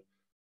have said,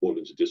 fall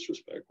into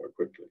disrepair quite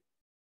quickly.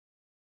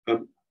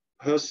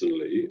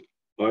 Personally,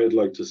 I'd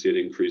like to see an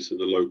increase in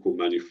the local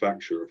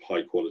manufacture of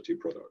high quality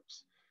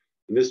products.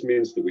 And this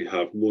means that we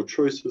have more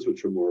choices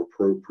which are more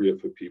appropriate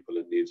for people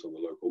and needs on the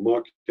local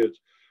market,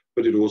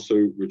 but it also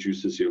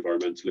reduces the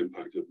environmental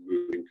impact of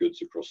moving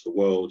goods across the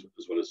world,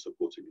 as well as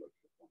supporting local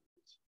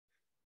economies.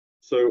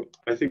 So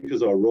I think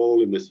as our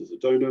role in this as a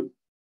donor,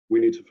 we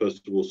need to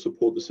first of all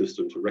support the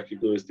system to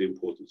recognize the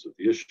importance of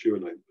the issue,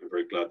 and I'm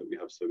very glad that we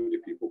have so many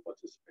people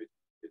participating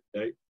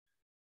today.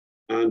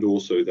 And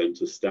also then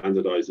to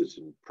standardize it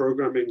in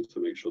programming to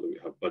make sure that we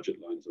have budget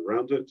lines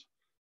around it.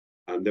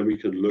 And then we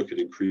can look at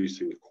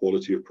increasing the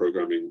quality of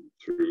programming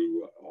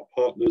through our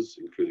partners,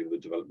 including the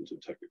development of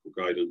technical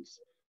guidance,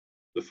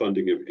 the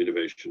funding of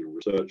innovation and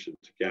research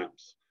into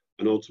gaps.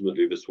 And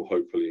ultimately, this will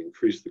hopefully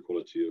increase the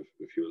quality of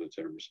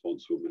humanitarian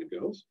response for women and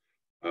girls,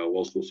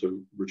 whilst also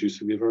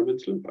reducing the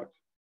environmental impact.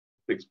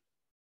 Thanks.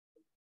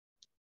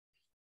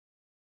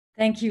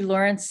 Thank you,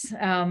 Lawrence.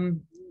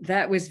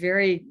 That was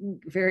very,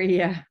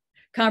 very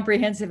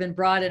comprehensive and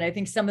broad. And I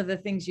think some of the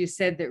things you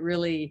said that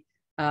really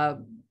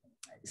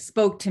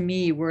spoke to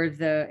me were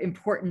the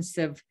importance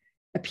of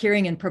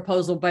appearing in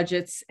proposal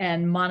budgets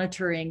and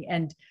monitoring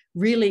and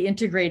really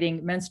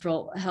integrating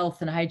menstrual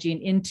health and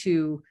hygiene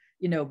into,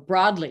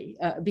 broadly,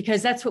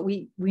 because that's what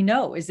we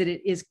know is that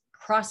it is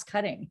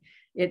cross-cutting.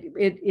 It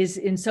is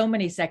in so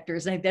many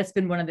sectors. I think that's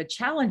been one of the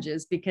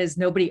challenges because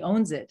nobody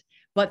owns it.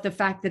 But the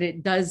fact that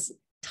it does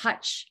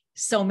touch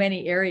so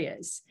many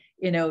areas,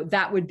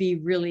 that would be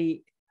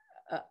really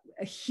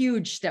a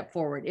huge step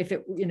forward if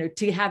it,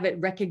 to have it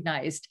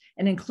recognized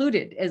and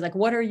included as like,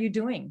 what are you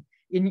doing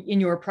in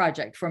your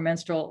project for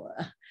menstrual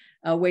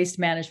waste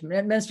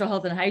management, menstrual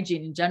health and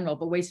hygiene in general,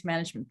 but waste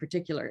management in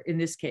particular in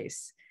this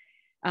case.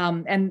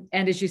 And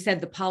as you said,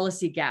 the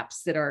policy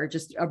gaps that are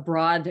just a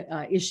broad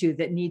issue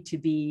that need to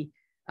be,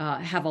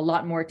 have a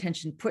lot more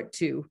attention put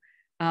to.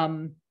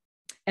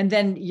 And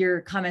then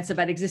your comments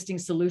about existing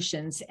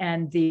solutions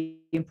and the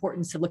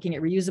importance of looking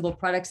at reusable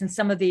products and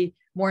some of the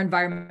more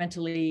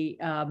environmentally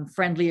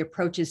friendly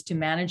approaches to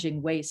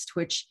managing waste,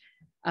 which,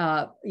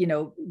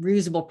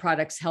 reusable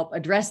products help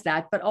address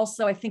that. But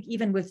also, I think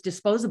even with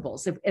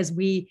disposables, as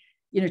we,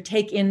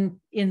 take in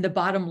the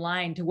bottom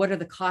line to what are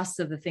the costs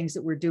of the things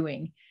that we're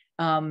doing,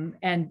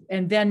 and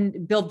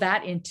then build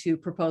that into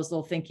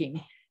proposal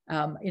thinking.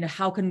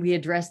 How can we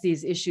address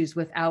these issues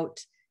without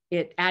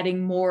it adding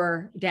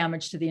more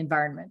damage to the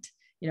environment?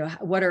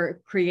 What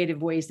are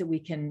creative ways that we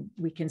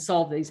can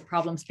solve these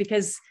problems?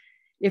 Because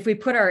if we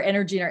put our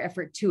energy and our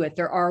effort to it,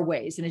 there are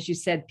ways. And as you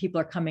said, people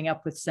are coming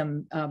up with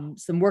some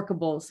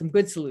workable, some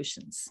good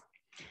solutions.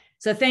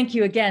 So thank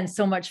you again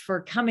so much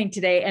for coming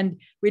today. And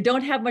we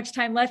don't have much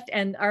time left.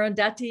 And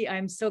Arundhati,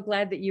 I'm so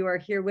glad that you are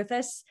here with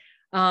us,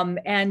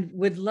 and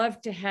would love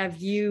to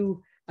have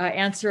you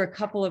answer a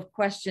couple of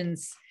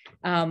questions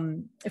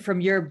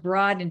from your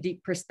broad and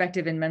deep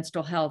perspective in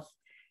menstrual health.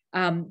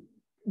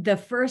 The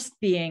first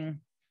being,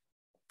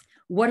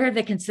 what are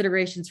the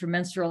considerations for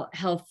menstrual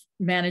health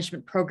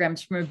management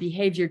programs from a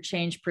behavior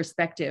change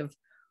perspective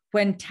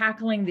when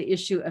tackling the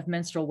issue of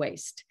menstrual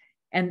waste?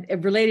 And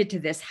related to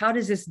this, how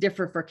does this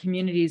differ for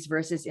communities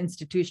versus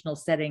institutional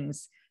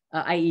settings,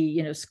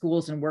 i.e.,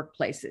 schools and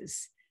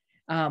workplaces?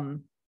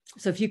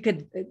 So if you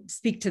could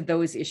speak to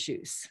those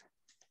issues.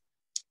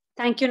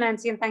 Thank you,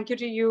 Nancy, and thank you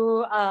to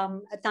you,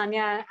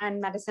 Tanya and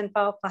Madison,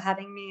 for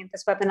having me in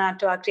this webinar,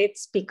 to our great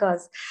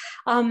speakers.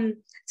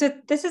 So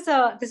this is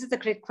a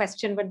great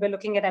question when we're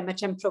looking at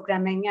MHM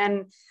programming,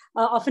 and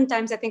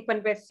oftentimes, I think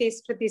when we're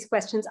faced with these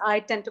questions, I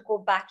tend to go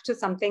back to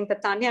something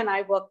that Tanya and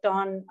I worked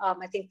on,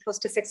 I think close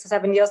to 6 or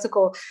 7 years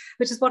ago,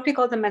 which is what we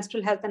call the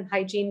menstrual health and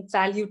hygiene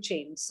value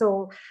chain.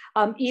 So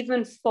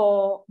even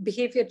for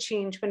behavior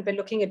change, when we're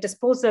looking at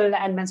disposal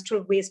and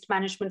menstrual waste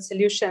management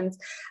solutions,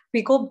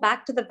 we go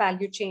back to the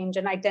value chain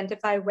and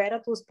identify where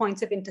are those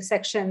points of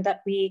intersection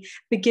that we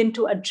begin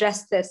to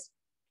address this.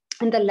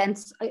 In the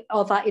lens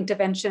of our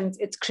interventions,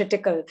 it's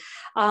critical.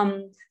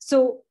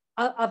 So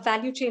our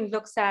value chain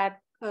looks at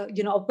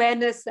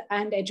awareness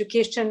and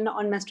education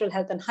on menstrual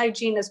health and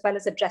hygiene, as well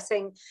as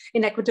addressing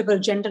inequitable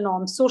gender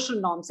norms, social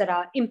norms that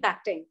are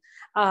impacting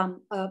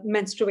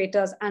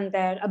menstruators and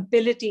their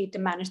ability to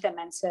manage their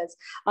menses.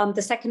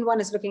 The second one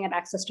is looking at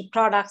access to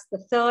products.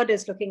 The third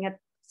is looking at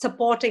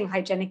supporting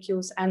hygienic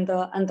use, and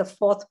the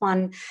fourth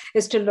one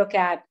is to look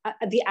at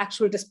the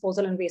actual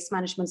disposal and waste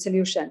management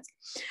solutions.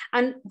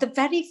 And the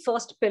very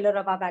first pillar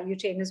of our value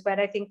chain is where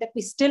I think that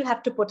we still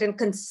have to put in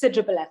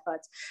considerable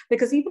efforts,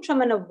 because even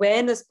from an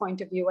awareness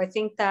point of view, I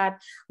think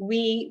that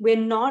we're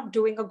not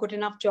doing a good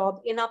enough job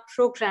in our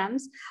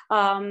programs,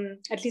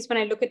 at least when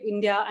I look at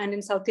India and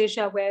in South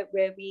Asia, where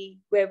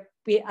we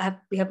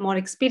have more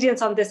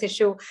experience on this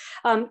issue,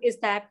 is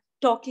that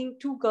talking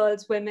to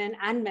girls, women,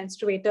 and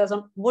menstruators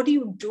on what do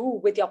you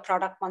do with your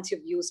product once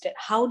you've used it?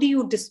 How do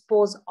you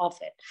dispose of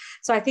it?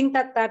 So I think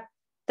that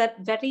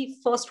very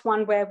first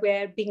one, where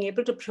we're being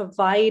able to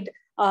provide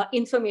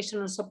information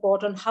and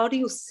support on how do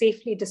you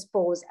safely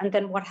dispose, and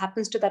then what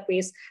happens to that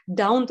waste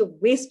down the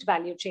waste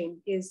value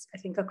chain, is, I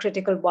think, a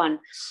critical one.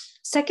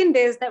 Second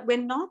is that we're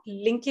not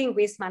linking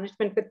waste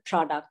management with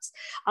products.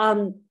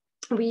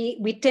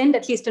 We tend,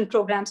 at least in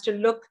programs, to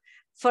look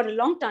for a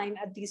long time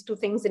at these two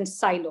things in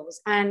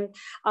silos. And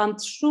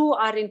through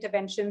our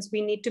interventions,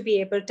 we need to be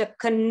able to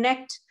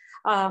connect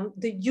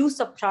the use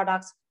of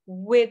products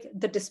with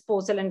the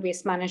disposal and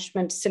waste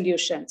management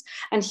solutions.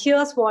 And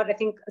here's what I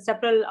think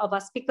several of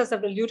our speakers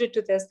have alluded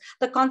to this,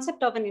 the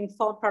concept of an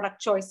informed product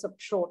choice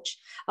approach,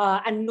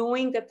 and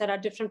knowing that there are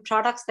different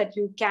products that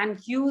you can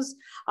use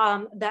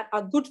that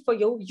are good for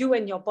you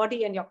and your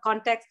body and your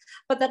context,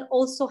 but that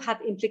also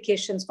have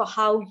implications for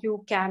how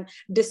you can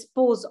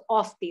dispose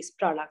of these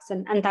products.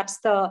 And that's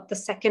the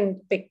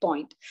second big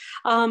point.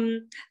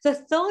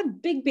 The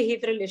third big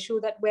behavioral issue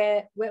that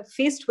we're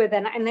faced with,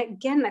 and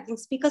again, I think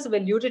speakers have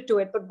alluded to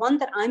it, but one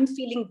that I'm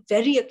feeling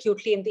very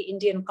acutely in the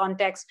Indian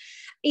context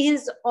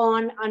is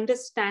on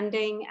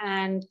understanding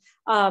and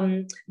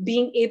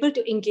being able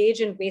to engage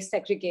in waste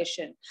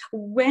segregation.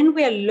 When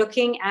we're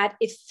looking at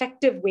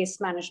effective waste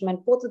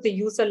management, both at the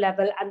user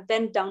level and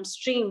then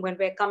downstream, when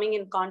we're coming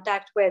in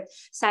contact with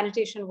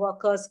sanitation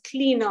workers,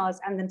 cleaners,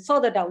 and then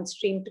further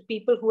downstream to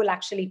people who will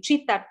actually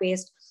treat that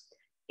waste,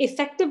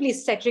 effectively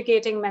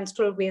segregating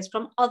menstrual waste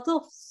from other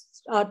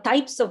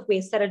types of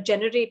waste that are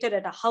generated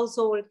at a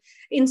household,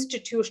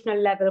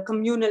 institutional level,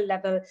 communal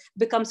level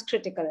becomes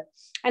critical.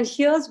 And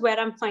here's where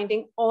I'm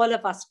finding all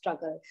of us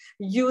struggle.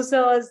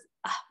 Users,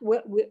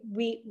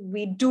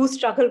 we do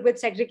struggle with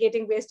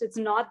segregating waste. It's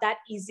not that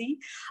easy.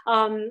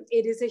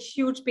 It is a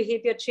huge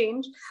behavior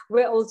change.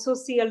 We also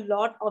see a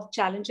lot of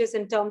challenges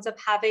in terms of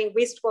having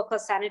waste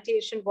workers,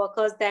 sanitation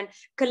workers, then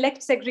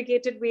collect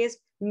segregated waste,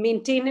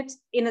 maintain it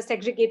in a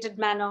segregated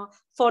manner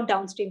for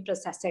downstream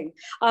processing.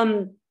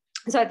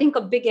 So I think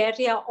a big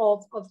area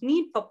of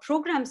need for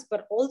programs,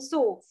 but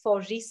also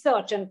for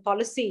research and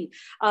policy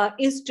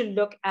is to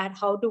look at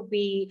how do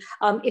we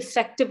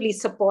effectively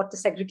support the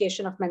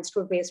segregation of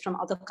menstrual waste from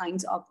other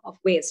kinds of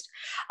waste.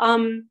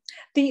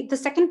 The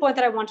second point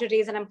that I want to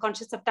raise, and I'm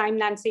conscious of time,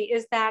 Nancy,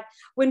 is that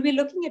when we're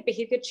looking at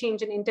behavior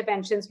change and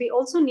interventions, we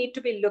also need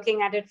to be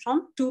looking at it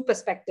from two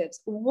perspectives.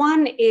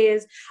 One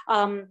is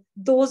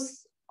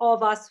those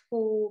of us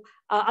who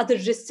are the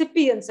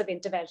recipients of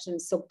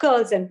interventions, so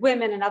girls and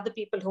women and other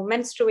people who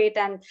menstruate,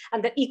 and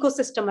the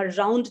ecosystem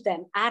around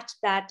them at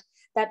that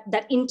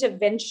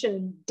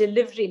intervention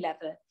delivery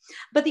level.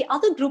 But the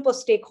other group of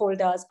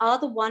stakeholders are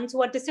the ones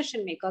who are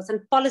decision makers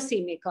and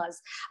policy makers,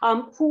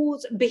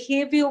 whose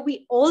behavior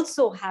we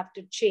also have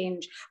to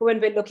change when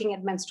we're looking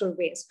at menstrual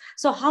waste.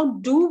 So how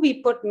do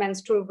we put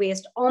menstrual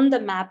waste on the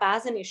map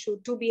as an issue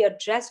to be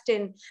addressed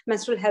in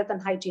menstrual health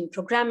and hygiene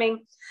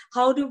programming?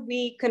 How do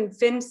we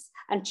convince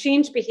and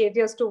change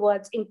behaviors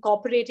towards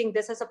incorporating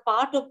this as a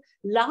part of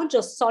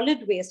larger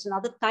solid waste and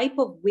other type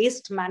of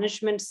waste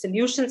management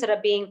solutions that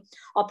are being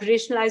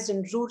operationalized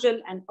in rural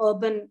and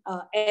urban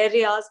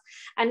areas?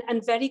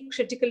 And very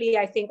critically,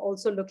 I think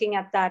also looking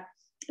at that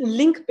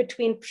link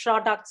between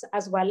products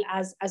as well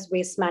as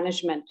waste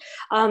management.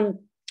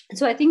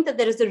 So I think that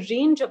there is a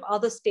range of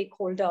other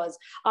stakeholders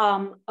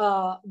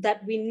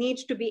that we need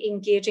to be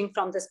engaging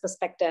from this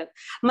perspective.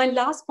 My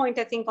last point,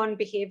 I think, on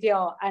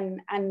behavior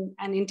and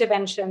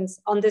interventions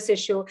on this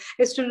issue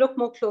is to look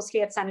more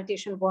closely at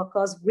sanitation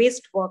workers,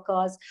 waste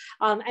workers,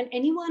 and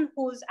anyone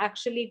who's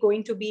actually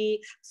going to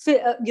be,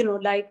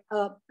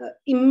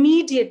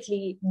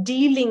 immediately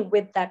dealing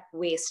with that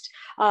waste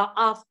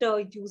after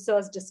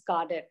users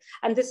discard it.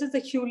 And this is a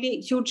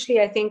hugely,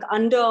 I think,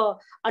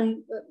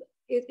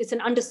 it's an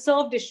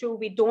underserved issue.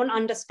 We don't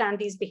understand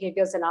these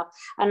behaviors enough.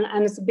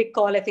 And it's a big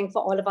call, I think,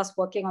 for all of us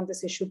working on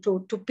this issue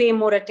to pay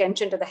more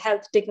attention to the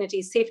health,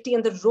 dignity, safety,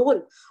 and the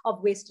role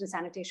of waste and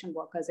sanitation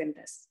workers in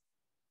this.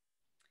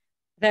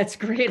 That's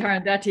great,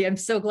 Arundhati. I'm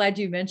so glad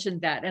you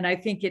mentioned that. And I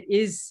think it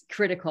is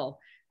critical.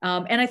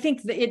 And I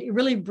think that it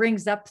really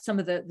brings up some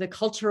of the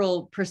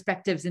cultural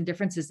perspectives and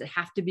differences that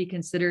have to be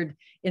considered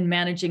in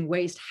managing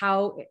waste.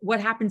 What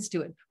happens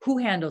to it? Who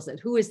handles it?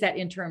 Who is that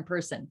interim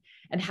person?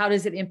 And how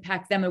does it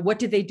impact them? And what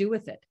do they do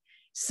with it?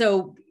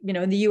 So,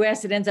 in the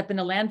US, it ends up in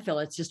a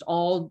landfill. It's just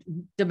all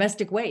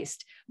domestic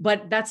waste.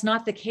 But that's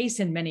not the case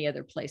in many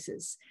other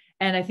places.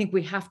 And I think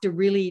we have to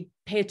really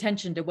pay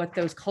attention to what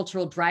those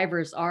cultural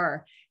drivers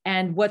are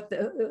and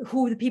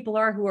who the people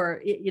are who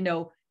are,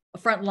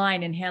 front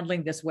line in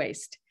handling this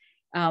waste.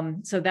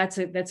 So that's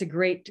a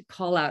great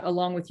call out,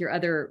 along with your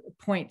other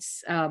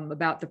points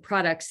about the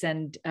products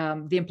and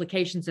the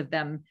implications of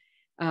them,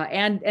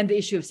 and the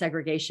issue of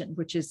segregation,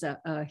 which is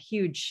a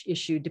huge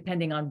issue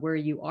depending on where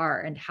you are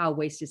and how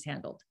waste is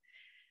handled.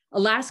 A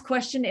last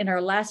question in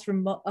our last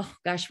remote, oh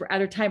gosh, we're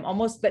out of time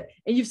almost, but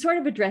you've sort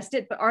of addressed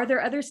it, but are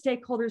there other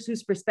stakeholders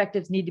whose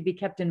perspectives need to be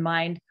kept in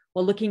mind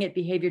while looking at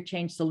behavior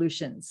change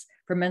solutions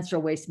for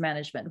menstrual waste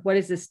management? What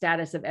is the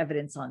status of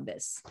evidence on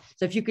this?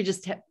 So if you could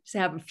just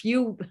have a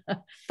few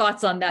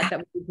thoughts on that, that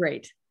would be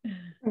great.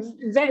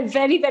 Very,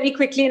 very, very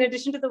quickly, in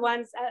addition to the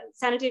ones,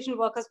 sanitation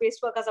workers, waste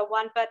workers are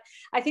one, but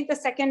I think the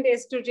second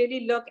is to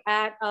really look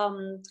at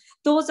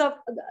those of,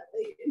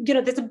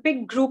 there's a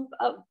big group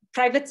of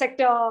private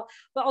sector,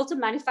 but also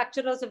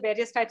manufacturers of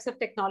various types of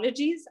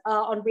technologies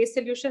on waste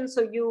solutions.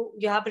 So you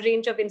have a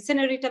range of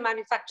incinerator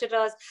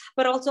manufacturers,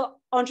 but also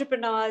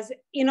entrepreneurs,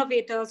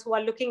 innovators who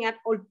are looking at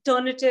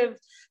alternative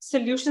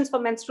solutions for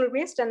menstrual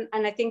waste. And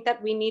I think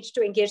that we need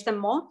to engage them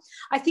more.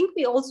 I think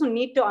we also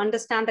need to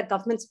understand the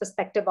government's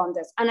perspective on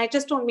this. And I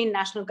just don't mean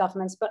national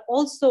governments, but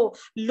also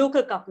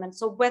local governments.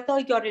 So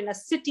whether you're in a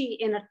city,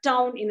 in a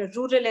town, in a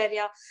rural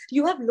area,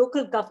 you have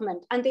local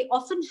government, and they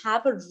often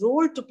have a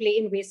role to play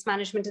in waste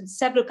management in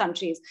several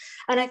countries.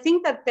 And I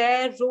think that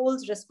their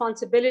roles,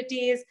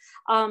 responsibilities,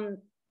 and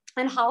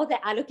how they're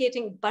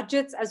allocating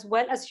budgets as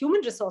well as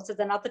human resources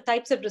and other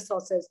types of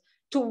resources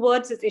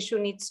towards this issue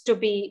needs to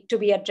be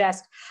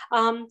addressed.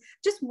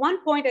 Just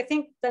one point, I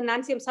think,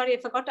 Nancy, I'm sorry,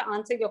 I forgot to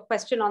answer your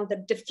question on the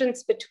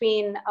difference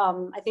between,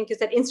 I think you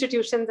said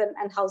institutions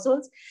and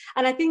households.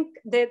 And I think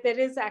there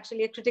is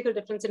actually a critical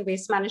difference in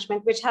waste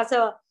management, which has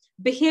a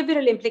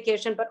behavioral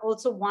implication, but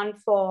also one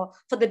for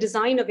the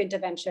design of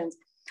interventions.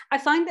 I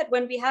find that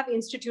when we have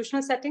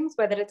institutional settings,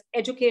 whether it's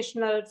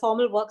educational,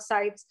 formal work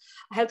sites,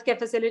 healthcare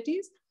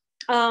facilities,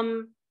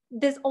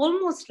 there's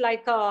almost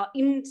like a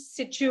in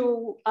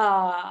situ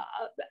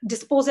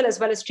disposal as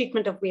well as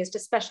treatment of waste,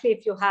 especially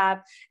if you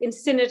have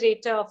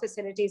incinerator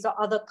facilities or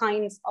other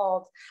kinds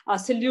of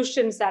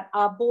solutions that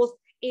are both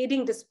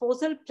aiding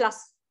disposal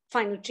plus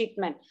final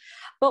treatment.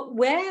 But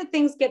where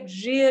things get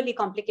really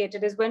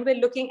complicated is when we're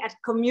looking at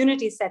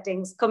community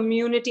settings,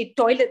 community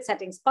toilet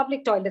settings,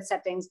 public toilet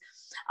settings,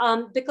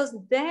 because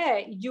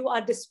there you are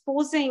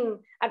disposing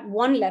at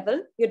one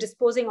level, you're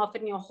disposing of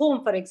in your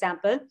home, for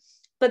example,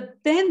 but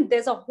then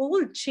there's a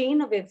whole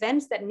chain of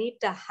events that need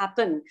to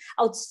happen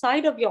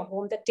outside of your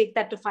home that take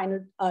that to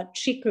final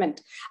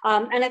treatment.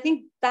 And I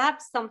think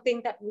that's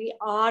something that we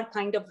are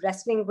kind of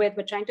wrestling with.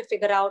 We're trying to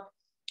figure out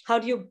how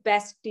do you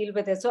best deal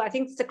with it? So I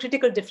think it's a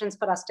critical difference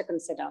for us to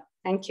consider.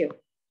 Thank you.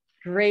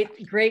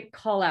 Great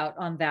call out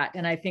on that.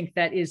 And I think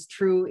that is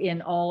true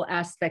in all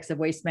aspects of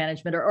waste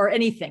management or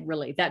anything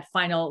really. That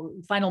final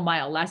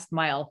mile, last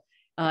mile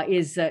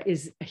is a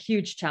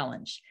huge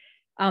challenge.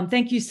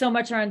 Thank you so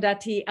much,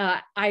 Arundhati.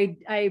 I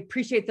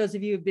appreciate those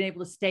of you who've been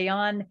able to stay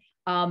on.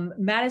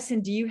 Madison,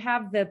 do you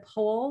have the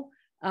poll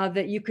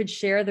that you could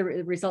share, the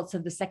results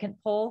of the second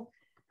poll?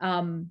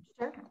 Sure,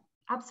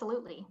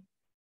 absolutely.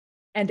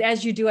 And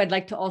as you do, I'd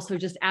like to also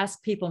just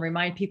ask people and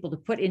remind people to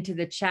put into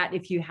the chat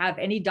if you have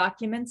any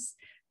documents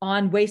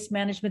on waste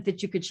management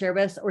that you could share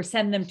with us, or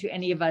send them to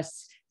any of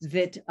us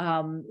that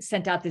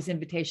sent out this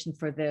invitation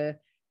for the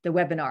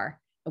webinar.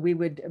 We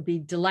would be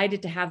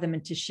delighted to have them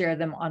and to share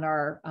them on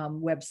our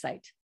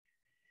website.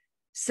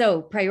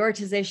 So,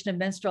 prioritization of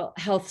menstrual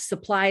health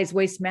supplies,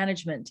 waste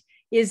management.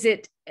 Is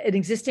it an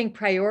existing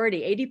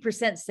priority?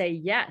 80% say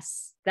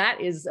yes.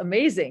 That is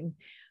amazing.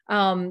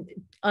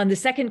 On the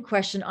second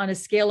question, on a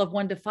scale of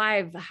 1 to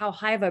 5, how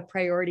high of a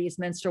priority is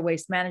menstrual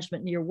waste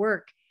management in your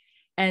work?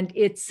 And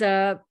it's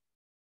a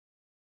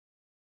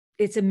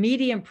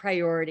medium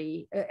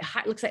priority.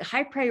 Looks like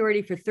high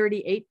priority for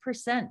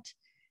 38%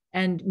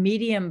 and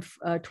medium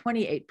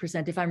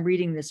 28%, if I'm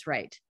reading this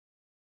right,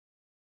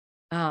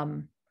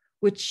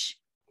 which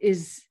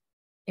is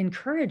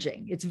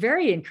encouraging. It's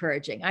very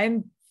encouraging.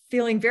 I'm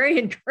feeling very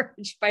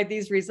encouraged by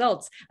these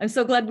results. I'm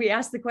so glad we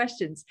asked the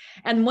questions.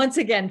 And once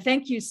again,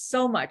 thank you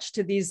so much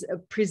to these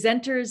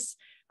presenters,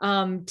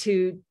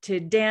 to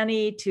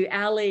Danny, to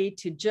Ali,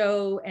 to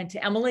Joe, and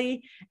to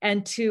Emily,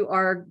 and to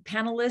our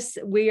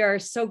panelists. We are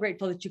so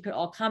grateful that you could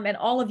all come, and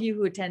all of you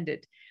who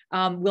attended.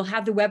 We'll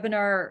have the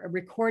webinar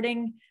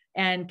recording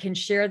and can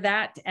share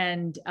that,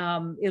 and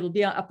it'll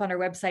be up on our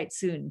website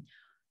soon.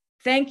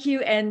 Thank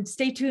you, and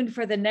stay tuned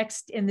for the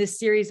next in this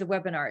series of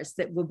webinars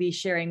that we'll be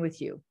sharing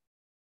with you.